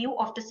magnified view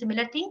of the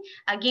similar thing.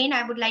 Again,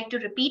 I would like to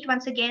repeat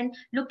once again,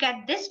 look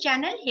at this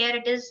channel. Here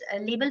it is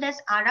labeled as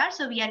RR.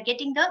 So we are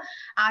getting the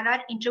RR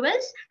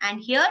intervals.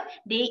 And here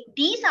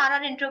these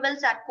RR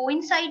intervals are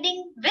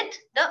coinciding with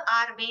the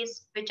R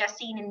waves which are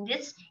seen in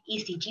this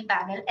ECG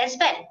panel as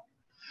well.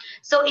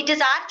 So it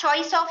is our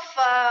choice of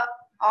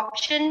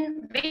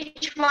option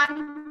which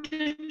one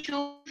to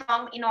choose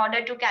from in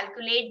order to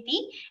calculate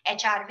the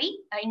HRV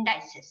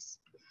indices.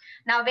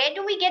 Now, where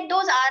do we get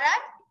those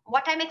RR?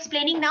 What I'm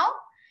explaining now,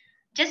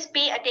 just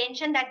pay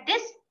attention that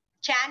this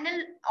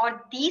channel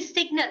or these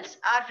signals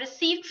are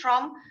received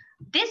from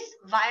this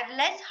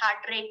wireless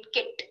heart rate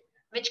kit,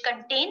 which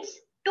contains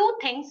two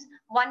things.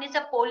 One is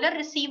a polar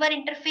receiver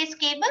interface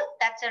cable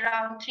that's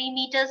around 3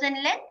 meters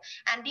in length,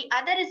 and the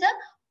other is a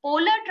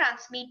polar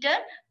transmitter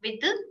with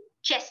the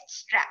chest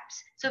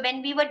straps. So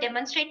when we were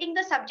demonstrating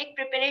the subject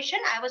preparation,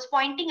 I was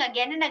pointing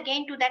again and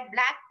again to that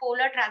black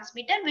polar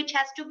transmitter, which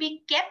has to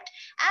be kept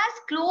as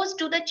close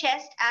to the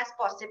chest as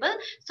possible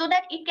so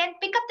that it can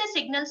pick up the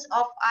signals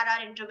of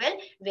RR interval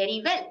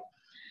very well.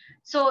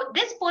 So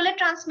this polar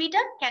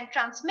transmitter can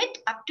transmit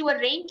up to a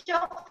range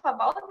of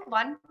about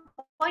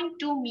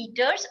 1.2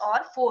 meters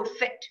or 4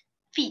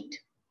 feet.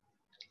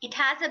 It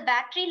has a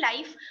battery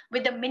life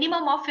with a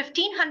minimum of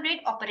 1500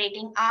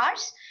 operating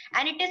hours,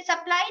 and it is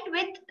supplied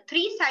with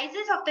 3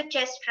 sizes of the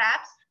chest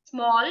straps: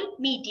 small,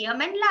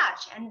 medium and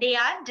large, and they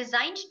are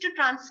designed to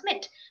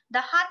transmit the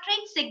heart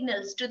rate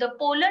signals to the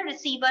polar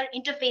receiver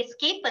interface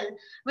cable,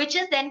 which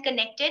is then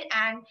connected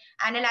and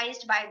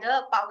analyzed by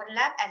the power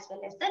lab as well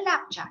as the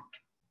lab chart.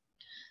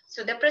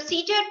 So the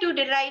procedure to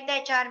derive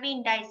the HRV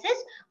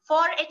indices: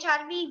 for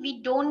HRV,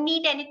 we don't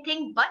need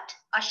anything but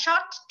a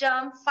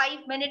short-term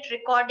 5-minute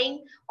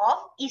recording of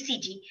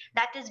ECG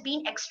that is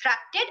being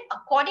extracted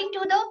according to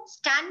the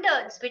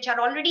standards which are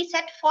already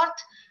set forth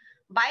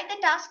by the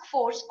task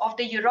force of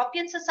the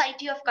European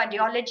Society of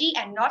Cardiology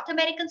and North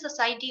American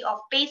Society of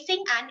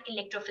Pacing and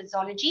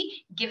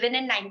Electrophysiology, given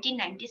in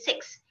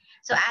 1996.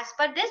 So as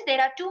per this,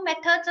 there are 2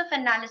 methods of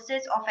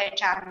analysis of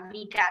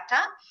HRV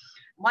data.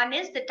 One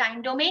is the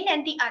time domain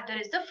and the other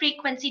is the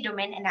frequency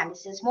domain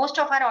analysis. Most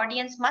of our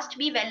audience must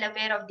be well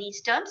aware of these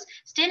terms.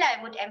 Still,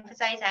 I would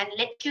emphasize and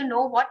let you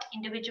know what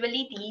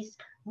individually these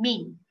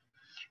mean.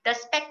 The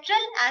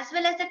spectral as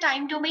well as the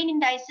time domain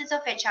indices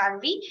of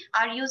HRV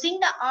are using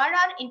the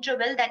RR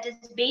interval that is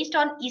based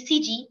on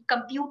ECG,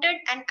 computed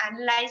and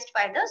analyzed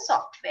by the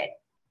software.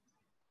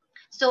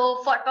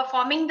 So for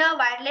performing the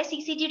wireless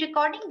ECG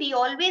recording, we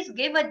always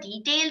give a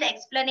detailed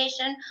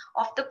explanation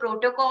of the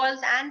protocols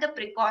and the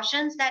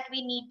precautions that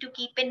we need to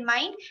keep in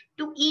mind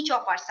to each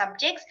of our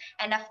subjects.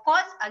 And of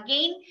course,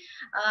 again,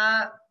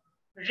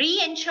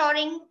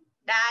 re-ensuring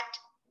that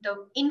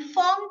the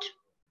informed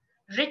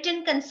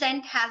written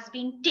consent has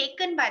been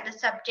taken by the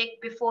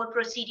subject before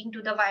proceeding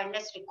to the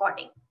wireless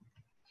recording.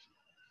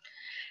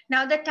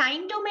 Now, the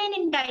time domain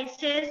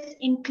indices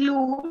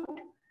include: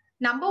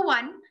 number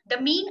 1, the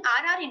mean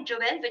RR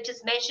interval, which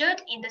is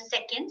measured in the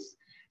seconds.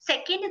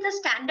 Second is the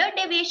standard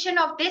deviation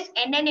of this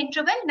NN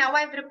interval. Now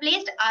I've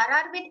replaced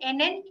RR with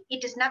NN.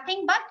 It is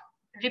nothing but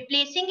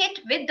replacing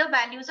it with the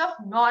values of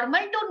normal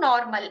to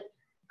normal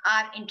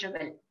R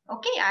interval.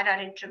 Okay,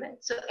 RR interval.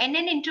 So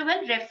NN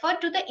interval refer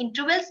to the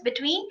intervals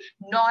between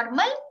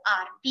normal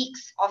R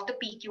peaks of the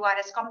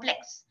PQRS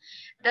complex.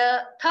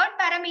 The third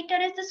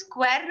parameter is the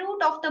square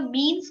root of the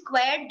mean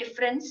square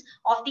difference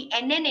of the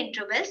NN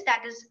intervals,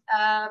 that is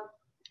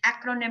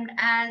acronymed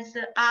as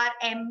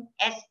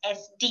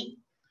RMSSD.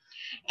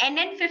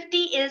 NN50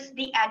 is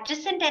the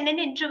adjacent NN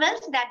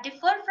intervals that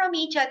differ from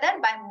each other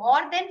by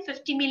more than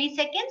 50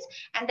 milliseconds.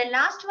 And the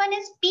last one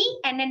is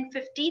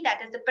PNN50,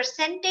 that is the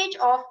percentage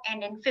of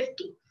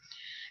NN50.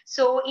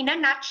 So in a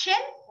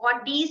nutshell,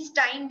 what these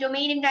time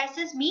domain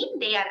indices mean: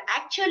 they are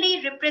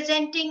actually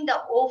representing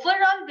the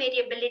overall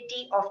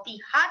variability of the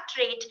heart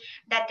rate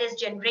that is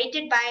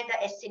generated by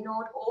the SC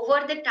node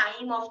over the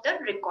time of the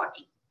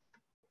recording.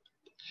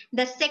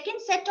 The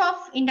second set of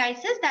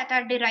indices that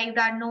are derived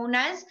are known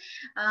as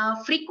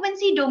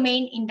frequency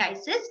domain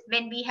indices.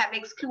 When we have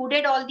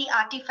excluded all the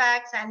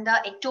artifacts and the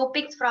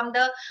ectopics from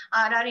the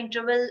RR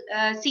interval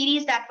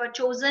series that were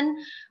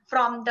chosen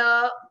from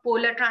the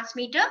polar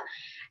transmitter,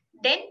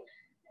 then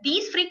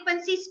these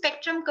frequency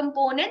spectrum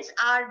components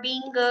are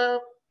being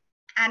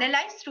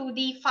analyzed through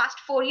the fast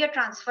Fourier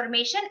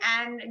transformation,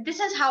 and this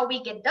is how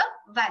we get the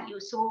value.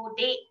 So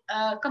they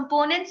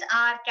components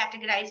are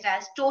categorized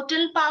as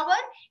total power,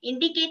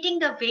 indicating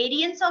the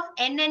variance of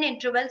NN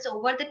intervals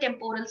over the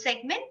temporal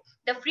segment.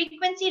 The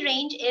frequency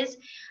range is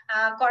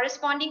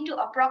corresponding to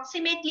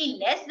approximately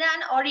less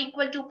than or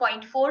equal to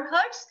 0.4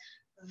 hertz.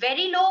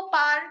 Very low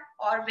power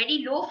or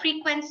very low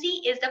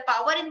frequency is the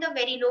power in the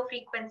very low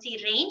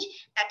frequency range,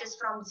 that is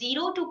from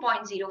 0 to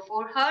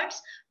 0.04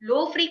 hertz.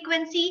 Low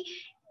frequency,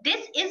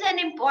 this is an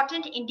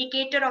important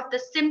indicator of the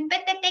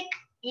sympathetic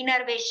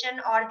innervation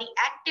or the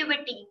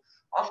activity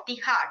of the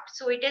heart.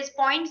 So it is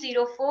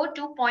 0.04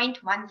 to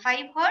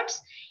 0.15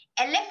 hertz.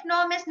 LF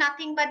norm is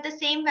nothing but the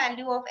same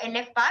value of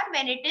LF bar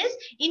when it is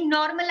in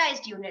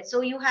normalized units.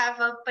 So you have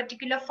a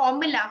particular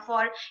formula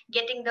for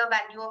getting the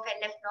value of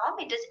LF norm.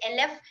 It is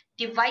LF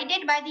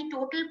divided by the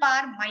total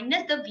power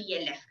minus the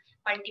VLF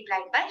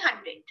multiplied by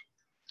 100.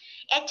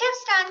 HF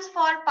stands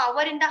for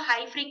power in the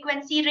high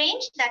frequency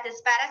range, that is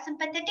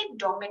parasympathetic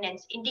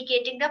dominance,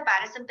 indicating the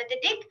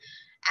parasympathetic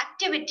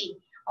activity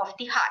of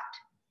the heart.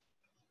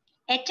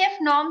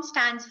 HF norm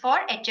stands for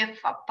HF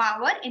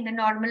power in the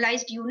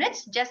normalized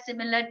units, just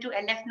similar to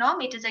LF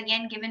norm. It is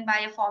again given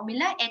by a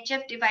formula,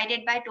 HF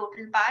divided by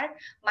total power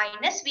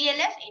minus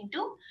VLF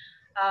into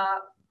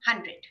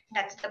 100.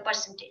 That's the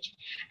percentage.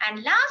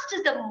 And last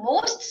is the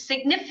most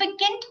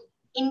significant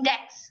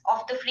index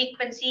of the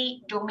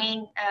frequency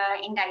domain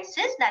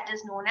indices, that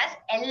is known as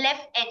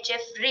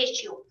LF-HF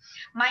ratio.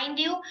 Mind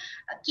you,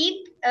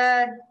 keep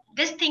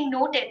this thing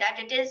noted that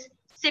it is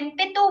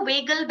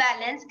sympathovagal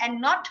balance and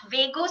not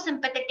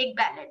vagosympathetic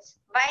balance.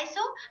 Why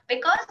so?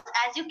 Because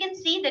as you can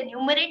see, the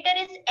numerator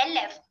is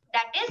LF,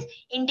 that is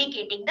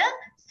indicating the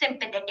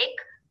sympathetic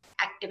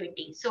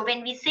activity. So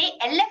when we say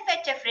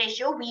LF-HF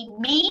ratio, we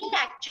mean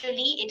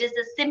actually it is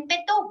the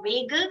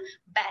sympathovagal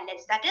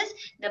balance. That is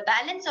the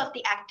balance of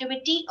the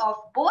activity of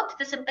both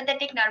the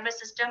sympathetic nervous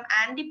system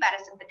and the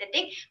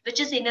parasympathetic, which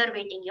is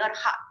innervating your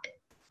heart.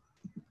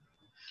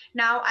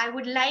 Now, I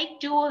would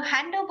like to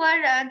hand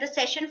over the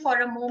session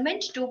for a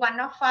moment to one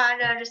of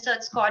our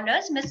research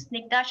scholars, Ms.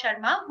 Snigdha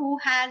Sharma, who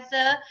has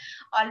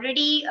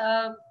already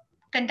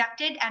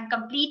conducted and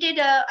completed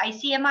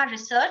ICMR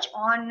research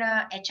on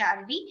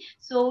HRV.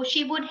 So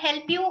she would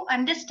help you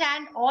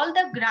understand all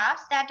the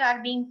graphs that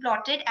are being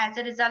plotted as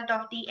a result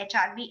of the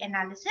HRV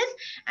analysis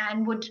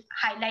and would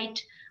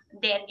highlight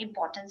their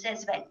importance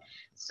as well.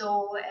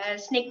 So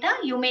Snigdha,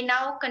 you may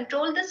now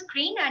control the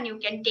screen and you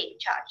can take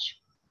charge.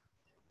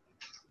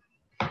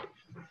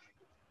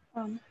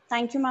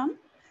 Thank you, ma'am.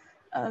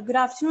 Good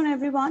afternoon,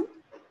 everyone.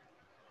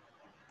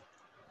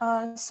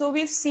 So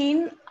we've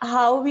seen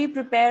how we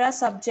prepare our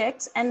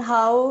subjects and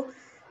how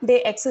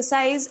they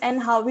exercise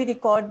and how we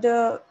record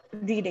the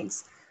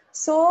readings.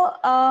 So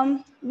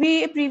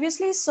we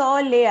previously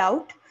saw a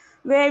layout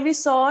where we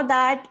saw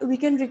that we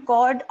can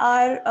record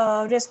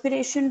our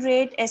respiration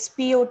rate,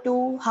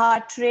 SpO2,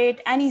 heart rate,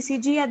 and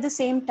ECG at the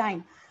same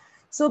time.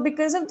 So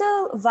because of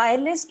the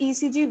wireless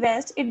ECG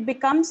vest, it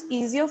becomes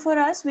easier for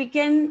us. We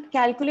can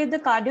calculate the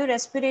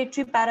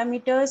cardiorespiratory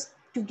parameters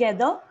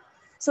together.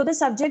 So the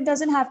subject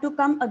doesn't have to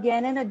come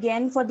again and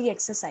again for the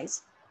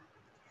exercise.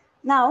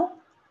 Now,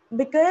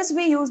 because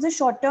we use the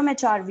short-term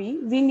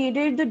HRV, we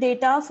needed the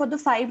data for the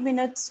 5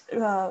 minutes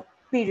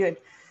period.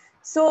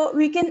 So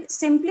we can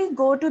simply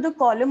go to the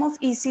column of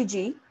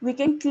ECG. We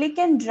can click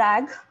and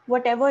drag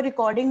whatever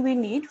recording we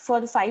need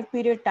for the 5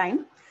 period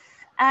time.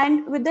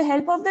 And with the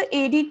help of the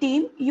AD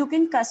team, you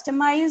can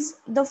customize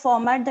the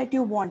format that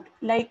you want.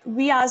 Like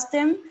we asked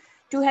them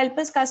to help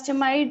us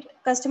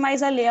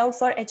customize our layout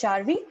for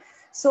HRV.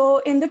 So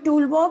in the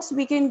toolbox,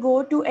 we can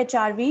go to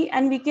HRV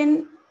and we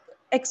can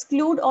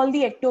exclude all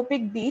the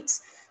ectopic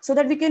beats so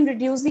that we can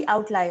reduce the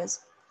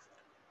outliers.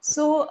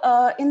 So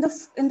in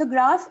the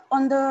graph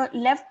on the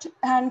left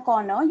hand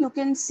corner, you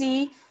can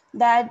see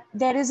that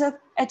there is a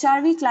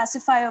HRV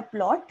classifier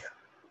plot.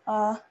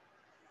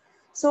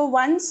 So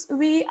once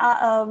we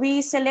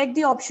select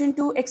the option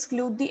to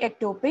exclude the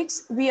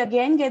ectopics, we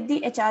again get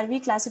the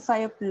HRV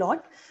classifier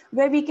plot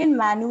where we can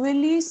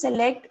manually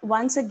select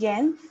once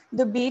again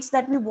the beats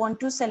that we want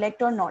to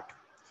select or not.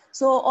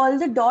 So all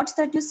the dots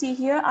that you see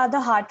here are the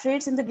heart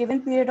rates in the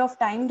given period of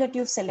time that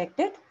you've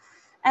selected.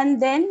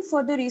 And then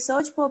for the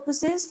research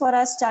purposes for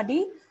our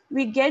study,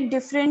 we get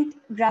different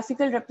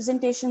graphical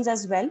representations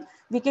as well.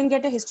 We can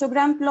get a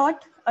histogram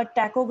plot, a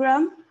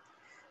tachogram,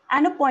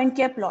 and a point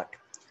care plot.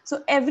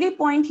 So every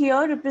point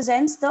here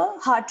represents the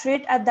heart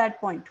rate at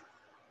that point.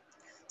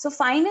 So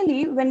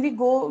finally, when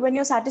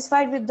you're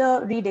satisfied with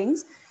the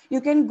readings, you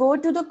can go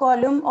to the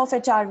column of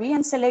HRV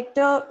and select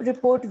a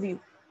report view.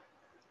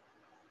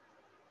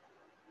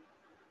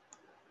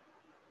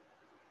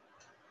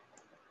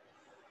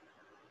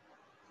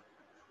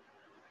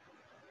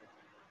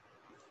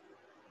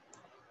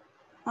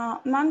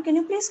 Ma'am, can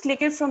you please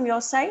click it from your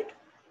side?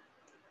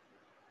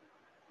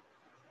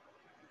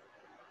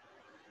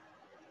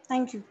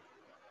 Thank you.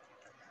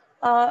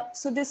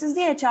 So this is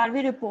the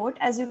HRV report.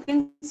 As you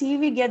can see,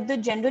 we get the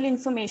general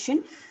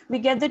information. We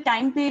get the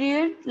time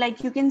period.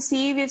 Like you can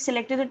see, we've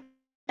selected the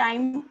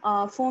time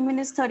 4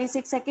 minutes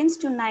 36 seconds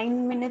to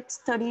 9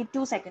 minutes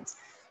 32 seconds.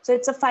 So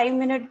it's a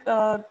 5-minute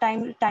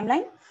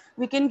timeline.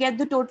 We can get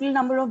the total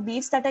number of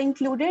beats that are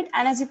included.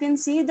 And as you can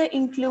see, the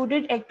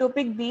included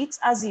ectopic beats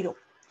are 0.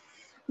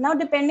 Now,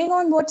 depending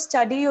on what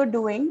study you're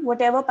doing,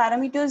 whatever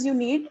parameters you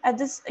need at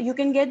this, you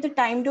can get the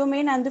time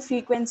domain and the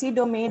frequency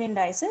domain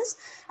indices,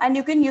 and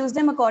you can use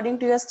them according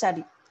to your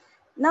study.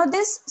 Now,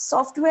 this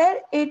software,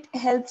 it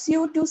helps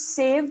you to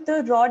save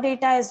the raw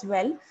data as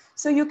well.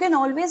 So you can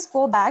always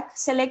go back,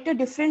 select a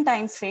different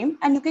time frame,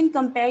 and you can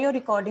compare your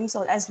recordings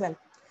as well.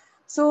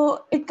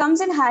 So it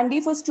comes in handy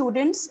for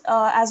students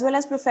as well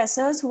as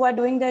professors who are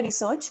doing their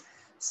research.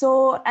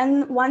 So,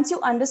 and once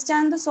you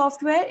understand the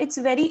software, it's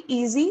very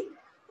easy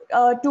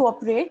to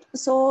operate.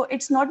 So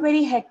it's not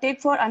very hectic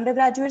for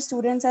undergraduate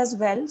students as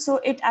well. So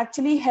it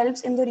actually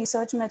helps in the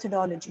research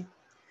methodology.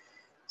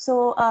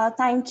 So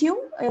thank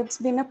you. It's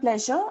been a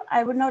pleasure.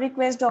 I would now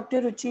request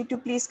Dr. Ruchi to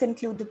please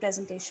conclude the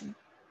presentation.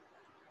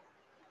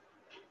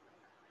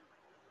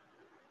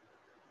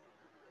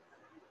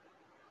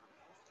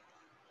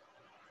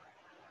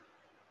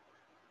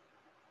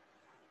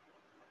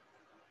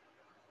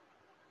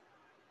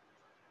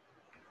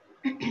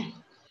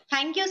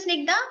 Thank you,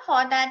 Snigdha,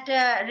 for that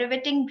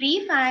riveting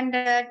brief and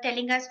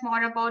telling us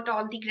more about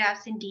all the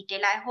graphs in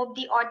detail. I hope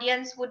the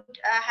audience would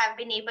have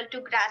been able to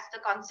grasp the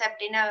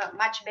concept in a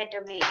much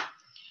better way.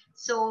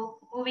 So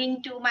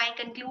moving to my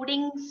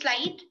concluding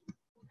slide.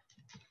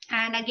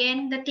 And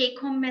again, the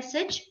take-home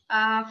message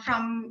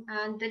from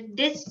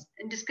this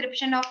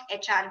description of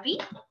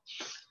HRV.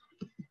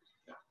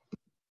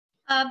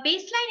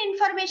 Baseline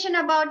information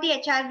about the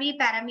HRV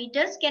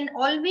parameters can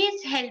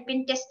always help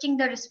in testing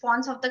the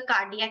response of the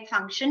cardiac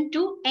function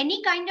to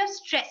any kind of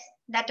stress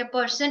that a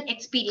person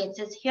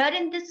experiences. Here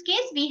in this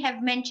case, we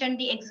have mentioned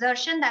the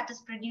exertion that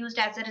is produced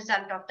as a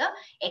result of the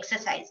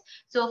exercise.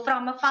 So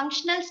from a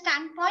functional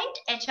standpoint,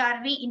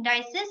 HRV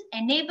indices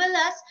enable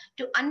us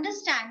to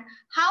understand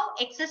how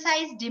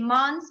exercise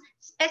demands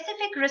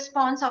specific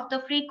response of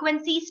the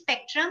frequency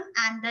spectrum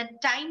and the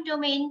time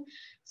domain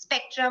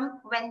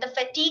spectrum when the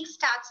fatigue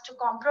starts to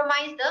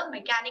compromise the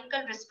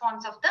mechanical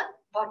response of the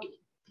body.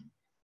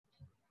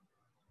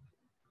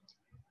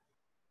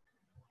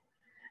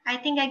 I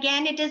think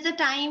again it is a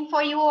time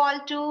for you all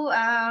to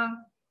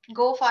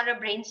go for a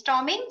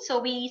brainstorming.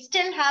 So we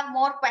still have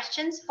more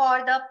questions for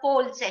the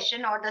poll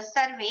session or the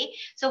survey.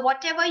 So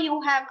whatever you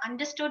have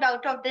understood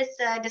out of this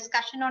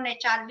discussion on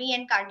HRV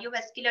and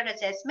cardiovascular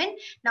assessment,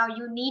 now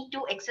you need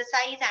to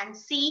exercise and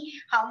see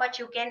how much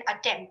you can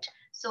attempt.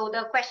 So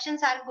the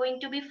questions are going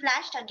to be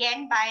flashed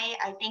again by,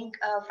 I think,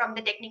 from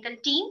the technical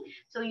team.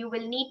 So you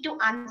will need to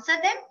answer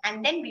them,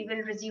 and then we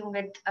will resume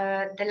with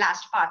the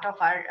last part of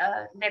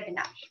our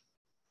webinar.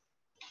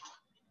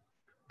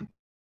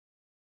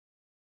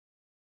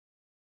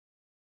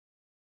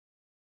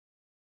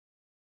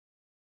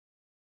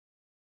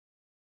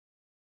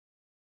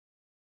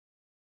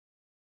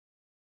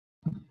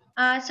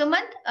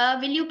 Sumant,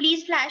 will you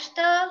please flash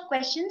the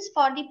questions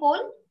for the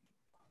poll?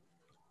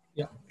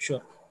 Yeah,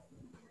 sure.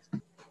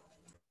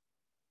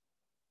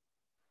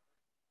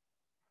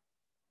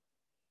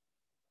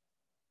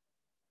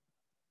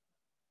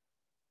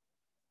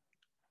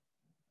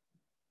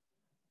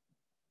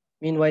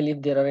 Meanwhile,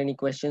 if there are any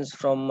questions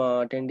from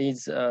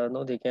attendees,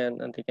 no, they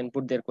can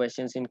put their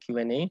questions in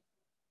Q&A.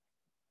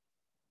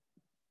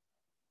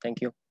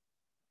 Thank you.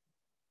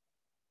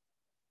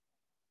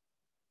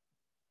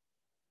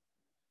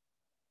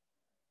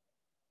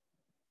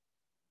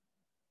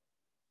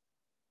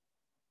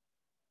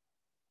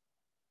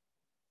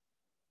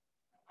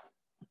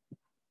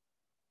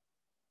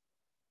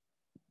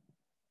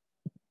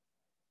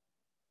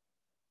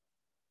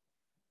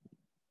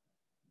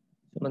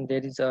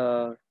 There is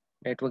a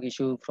network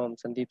issue from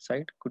Sandeep's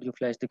side. Could you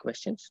flash the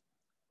questions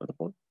for the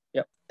poll?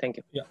 Yeah, thank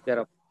you. Yeah.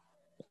 They're up.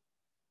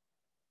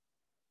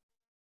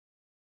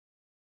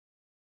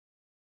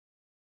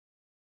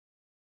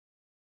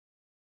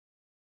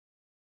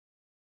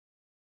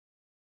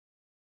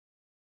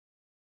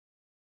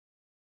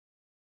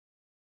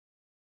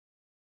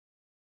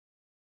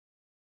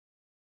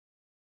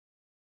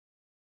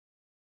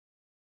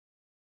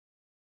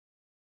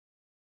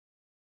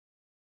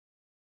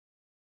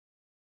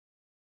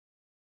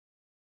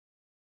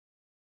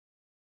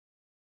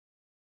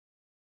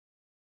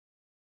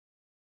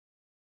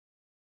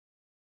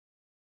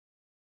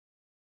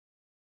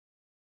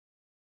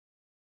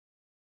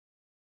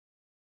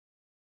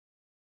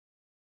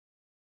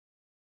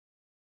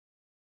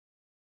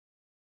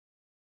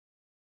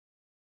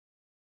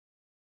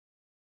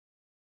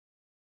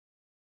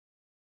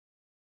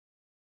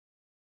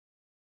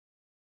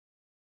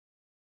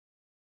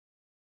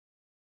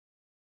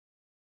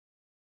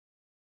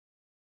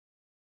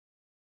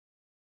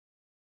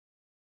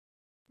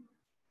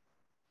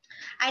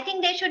 I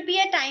think there should be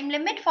a time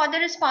limit for the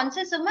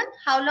responses, Suman.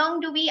 How long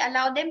do we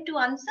allow them to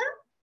answer?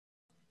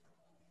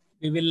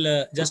 We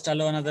will just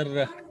allow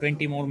another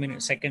 20 more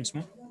seconds,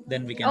 ma'am.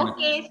 Then we can.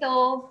 Okay,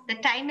 so the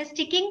time is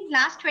ticking.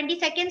 Last 20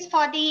 seconds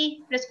for the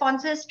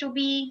responses to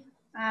be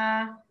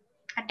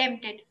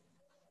attempted.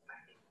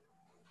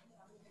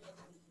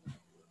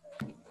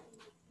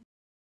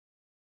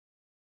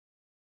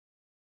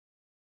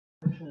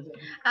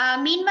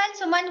 Meanwhile,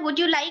 Suman, would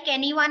you like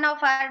any one of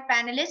our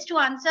panelists to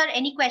answer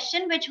any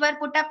question which were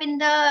put up in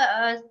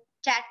the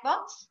chat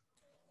box?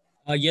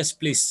 Yes,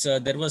 please.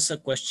 There was a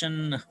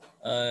question.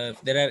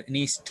 If there are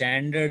any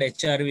standard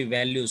HRV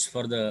values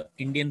for the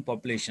Indian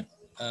population?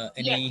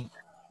 Any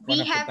one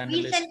of the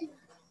panelists?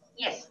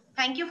 Yes,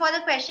 thank you for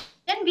the question.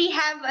 We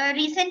have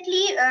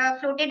recently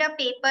floated a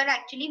paper.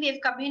 Actually, we have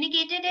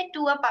communicated it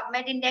to a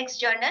PubMed Index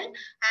journal,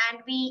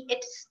 and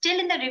it's still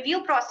in the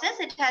review process.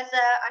 It has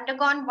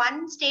undergone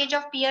one stage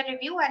of peer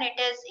review, and it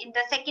is in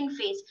the second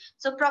phase.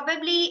 So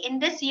probably in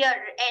this year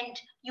end,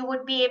 you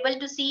would be able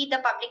to see the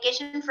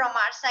publication from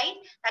our side,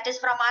 that is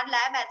from our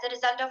lab, as a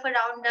result of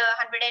around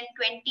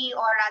 120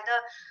 or rather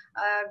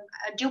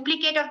a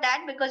duplicate of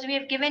that, because we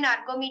have given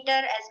ergometer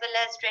as well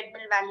as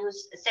treadmill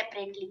values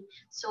separately.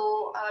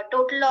 So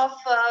total of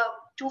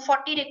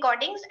 240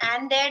 recordings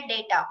and their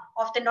data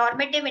of the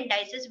normative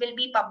indices will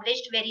be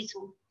published very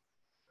soon.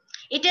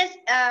 It is,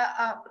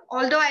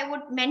 although I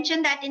would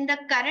mention that in the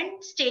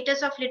current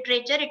status of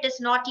literature, it is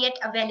not yet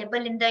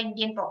available in the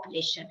Indian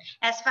population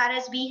as far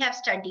as we have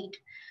studied.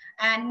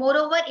 And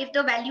moreover, if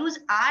the values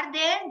are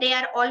there, they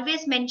are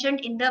always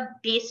mentioned in the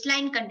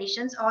baseline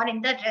conditions or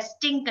in the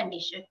resting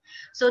condition.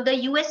 So the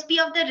USP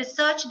of the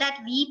research that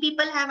we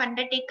people have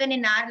undertaken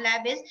in our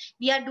lab is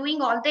we are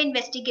doing all the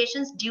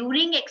investigations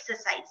during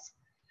exercise.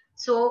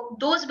 So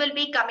those will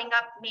be coming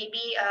up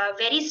maybe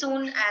very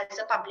soon as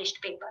a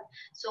published paper.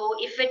 So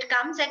if it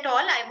comes at all,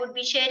 I would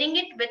be sharing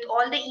it with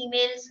all the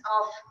emails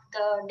of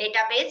the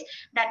database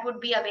that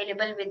would be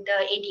available with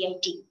the ADI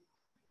team.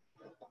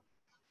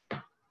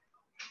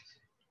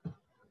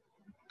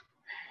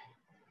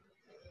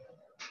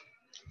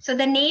 So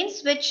the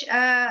names which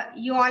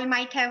you all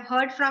might have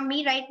heard from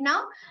me right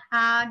now,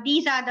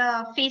 these are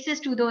the faces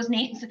to those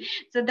names.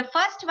 So the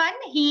first one,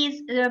 he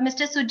is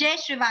Mr. Sujay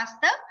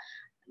Srivastav,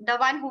 the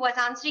one who was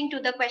answering to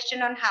the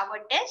question on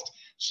Harvard test.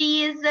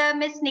 She is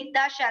Miss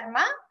Nikta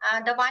Sharma,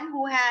 the one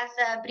who has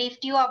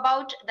briefed you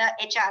about the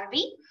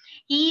HRV.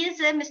 He is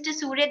Mr.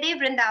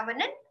 Suryadev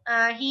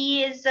Vrindavanan.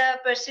 He is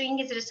pursuing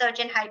his research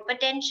in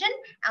hypertension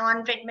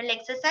on treadmill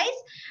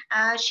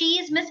exercise. She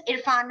is Miss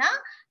Irfana,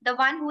 the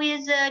one who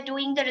is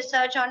doing the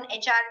research on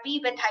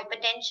HRV with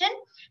hypertension.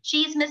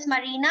 She is Miss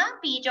Marina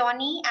P.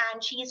 Johnny,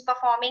 and she is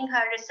performing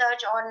her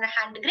research on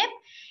hand grip.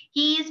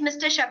 He is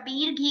Mr.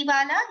 Shabir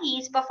Ghiwala. He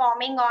is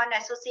performing on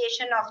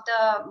association of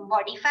the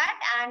body fat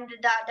and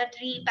the other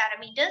 3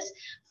 parameters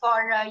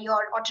for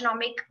your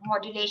autonomic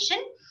modulation.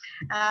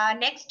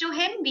 Next to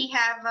him, we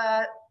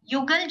have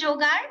Yugal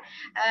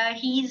Jogar.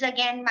 He is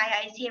again my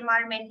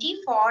ICMR mentee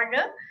for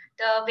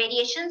the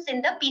variations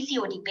in the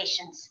PCOD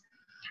patients.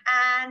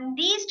 And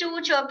these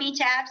 2 chirpy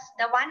chaps,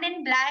 the one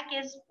in black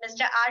is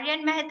Mr.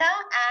 Aryan Mehta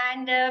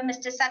and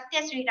Mr.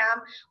 Satya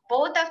Sriram.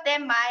 Both of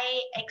them my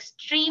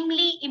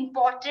extremely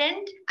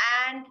important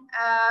and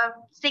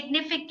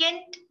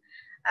significant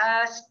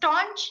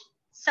staunch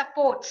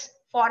supports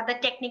for the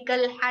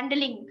technical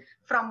handling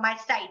from my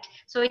side.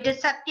 So it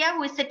is Satya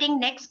who is sitting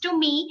next to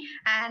me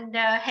and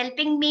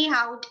helping me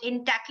out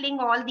in tackling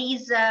all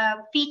these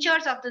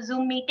features of the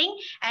Zoom meeting.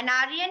 And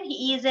Aryan,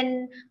 he is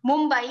in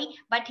Mumbai,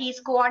 but he is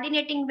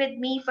coordinating with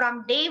me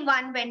from day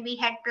 1 when we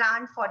had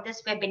planned for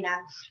this webinar.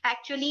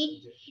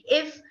 Actually,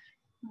 if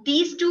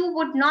these 2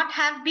 would not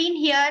have been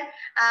here,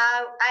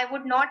 I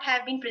would not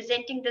have been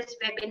presenting this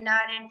webinar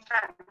in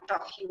front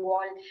of you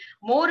all.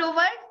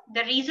 Moreover,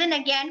 the reason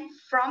again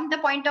from the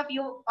point of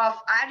view of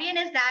Aryan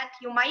is that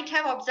you might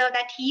have observed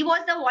that he was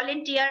the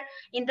volunteer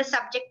in the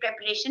subject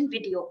preparation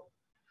video.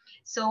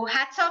 So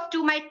hats off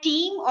to my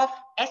team of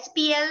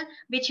SPL,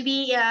 which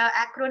we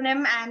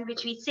acronym and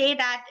which we say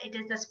that it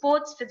is the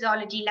Sports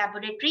Physiology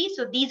Laboratory.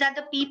 So these are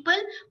the people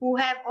who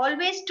have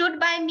always stood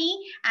by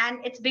me,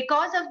 and it's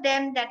because of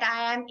them that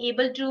I am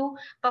able to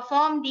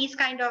perform these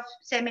kind of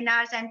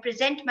seminars and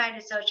present my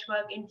research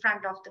work in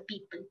front of the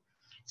people.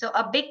 So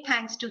a big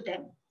thanks to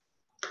them.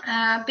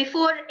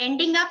 Before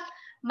ending up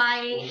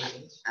my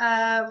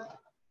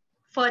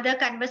further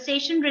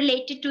conversation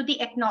related to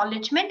the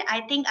acknowledgement, I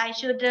think I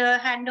should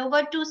hand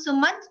over to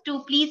Sumant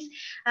to please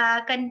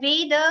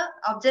convey the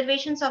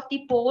observations of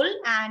the poll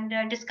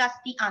and discuss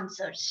the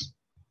answers.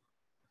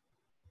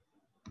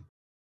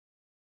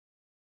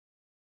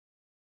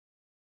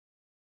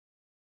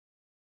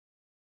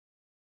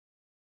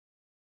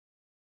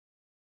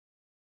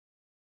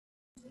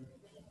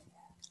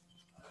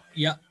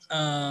 Yeah,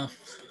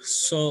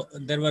 so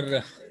there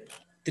were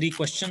 3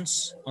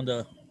 questions on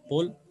the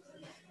poll.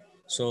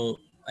 So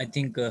I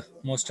think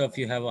most of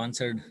you have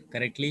answered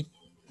correctly.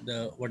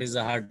 What is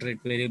the heart rate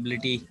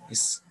variability?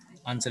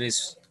 Answer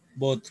is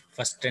both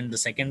first and the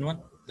second one,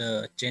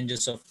 the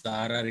changes of the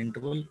RR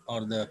interval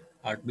or the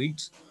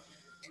heartbeats.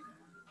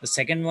 The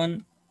second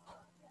one,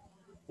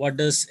 what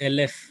does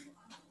LF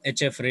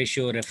HF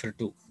ratio refer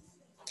to?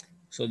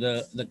 So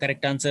the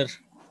correct answer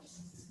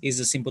is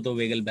the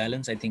sympathovagal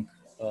balance. I think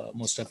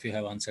most of you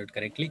have answered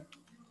correctly.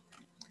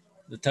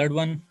 The third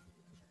one,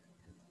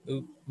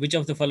 which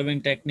of the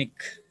following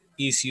technique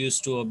is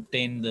used to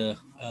obtain the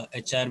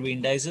HRV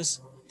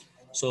indices?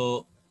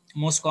 So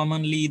most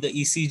commonly the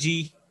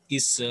ECG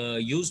is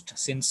used,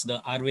 since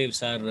the R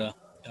waves are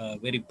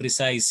very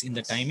precise in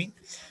the timing.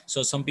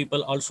 So some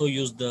people also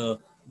use the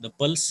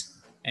pulse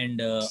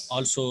and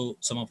also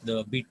some of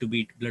the beat to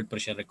beat blood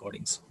pressure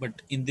recordings.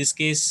 But in this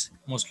case,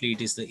 mostly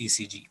it is the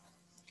ECG.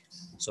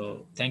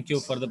 So thank you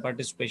for the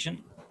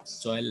participation.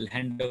 So I'll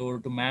hand over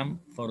to ma'am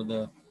for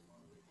the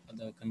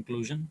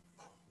conclusion.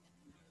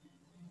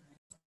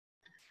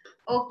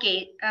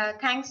 Okay,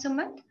 thanks,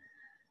 Sumant.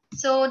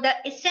 So the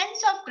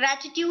essence of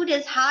gratitude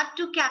is hard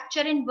to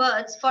capture in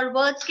words, for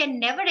words can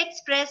never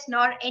express,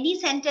 nor any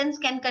sentence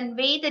can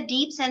convey the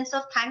deep sense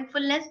of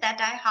thankfulness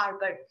that I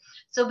harbor.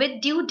 So with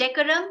due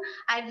decorum,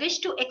 I wish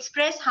to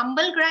express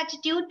humble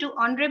gratitude to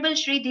Honorable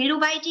Shri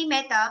Dhirubhai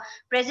Mehta,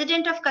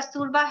 President of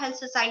Kasturba Health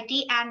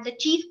Society and the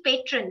Chief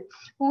Patron,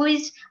 who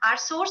is our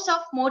source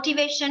of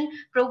motivation,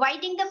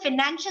 providing the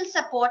financial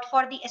support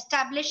for the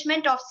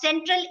establishment of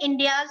Central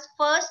India's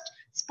first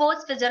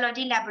sports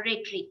physiology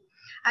laboratory.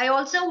 I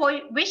also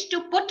wish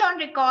to put on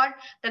record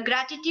the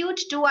gratitude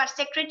to our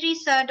Secretary,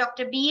 Sir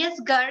Dr. B.S.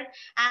 Garg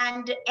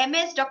and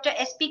MS Dr.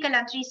 S.P.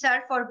 Kalantri,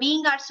 Sir, for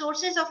being our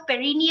sources of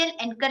perennial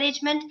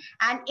encouragement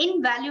and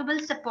invaluable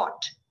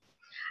support.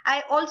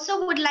 I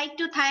also would like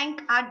to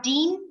thank our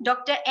Dean,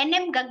 Dr.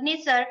 N.M.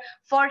 Gagne sir,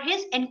 for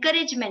his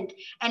encouragement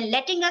and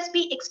letting us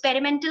be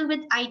experimental with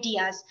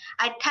ideas.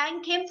 I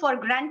thank him for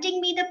granting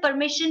me the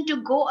permission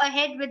to go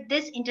ahead with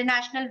this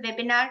international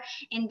webinar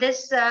in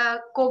this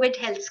COVID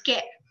health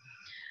scare.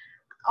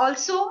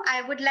 Also,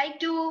 I would like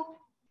to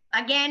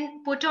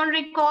again put on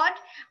record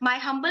my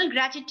humble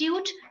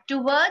gratitude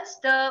towards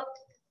the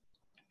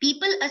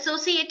people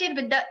associated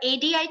with the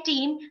ADI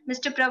team,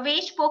 Mr.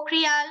 Pravesh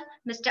Pokhriyal,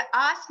 Mr.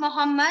 As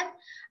Mohammed,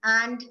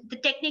 and the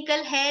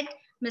technical head,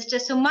 Mr.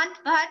 Sumant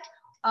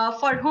Bhatt,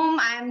 for whom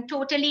I am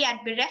totally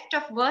at bereft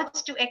of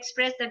words to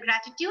express the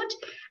gratitude,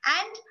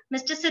 and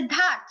Mr.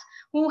 Siddharth,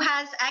 who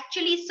has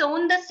actually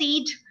sown the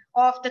seed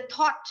of the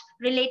thought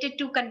related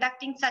to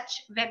conducting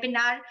such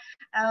webinar,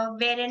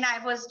 wherein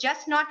I was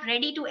just not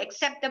ready to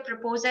accept the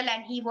proposal,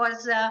 and he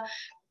was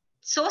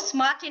so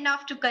smart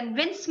enough to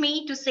convince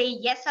me to say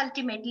yes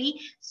ultimately.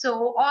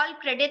 So all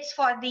credits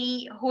for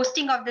the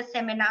hosting of the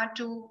seminar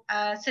to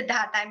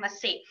Siddharth, I must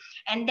say.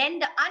 And then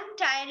the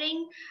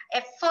untiring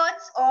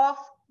efforts of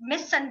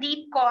Ms.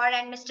 Sandeep Kaur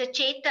and Mr.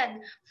 Chetan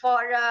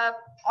for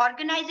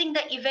organizing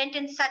the event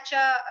in such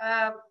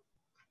a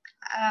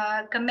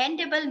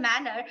commendable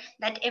manner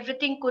that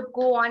everything could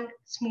go on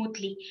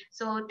smoothly.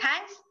 So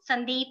thanks,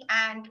 Sandeep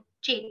and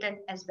Chetan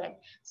as well.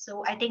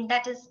 So I think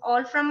that is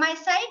all from my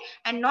side.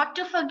 And not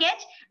to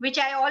forget, which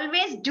I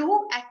always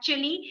do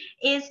actually,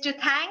 is to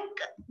thank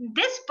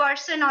this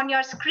person on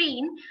your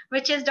screen,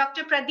 which is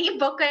Dr. Pradeep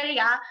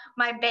Bokaria,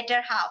 my better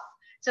half.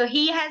 So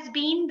he has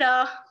been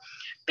the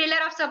pillar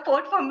of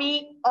support for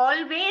me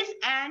always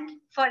and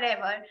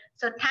forever.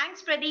 So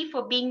thanks, Pradeep,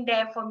 for being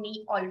there for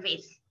me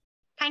always.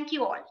 Thank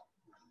you all.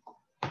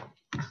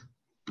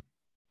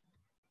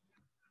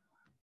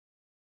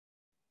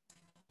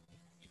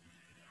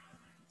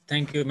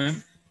 Thank you,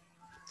 ma'am.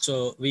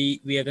 So we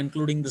are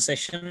concluding the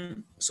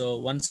session. So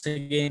once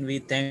again, we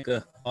thank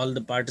all the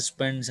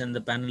participants and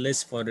the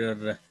panelists for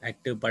your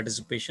active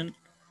participation.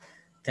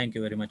 Thank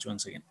you very much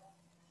once again.